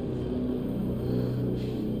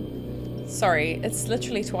 Sorry, it's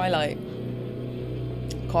literally Twilight.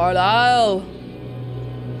 Carlisle!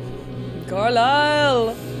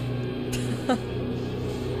 Carlisle!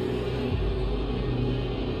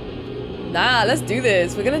 Nah, let's do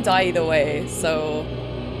this. We're gonna die either way, so...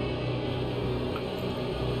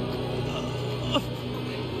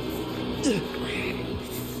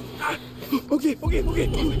 Okay.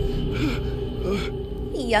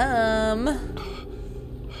 Yum!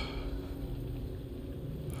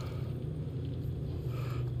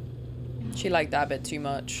 She liked that a bit too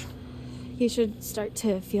much. You should start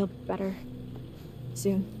to feel better.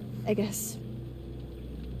 Soon, I guess.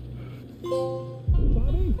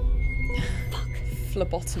 Bobby? Fuck.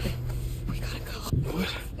 Phlebotomy. We gotta go.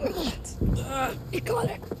 What? You got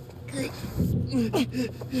it.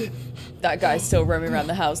 That guy's still roaming around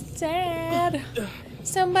the house. Dad!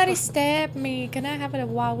 Somebody stab me. Can I have a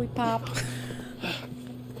wowie pop?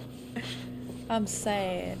 I'm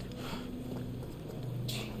sad.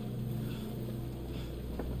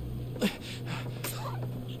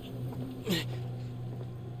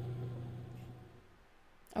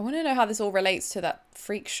 how this all relates to that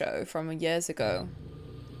freak show from years ago.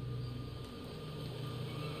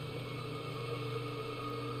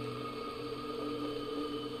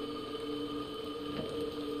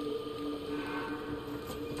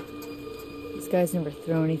 These guys never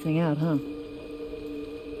throw anything out, huh?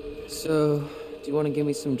 So, do you want to give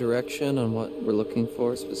me some direction on what we're looking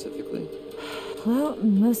for specifically? Well,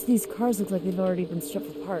 most of these cars look like they've already been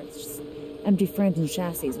stripped for parts. Just empty frames and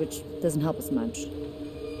chassis, which doesn't help us much.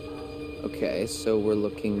 Okay, so we're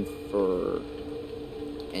looking for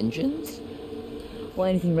engines? Well,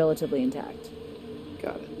 anything relatively intact.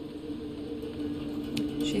 Got it.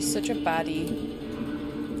 She's such a baddie.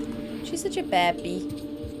 She's such a baby.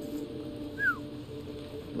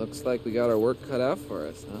 Looks like we got our work cut out for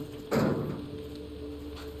us, huh?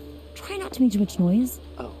 Try not to make too much noise.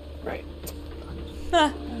 Oh, right.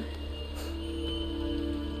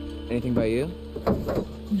 Anything by you?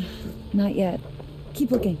 Not yet.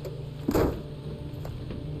 Keep looking.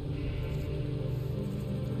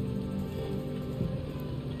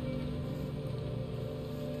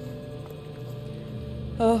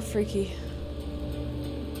 Oh, freaky.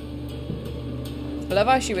 I love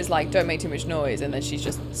how she was like, don't make too much noise, and then she's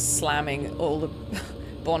just slamming all the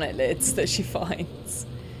bonnet lids that she finds.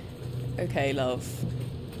 Okay, love.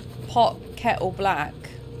 Pot, kettle, black.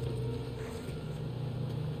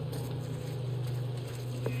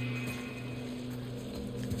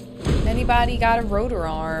 Anybody got a rotor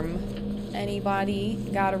arm? Anybody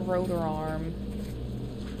got a rotor arm?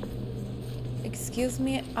 Excuse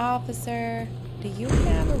me, officer. Do you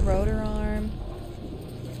have a rotor arm?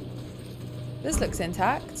 This looks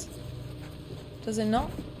intact. Does it not?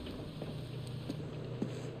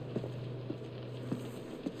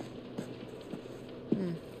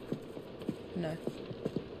 No.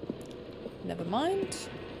 Never mind.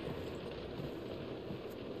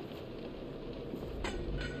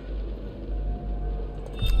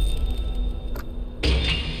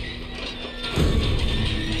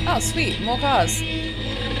 Oh, sweet. More cars.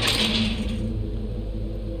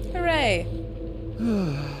 Hooray.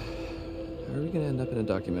 Are we gonna end up in a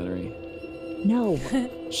documentary? No.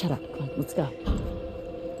 Shut up. Come on, let's go.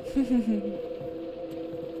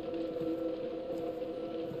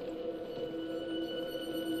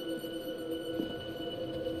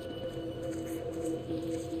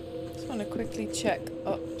 Just want to quickly check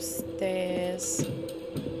upstairs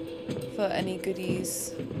for any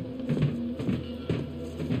goodies.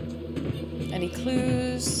 Any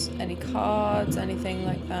clues, any cards, anything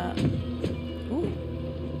like that. Ooh.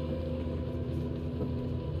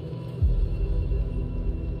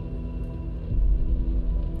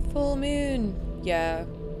 Full moon. Yeah.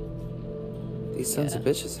 These sons of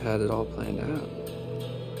bitches had it all planned out.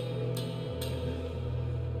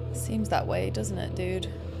 Seems that way, doesn't it, dude?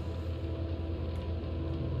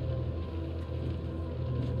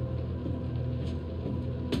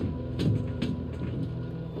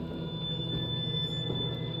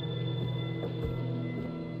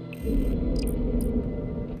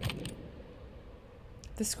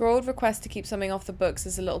 The scrolled request to keep something off the books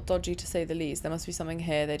is a little dodgy, to say the least. There must be something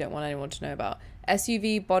here they don't want anyone to know about.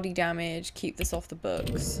 SUV, body damage, keep this off the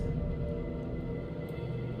books.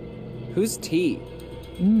 Who's T?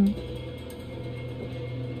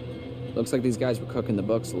 Looks like these guys were cooking the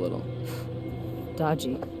books a little.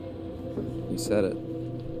 Dodgy. You said it.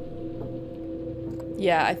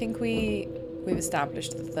 Yeah, I think we've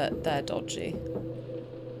established that they're dodgy.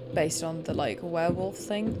 Based on the, like, werewolf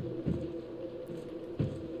thing.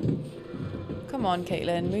 Come on,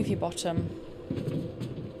 Caitlin, move your bottom.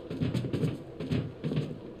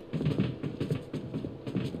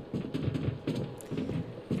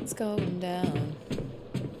 It's going down.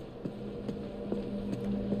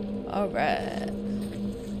 Alright.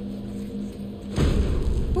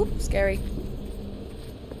 Oop, scary.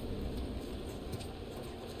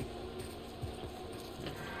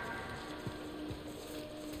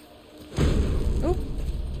 Oop.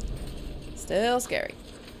 Still scary.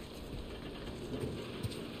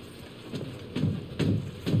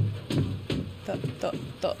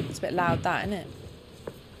 It's a bit loud, that, isn't it?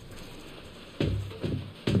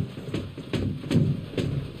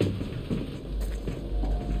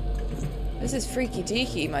 This is freaky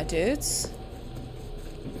deaky, my dudes.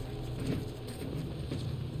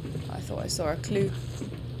 I thought I saw a clue.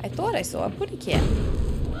 I thought I saw a putty cat.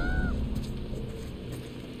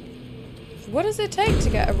 What does it take to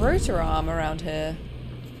get a rotor arm around here?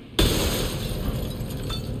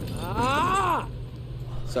 Ah!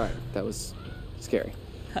 Sorry, that was scary.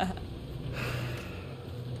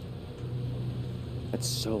 That's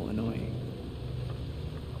so annoying.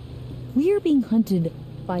 We are being hunted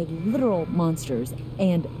by literal monsters,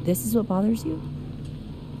 and this is what bothers you?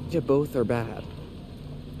 Yeah, both are bad.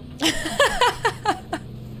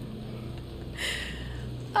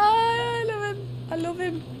 I love him. I love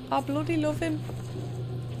him. I bloody love him.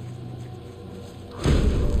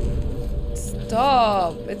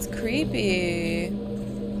 Stop. It's creepy.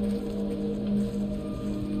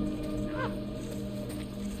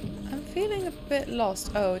 I'm feeling a bit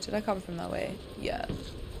lost. Oh, did I come from that way? Yeah.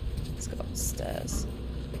 Let's go upstairs.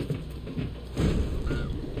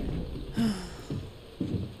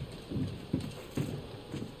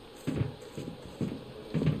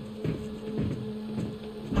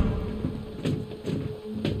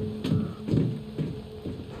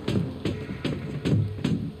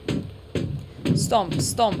 Stomp,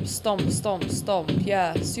 stomp, stomp, stomp, stomp.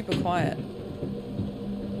 Yeah, super quiet.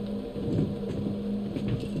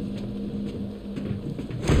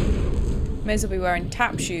 May as well be wearing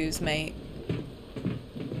tap shoes, mate.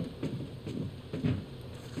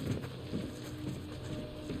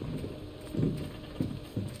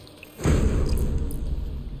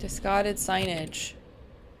 Discarded signage.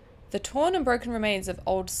 The torn and broken remains of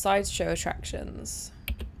old sideshow attractions.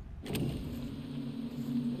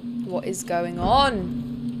 What is going on?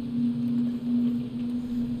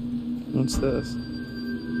 What's this?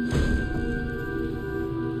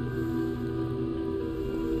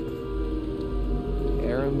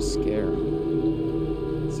 Aram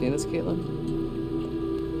Scarum. Seeing this, Caitlin?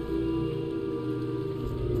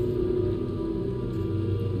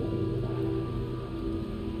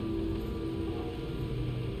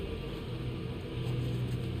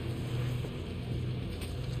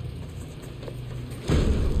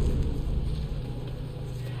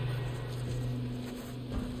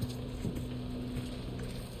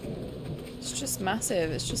 It's just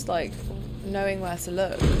massive. It's just like knowing where to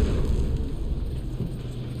look.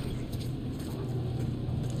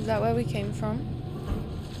 Is that where we came from?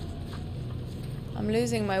 I'm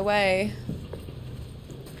losing my way.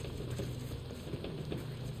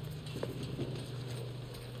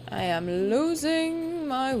 I am losing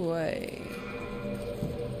my way.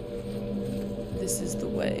 This is the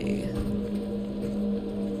way.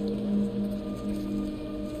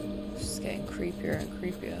 It's just getting creepier and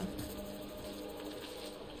creepier.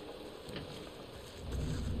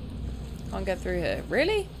 Can't get through here.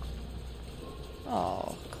 Really?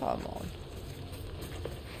 Oh, come on.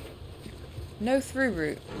 No through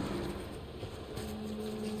route.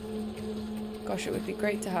 Gosh, it would be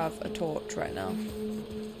great to have a torch right now.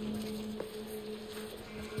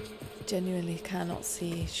 Genuinely cannot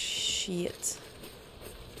see shit.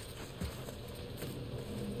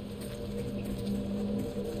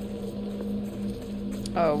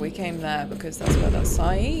 Oh, we came there because that's where that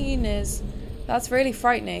sign is. That's really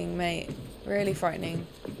frightening, mate. Really frightening.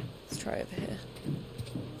 Let's try over here.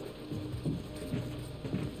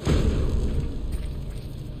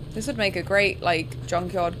 This would make a great, like,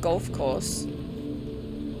 junkyard golf course.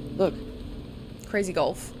 Look. Crazy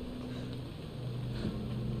golf.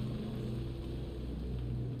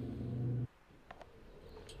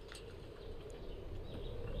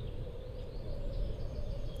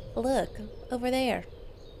 Look, over there.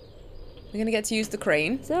 We're gonna get to use the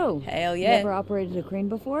crane. So, hell you yeah. ever operated a crane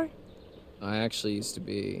before? I actually used to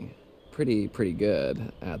be pretty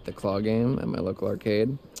good at the claw game at my local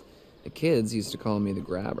arcade. The kids used to call me the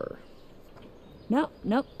grabber. Nope.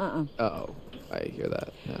 Oh, I hear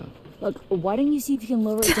that, yeah. Look, why don't you see if you can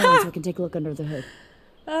lower it down so I can take a look under the hood?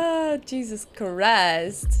 Oh, Jesus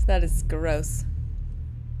Christ. That is gross.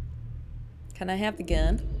 Can I have the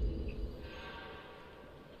gun?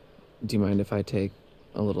 Do you mind if I take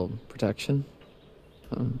a little protection?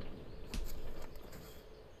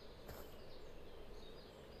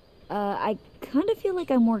 I kind of feel like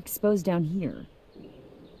I'm more exposed down here.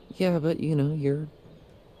 Yeah, but you know, you're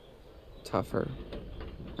tougher.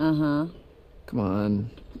 Uh-huh. Come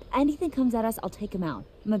on. Anything comes at us, I'll take him out.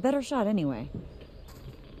 I'm a better shot anyway.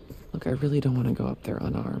 Look, I really don't want to go up there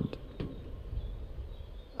unarmed.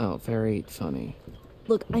 Oh, very funny.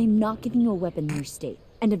 Look, I'm not giving you a weapon in your state.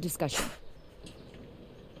 End of discussion.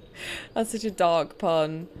 That's such a dark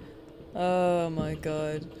pun. Oh my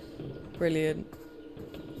god. Brilliant.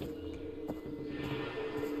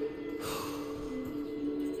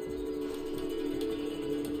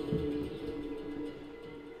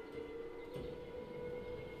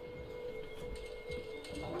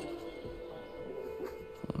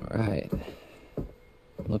 Alright.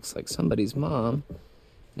 Looks like somebody's mom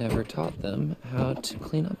never taught them how to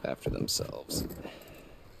clean up after themselves.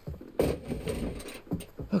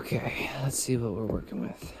 Okay, let's see what we're working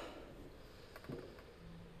with.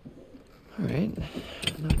 Alright,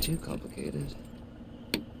 not too complicated.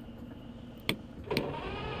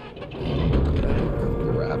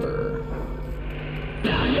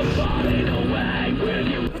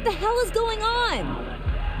 What the hell is going on?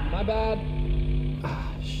 My bad.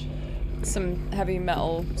 Some heavy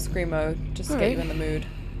metal screamo just to get you in the mood.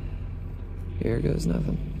 Here goes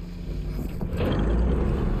nothing.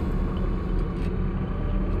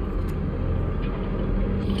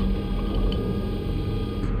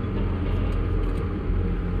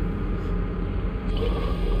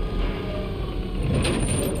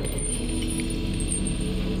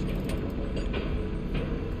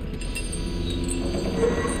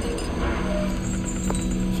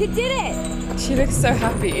 You did it! She looks so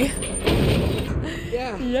happy.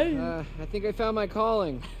 Yeah. I think I found my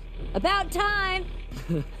calling. About time!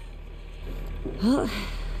 Well,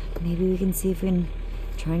 maybe we can see if we can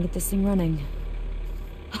try and get this thing running.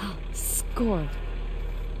 Score.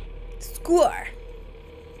 Score!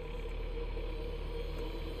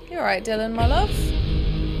 You alright, Dylan, my love?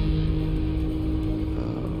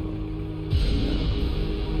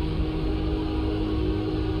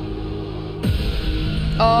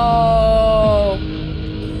 Oh!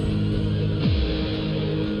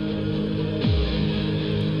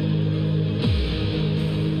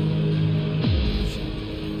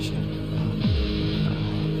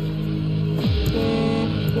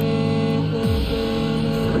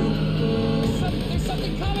 There's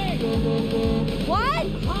something coming! What?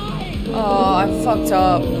 Oh, I fucked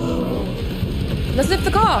up. Let's lift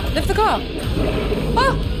the car! Lift the car!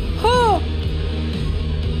 Ah! Oh!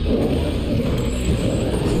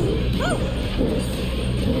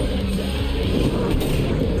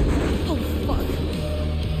 Oh, fuck.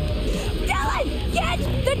 Dylan! Get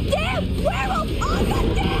the damn werewolf on the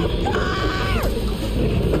damn car!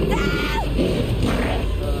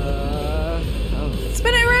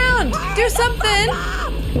 Spin it around! Do something!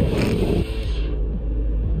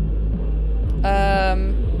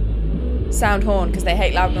 Sound horn, because they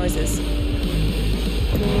hate loud noises.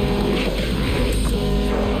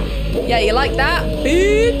 Yeah, you like that,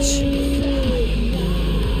 bitch?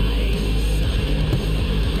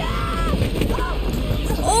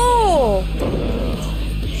 Oh!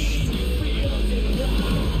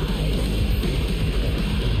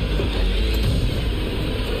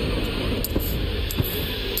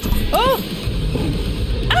 Oh!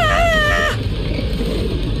 Ah!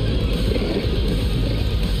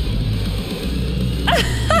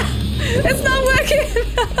 It's not working!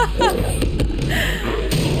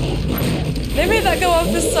 They made that go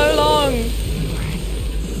on for so long.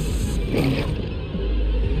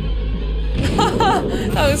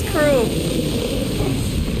 That was cruel.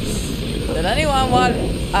 Did anyone want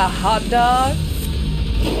a hot dog?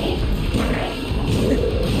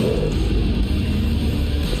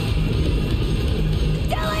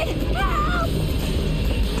 Dylan, help!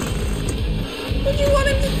 What do you want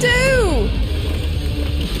him to do?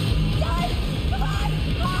 Dylan, come on,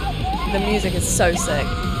 help me! The music is so sick.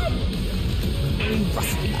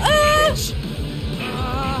 Ah!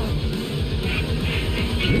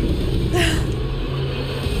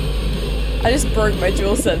 I just broke my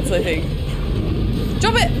dual sense, I think.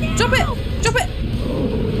 Drop it! Drop it! Drop it!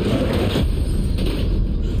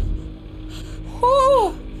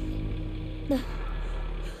 Oh!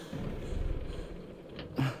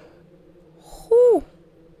 Oh!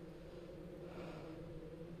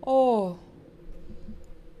 Oh.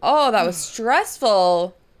 Oh, that was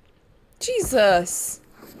stressful. Jesus.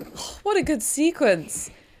 What a good sequence.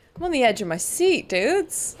 I'm on the edge of my seat,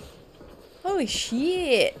 dudes. Holy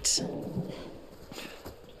shit.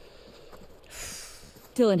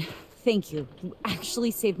 Dylan, thank you. You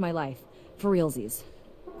actually saved my life. For realsies.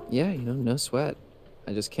 Yeah, no sweat.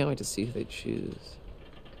 I just can't wait to see who they choose.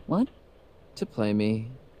 What? To play me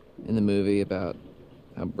in the movie about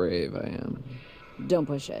how brave I am. Don't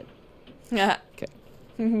push it. Yeah. Okay.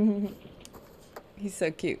 He's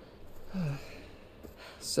so cute.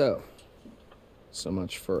 So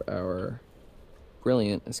much for our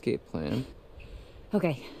brilliant escape plan.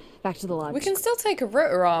 Okay, back to the lodge. We can still take a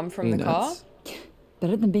rotor arm from the car.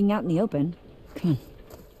 Better than being out in the open. Come on.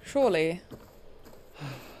 Surely.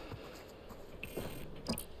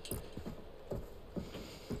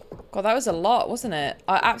 God, that was a lot, wasn't it?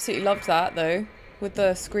 I absolutely loved that, though, with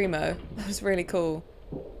the screamo. That was really cool.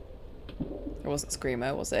 It wasn't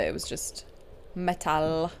screamo, was it? It was just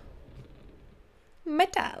metal.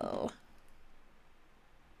 Metal.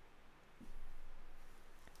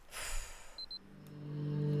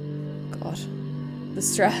 God. The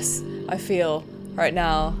stress I feel right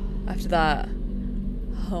now after that.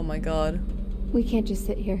 Oh my god. We can't just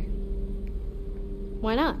sit here.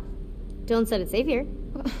 Why not? Dylan said it's safe here.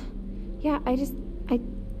 Yeah, I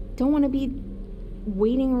don't want to be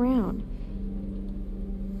waiting around.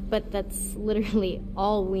 But that's literally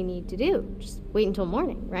all we need to do. Just wait until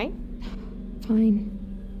morning, right? Fine.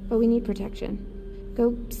 But we need protection.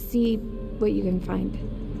 Go see what you can find.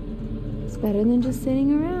 It's better than just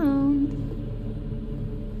sitting around.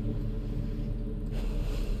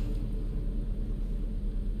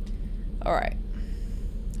 Alright.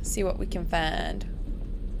 See what we can find.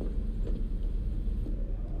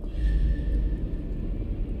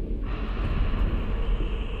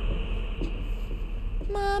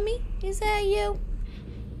 Mommy, is that you?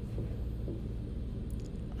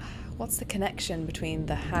 What's the connection between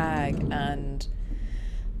the hag and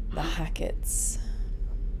the Hacketts?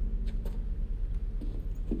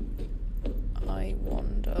 I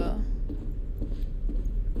wonder.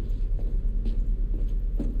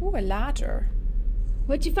 Ooh, a ladder.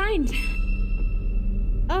 What'd you find?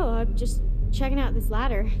 Oh, I'm just checking out this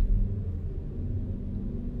ladder.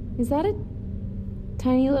 Is that a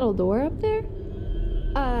tiny little door up there?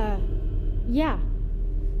 Yeah.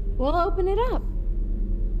 We'll open it up.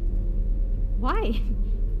 Why?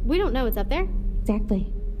 We don't know what's up there.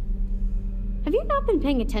 Exactly. Have you not been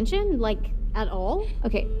paying attention, like, at all?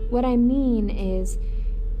 Okay, what I mean is,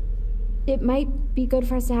 it might be good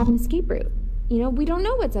for us to have an escape route. You know, we don't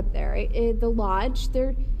know what's up there. The lodge,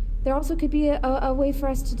 there also could be a way for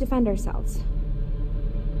us to defend ourselves.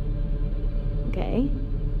 Okay.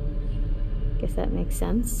 Guess that makes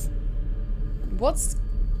sense.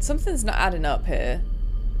 Something's not adding up here.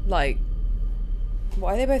 Like,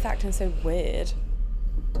 why are they both acting so weird?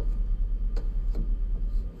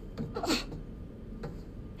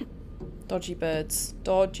 Dodgy birds.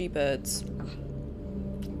 Dodgy birds.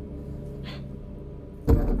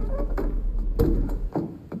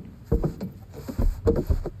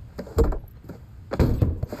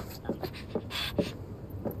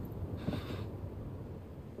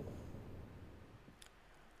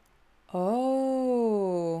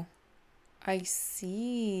 Oh, I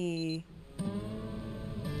see.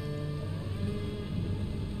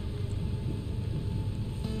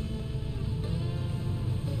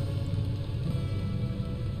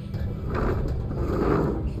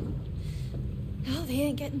 Oh, they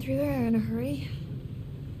ain't getting through there in a hurry.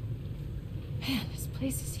 Man, this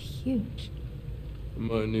place is huge. I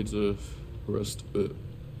might need to rest a bit.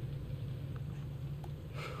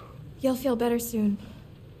 You'll feel better soon.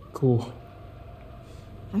 Cool.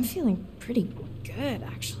 I'm feeling pretty good,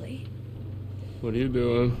 actually. What are you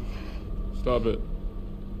doing? Stop it.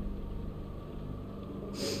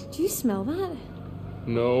 Do you smell that?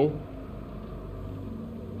 No.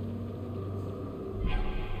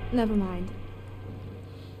 Never mind.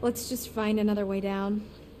 Let's just find another way down.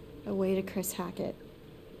 A way to Chris Hackett.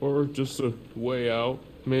 Or just a way out,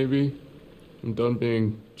 maybe. I'm done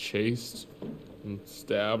being chased and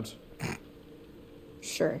stabbed.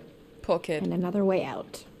 Sure. Poor kid. And another way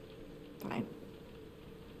out. Fine.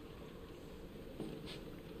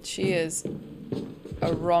 She is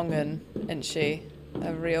a wrong'un, isn't she?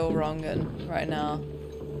 A real wrong'un right now.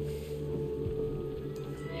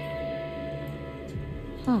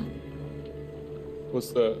 Huh.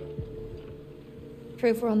 What's that?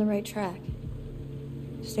 Proof we're on the right track.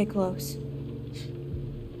 Stay close.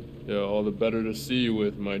 Yeah, all the better to see you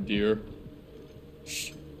with, my dear.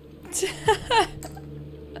 Shh.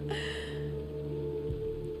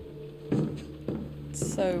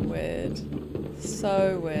 So weird.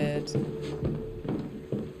 So weird.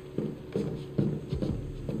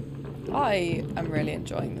 I am really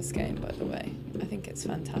enjoying this game, by the way. I think it's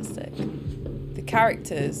fantastic. The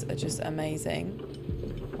characters are just amazing.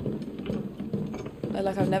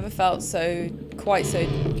 Like, I've never felt quite so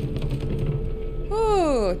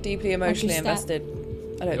deeply emotionally invested,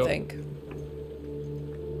 I don't think.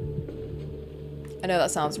 I know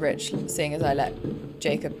that sounds rich, seeing as I let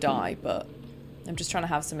Jacob die, but I'm just trying to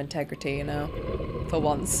have some integrity, you know, for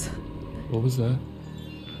once. What was that?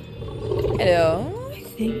 Hello?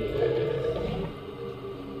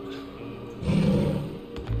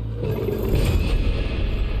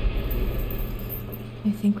 I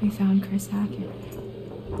think we found Chris Hackett.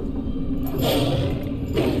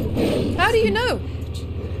 How do you know?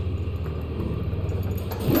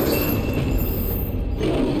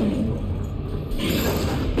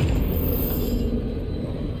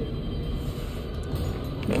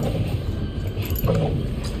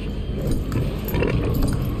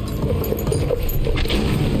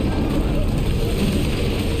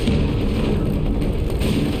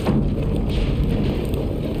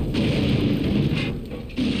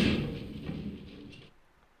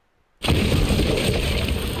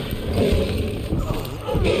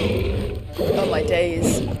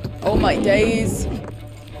 Oh my days.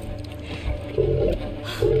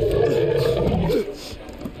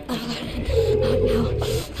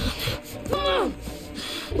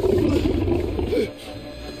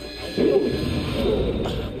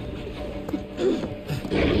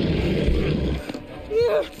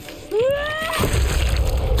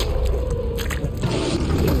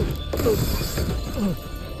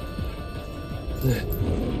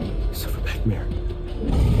 Silverback mare.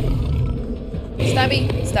 Stabby,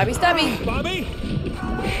 stabby, stabby. Bobby!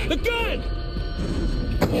 The gun!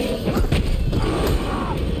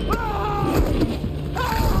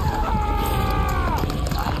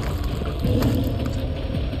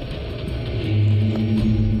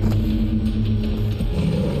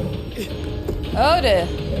 Oh dear.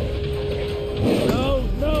 No,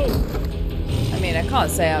 no! I mean, I can't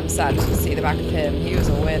say I'm sad to see the back of him. He was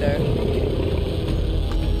a weirdo.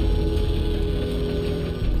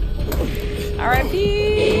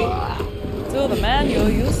 R.I.P. to the man you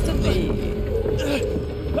used to be.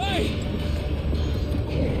 Hey!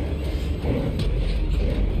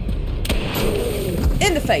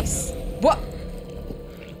 In the face. What?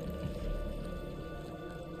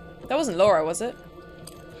 That wasn't Laura, was it?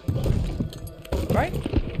 Right?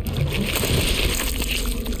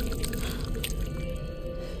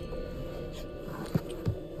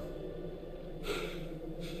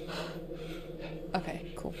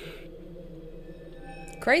 Okay, cool.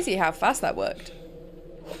 Crazy how fast that worked.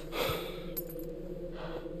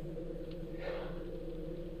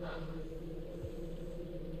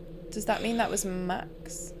 Does that mean that was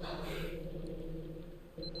Max?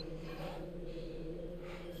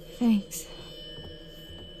 Thanks.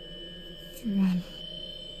 For,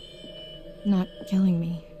 not killing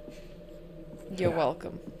me. You're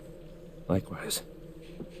welcome. Likewise.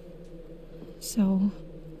 So,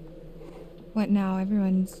 what now?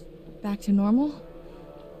 Everyone's back to normal?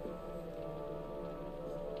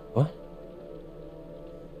 What?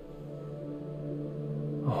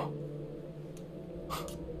 Oh.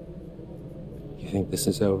 You think this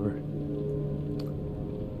is over?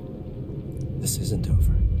 This isn't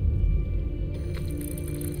over.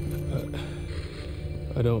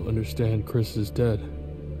 I don't understand. Chris is dead.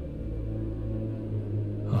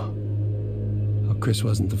 Oh. Oh, Chris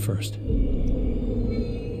wasn't the first.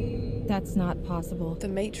 That's not possible. The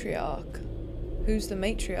matriarch. Who's the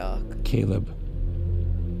matriarch? Caleb.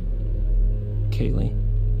 Kaylee.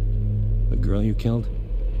 The girl you killed?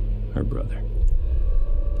 Her brother.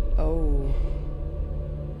 Oh.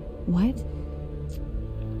 What?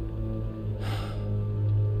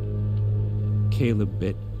 Caleb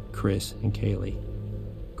bit Chris and Kaylee.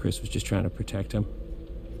 Chris was just trying to protect him.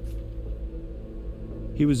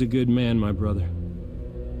 He was a good man, my brother.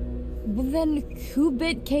 Well then, who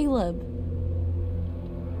bit Caleb?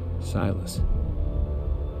 Silas.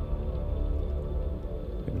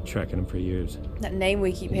 I've been tracking him for years. That name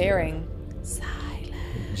we keep hearing. Silas.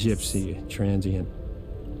 Gypsy, transient.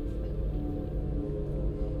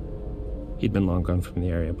 He'd been long gone from the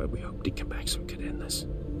area, but we hoped he'd come back so we could end this.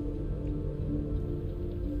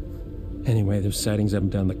 Anyway, there's sightings up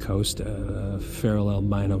and down the coast. A feral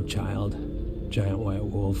albino child. Giant white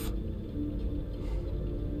wolf.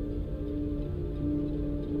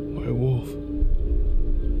 White wolf.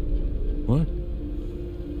 What?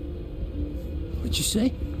 What'd you say?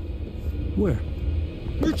 Where?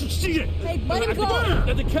 Where'd you see it? Hey, let him go!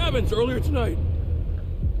 At the cabins earlier tonight.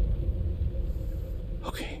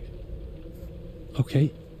 Okay.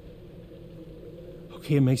 Okay.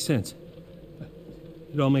 Okay, it makes sense.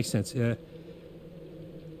 It all makes sense.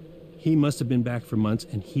 He must have been back for months,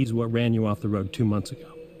 and he's what ran you off the road 2 months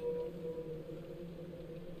ago.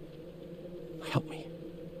 Help me.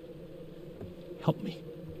 Help me.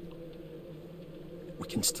 We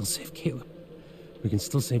can still save Caleb. We can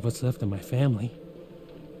still save what's left of my family.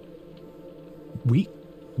 We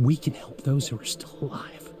can help those who are still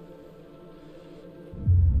alive.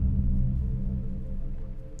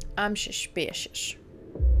 I'm suspicious.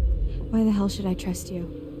 Why the hell should I trust you?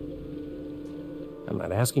 I'm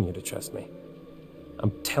not asking you to trust me.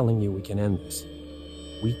 I'm telling you we can end this.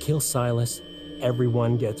 We kill Silas,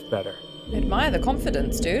 everyone gets better. Admire the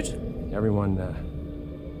confidence, dude. Everyone,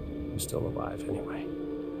 who's still alive anyway.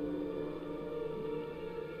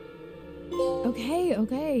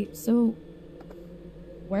 Okay, so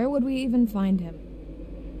where would we even find him?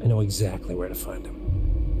 I know exactly where to find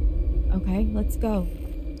him. Okay, let's go.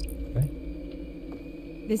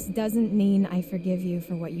 Okay? This doesn't mean I forgive you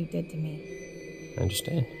for what you did to me. I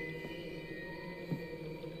understand.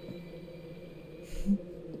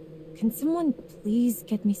 Can someone please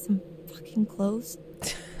get me some fucking clothes?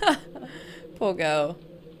 Poor girl.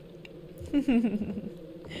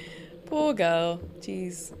 Poor girl.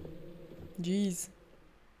 Jeez.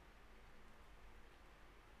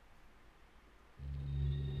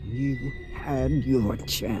 You had your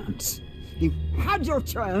chance. You had your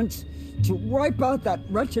chance to wipe out that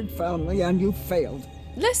wretched family, and you failed.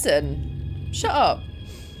 Listen, shut up.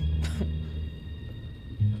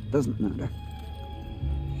 Doesn't matter.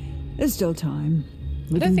 There's still time.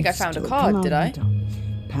 I don't think I found a card, did I?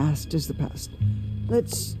 Past is the past.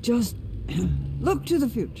 Let's just look to the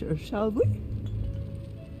future, shall we?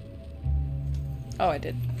 Oh, I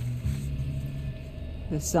did.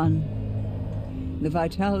 The sun, the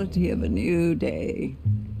vitality of a new day.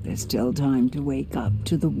 There's still time to wake up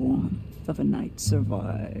to the warmth of a night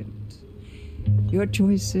survived. Your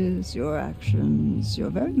choices, your actions, your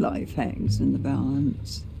very life hangs in the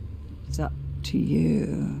balance. It's up to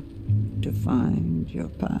you to find your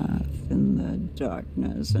path in the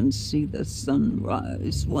darkness and see the sun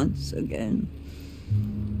rise once again.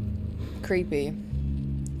 Creepy.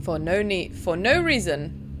 For no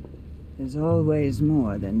reason. There's always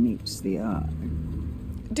more than meets the eye.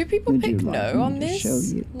 Do people Would pick you like no me on to this? show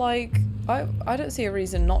you? Like, I don't see a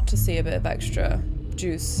reason not to see a bit of extra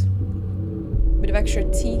juice. Bit of extra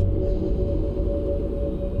tea.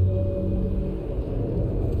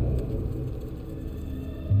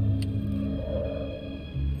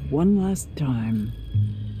 One last time.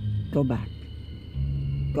 Go back.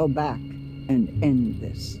 Go back and end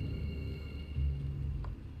this.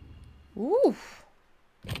 Ooh.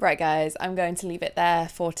 Right, guys, I'm going to leave it there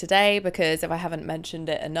for today because if I haven't mentioned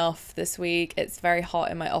it enough this week, it's very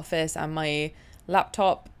hot in my office and my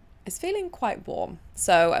laptop is feeling quite warm.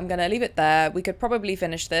 So I'm going to leave it there. We could probably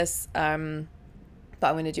finish this, but I'm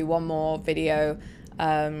going to do one more video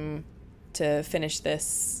to finish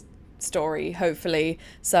this story, hopefully.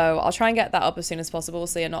 So I'll try and get that up as soon as possible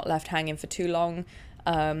so you're not left hanging for too long.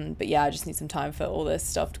 But yeah, I just need some time for all this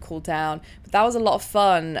stuff to cool down. But that was a lot of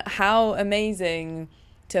fun. How amazing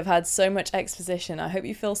to have had so much exposition. I hope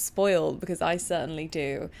you feel spoiled because I certainly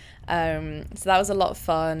do. So that was a lot of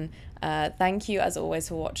fun. Thank you as always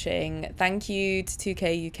for watching. Thank you to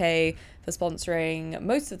 2K UK for sponsoring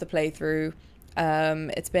most of the playthrough.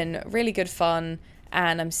 It's been really good fun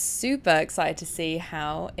and I'm super excited to see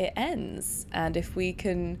how it ends and if we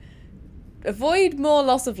can avoid more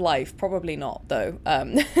loss of life. Probably not though.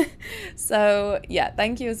 So yeah,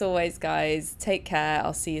 thank you as always, guys. Take care.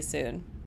 I'll see you soon.